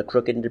 without fault in a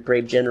crooked and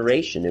depraved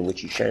generation in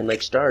which you shine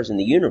like stars in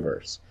the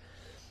universe.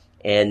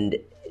 And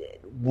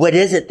what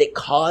is it that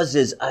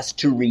causes us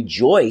to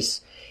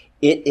rejoice?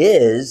 It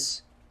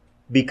is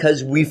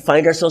because we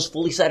find ourselves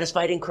fully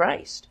satisfied in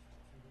Christ.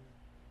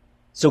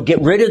 So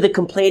get rid of the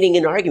complaining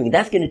and arguing.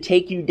 That's going to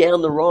take you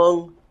down the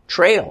wrong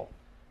trail.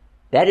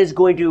 That is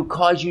going to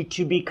cause you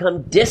to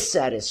become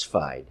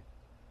dissatisfied.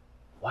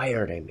 Why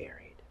aren't I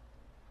married?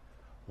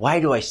 Why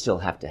do I still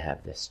have to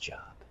have this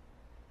job?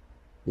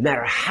 No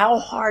matter how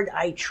hard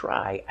I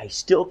try, I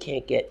still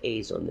can't get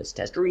A's on this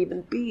test or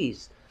even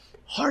B's.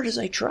 Hard as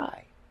I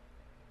try.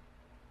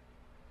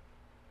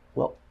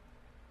 Well,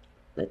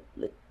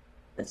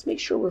 let's make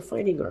sure we're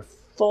finding our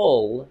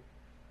full,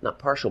 not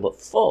partial, but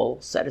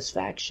full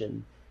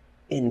satisfaction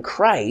in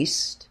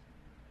Christ.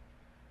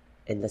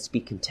 And let's be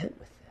content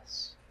with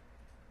this.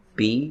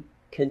 Be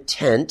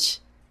content.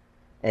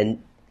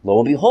 And lo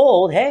and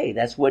behold, hey,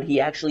 that's what he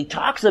actually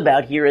talks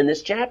about here in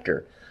this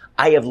chapter.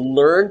 I have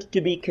learned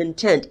to be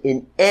content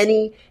in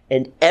any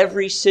and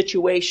every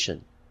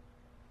situation.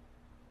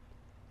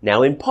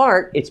 Now, in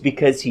part, it's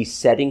because he's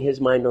setting his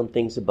mind on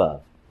things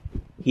above.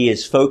 He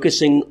is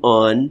focusing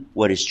on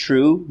what is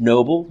true,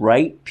 noble,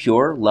 right,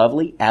 pure,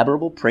 lovely,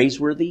 admirable,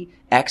 praiseworthy,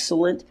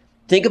 excellent.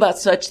 Think about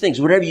such things.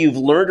 Whatever you've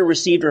learned or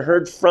received or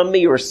heard from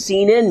me or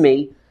seen in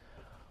me.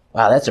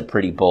 Wow, that's a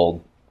pretty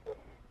bold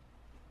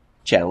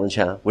challenge,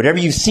 huh? Whatever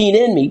you've seen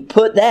in me,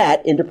 put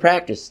that into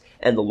practice,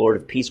 and the Lord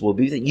of peace will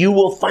be with you. You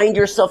will find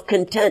yourself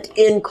content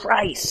in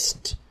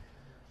Christ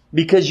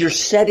because you're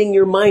setting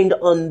your mind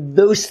on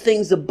those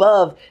things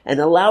above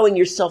and allowing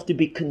yourself to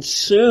be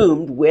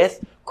consumed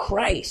with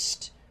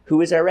Christ,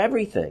 who is our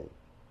everything.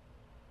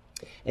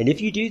 And if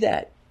you do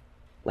that,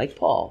 like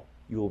Paul,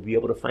 you will be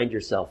able to find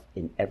yourself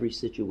in every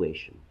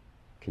situation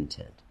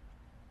content.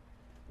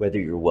 Whether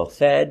you're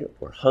well-fed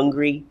or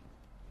hungry,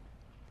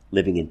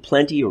 living in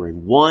plenty or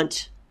in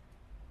want.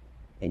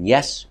 And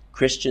yes,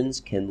 Christians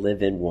can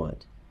live in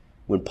want.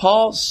 When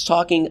Paul's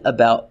talking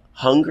about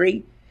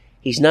hungry,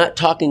 he's not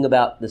talking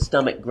about the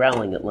stomach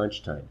growling at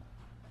lunchtime.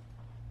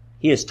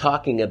 He is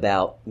talking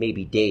about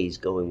maybe days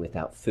going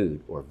without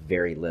food or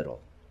very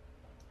little.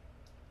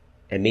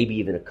 And maybe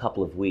even a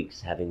couple of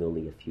weeks having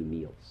only a few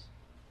meals.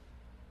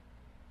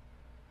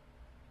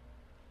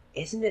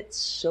 Isn't it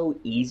so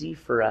easy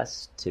for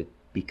us to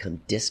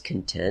become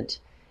discontent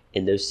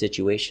in those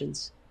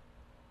situations?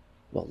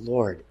 Well,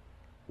 Lord,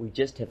 we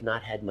just have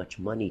not had much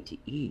money to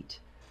eat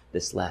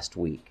this last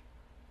week.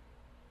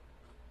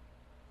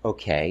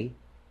 Okay,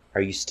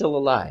 are you still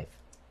alive?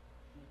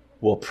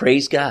 Well,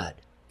 praise God.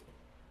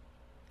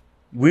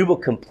 We will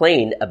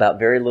complain about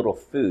very little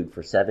food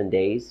for 7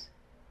 days,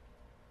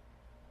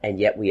 and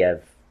yet we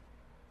have,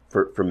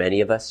 for many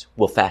of us,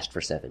 we'll fast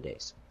for 7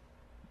 days.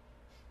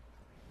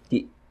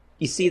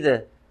 You see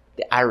the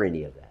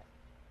irony of that?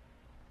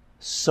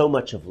 So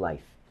much of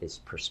life is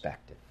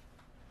perspective.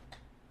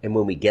 And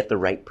when we get the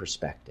right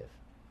perspective,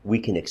 we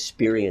can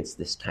experience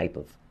this type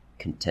of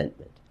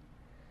contentment.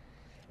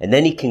 And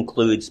then he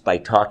concludes by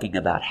talking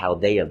about how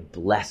they have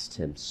blessed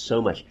him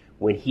so much.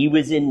 When he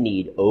was in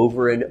need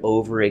over and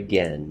over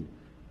again,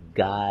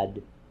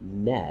 God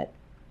met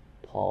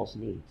Paul's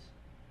needs.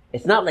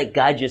 It's not like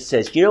God just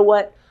says, you know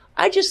what?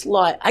 I just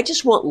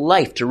want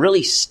life to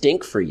really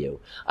stink for you.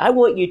 I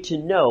want you to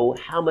know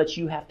how much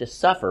you have to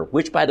suffer,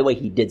 which, by the way,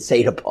 he did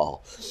say to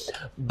Paul.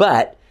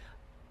 But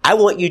I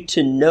want you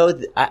to know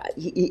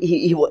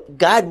that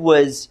God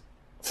was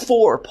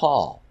for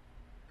Paul.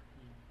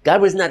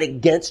 God was not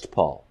against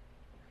Paul.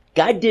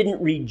 God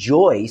didn't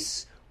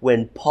rejoice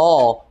when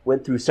Paul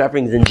went through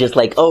sufferings and just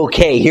like,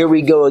 okay, here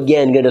we go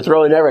again, going to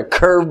throw another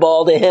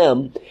curveball to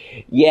him.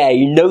 Yeah,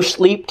 no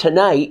sleep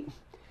tonight.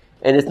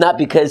 And it's not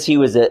because he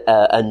was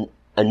a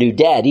new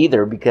dad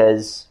either,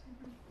 because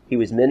he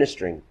was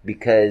ministering,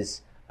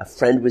 because a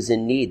friend was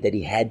in need that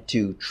he had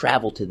to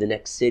travel to the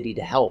next city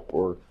to help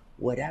or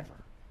whatever.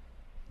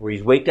 Or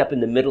he's waked up in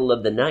the middle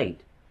of the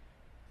night.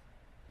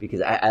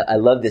 Because I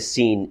love this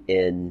scene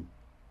in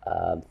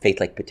Faith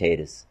Like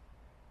Potatoes,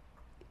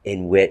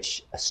 in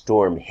which a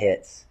storm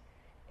hits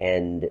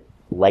and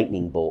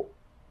lightning bolt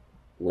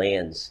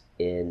lands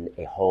in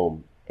a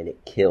home and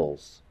it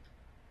kills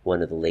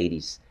one of the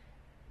ladies.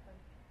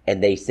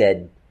 And they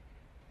said,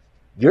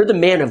 you're the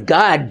man of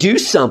God, do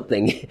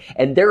something.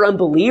 And they're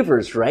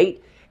unbelievers,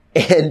 right?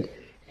 And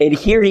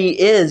here he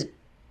is,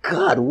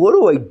 God, what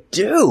do I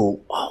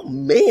do? Oh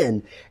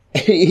man.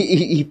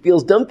 He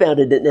feels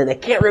dumbfounded, and I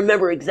can't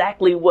remember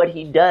exactly what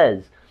he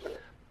does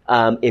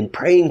in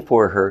praying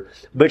for her,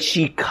 but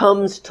she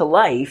comes to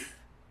life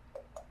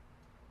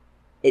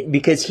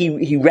because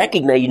he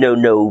recognized,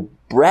 no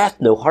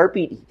breath, no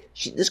heartbeat.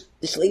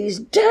 This lady's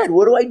dead.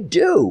 What do I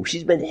do?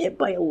 She's been hit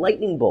by a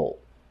lightning bolt.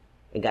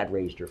 And God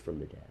raised her from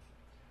the dead.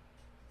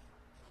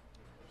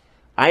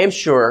 I am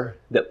sure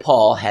that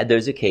Paul had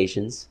those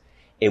occasions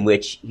in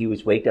which he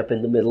was waked up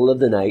in the middle of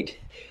the night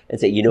and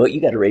say, you know what,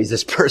 you got to raise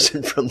this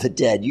person from the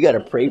dead. You got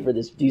to pray for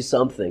this, do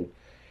something.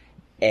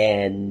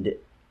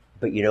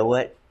 But you know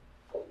what?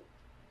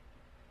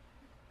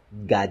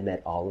 God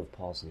met all of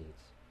Paul's needs.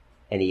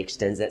 And he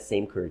extends that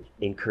same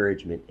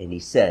encouragement, and he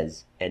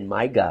says, and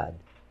my God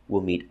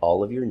will meet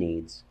all of your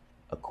needs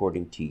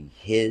according to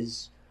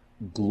his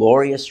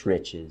glorious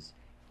riches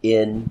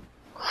in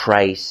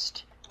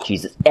Christ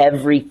Jesus.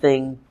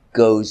 Everything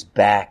goes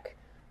back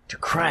to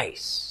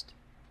Christ.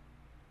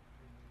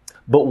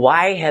 But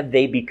why have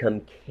they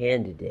become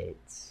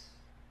candidates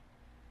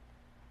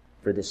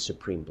for this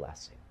supreme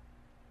blessing?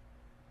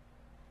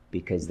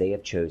 Because they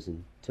have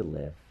chosen to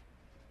live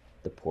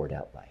the poured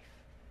out life.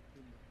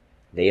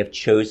 They have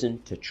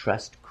chosen to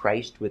trust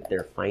Christ with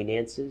their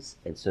finances,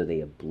 and so they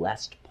have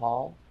blessed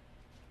Paul,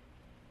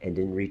 and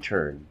in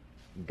return,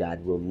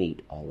 God will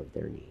meet all of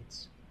their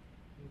needs.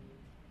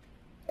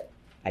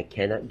 I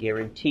cannot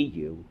guarantee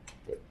you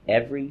that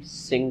every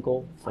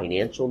single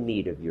financial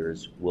need of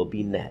yours will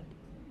be met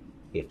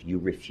if you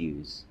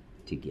refuse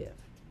to give.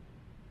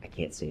 I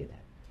can't say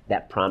that.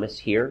 That promise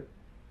here,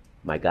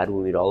 my God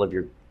will meet all of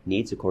your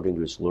needs according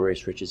to his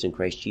glorious riches in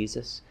Christ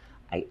Jesus,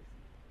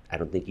 I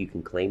don't think you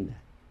can claim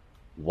that.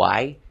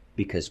 Why?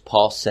 Because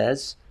Paul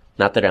says,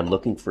 not that I'm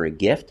looking for a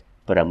gift,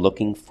 but I'm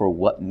looking for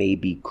what may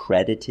be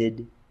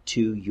credited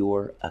to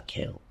your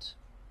account.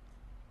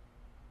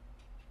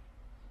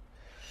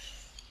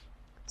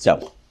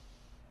 So,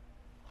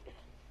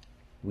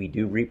 we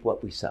do reap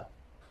what we sow.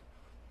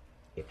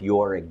 If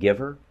you are a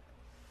giver,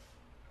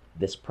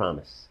 this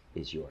promise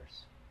is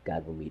yours.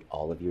 God will meet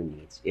all of your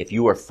needs. If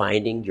you are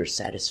finding your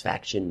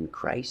satisfaction in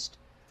Christ,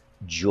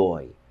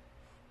 joy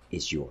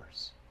is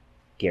yours.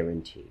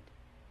 Guaranteed.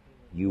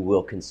 You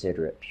will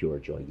consider it pure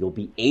joy. You'll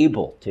be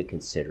able to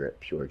consider it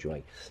pure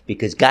joy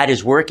because God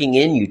is working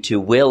in you to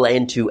will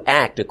and to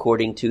act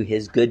according to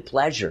his good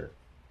pleasure.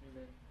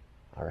 Amen.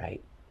 All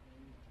right.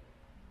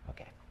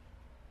 Okay.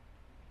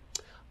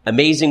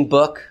 Amazing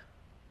book.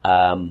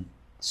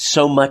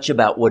 So much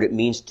about what it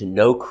means to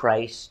know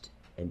Christ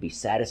and be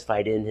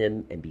satisfied in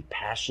him and be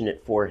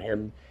passionate for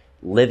him,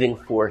 living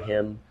for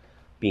him,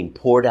 being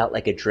poured out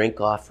like a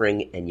drink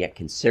offering and yet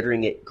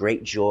considering it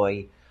great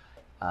joy.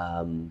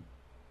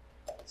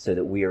 So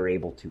that we are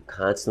able to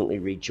constantly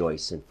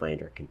rejoice and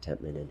find our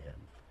contentment in him.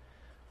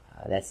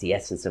 That's the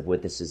essence of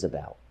what this is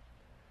about.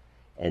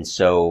 And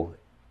so,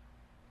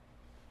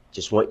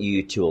 just want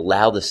you to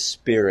allow the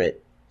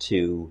Spirit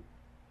to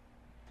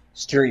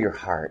stir your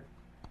heart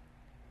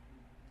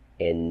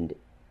and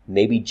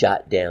maybe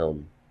jot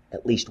down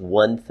at least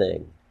one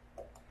thing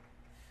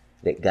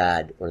that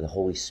God or the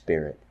Holy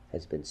Spirit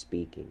has been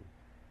speaking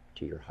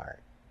to your heart.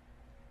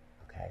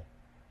 Okay?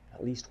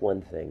 At least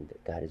one thing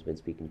that God has been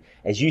speaking.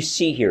 As you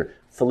see here,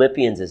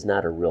 Philippians is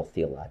not a real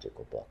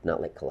theological book,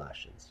 not like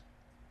Colossians.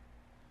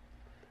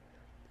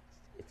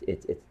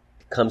 It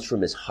comes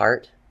from his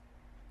heart.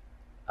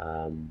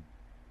 And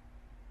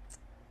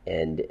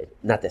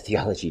not that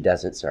theology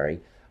doesn't,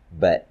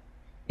 but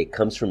it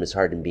comes from his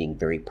heart in being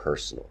very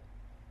personal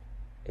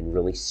and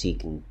really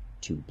seeking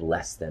to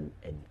bless them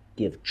and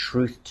give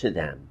truth to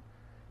them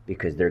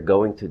because they're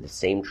going through the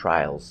same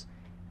trials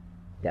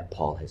that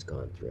Paul has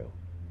gone through.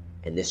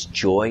 And this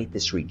joy,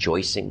 this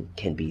rejoicing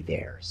can be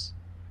theirs.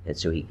 And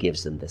so he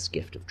gives them this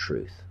gift of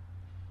truth.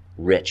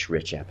 Rich,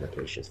 rich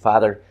applications.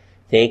 Father,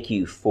 thank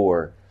you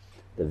for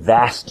the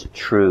vast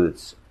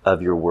truths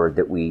of your word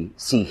that we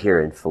see here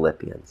in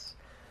Philippians.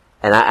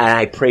 And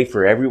I pray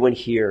for everyone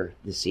here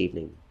this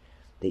evening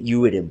that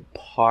you would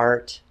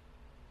impart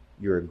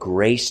your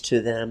grace to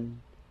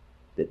them,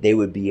 that they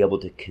would be able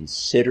to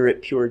consider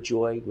it pure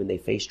joy when they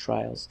face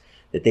trials,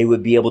 that they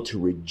would be able to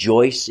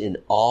rejoice in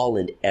all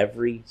and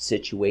every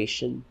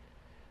situation.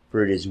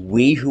 For it is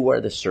we who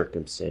are the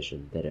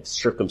circumcision that have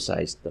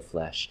circumcised the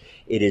flesh.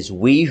 It is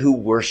we who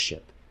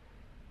worship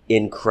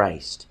in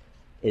Christ.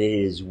 And it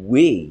is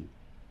we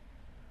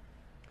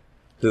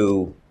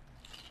who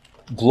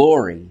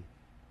glory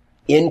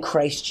in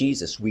Christ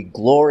Jesus. We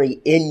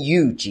glory in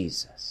you,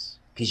 Jesus,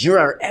 because you're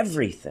our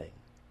everything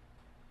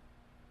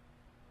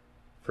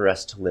for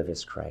us to live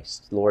as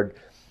Christ. Lord,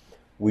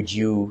 would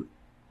you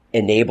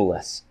enable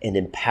us and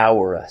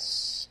empower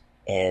us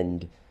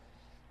and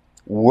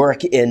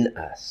work in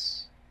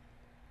us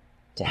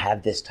to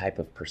have this type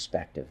of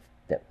perspective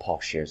that Paul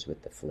shares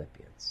with the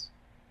Philippians.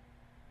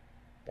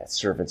 That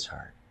servant's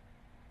heart,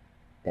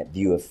 that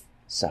view of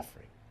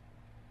suffering,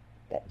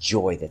 that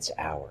joy that's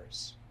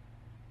ours.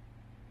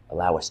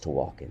 Allow us to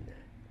walk in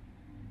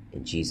that.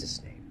 In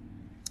Jesus' name,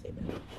 amen.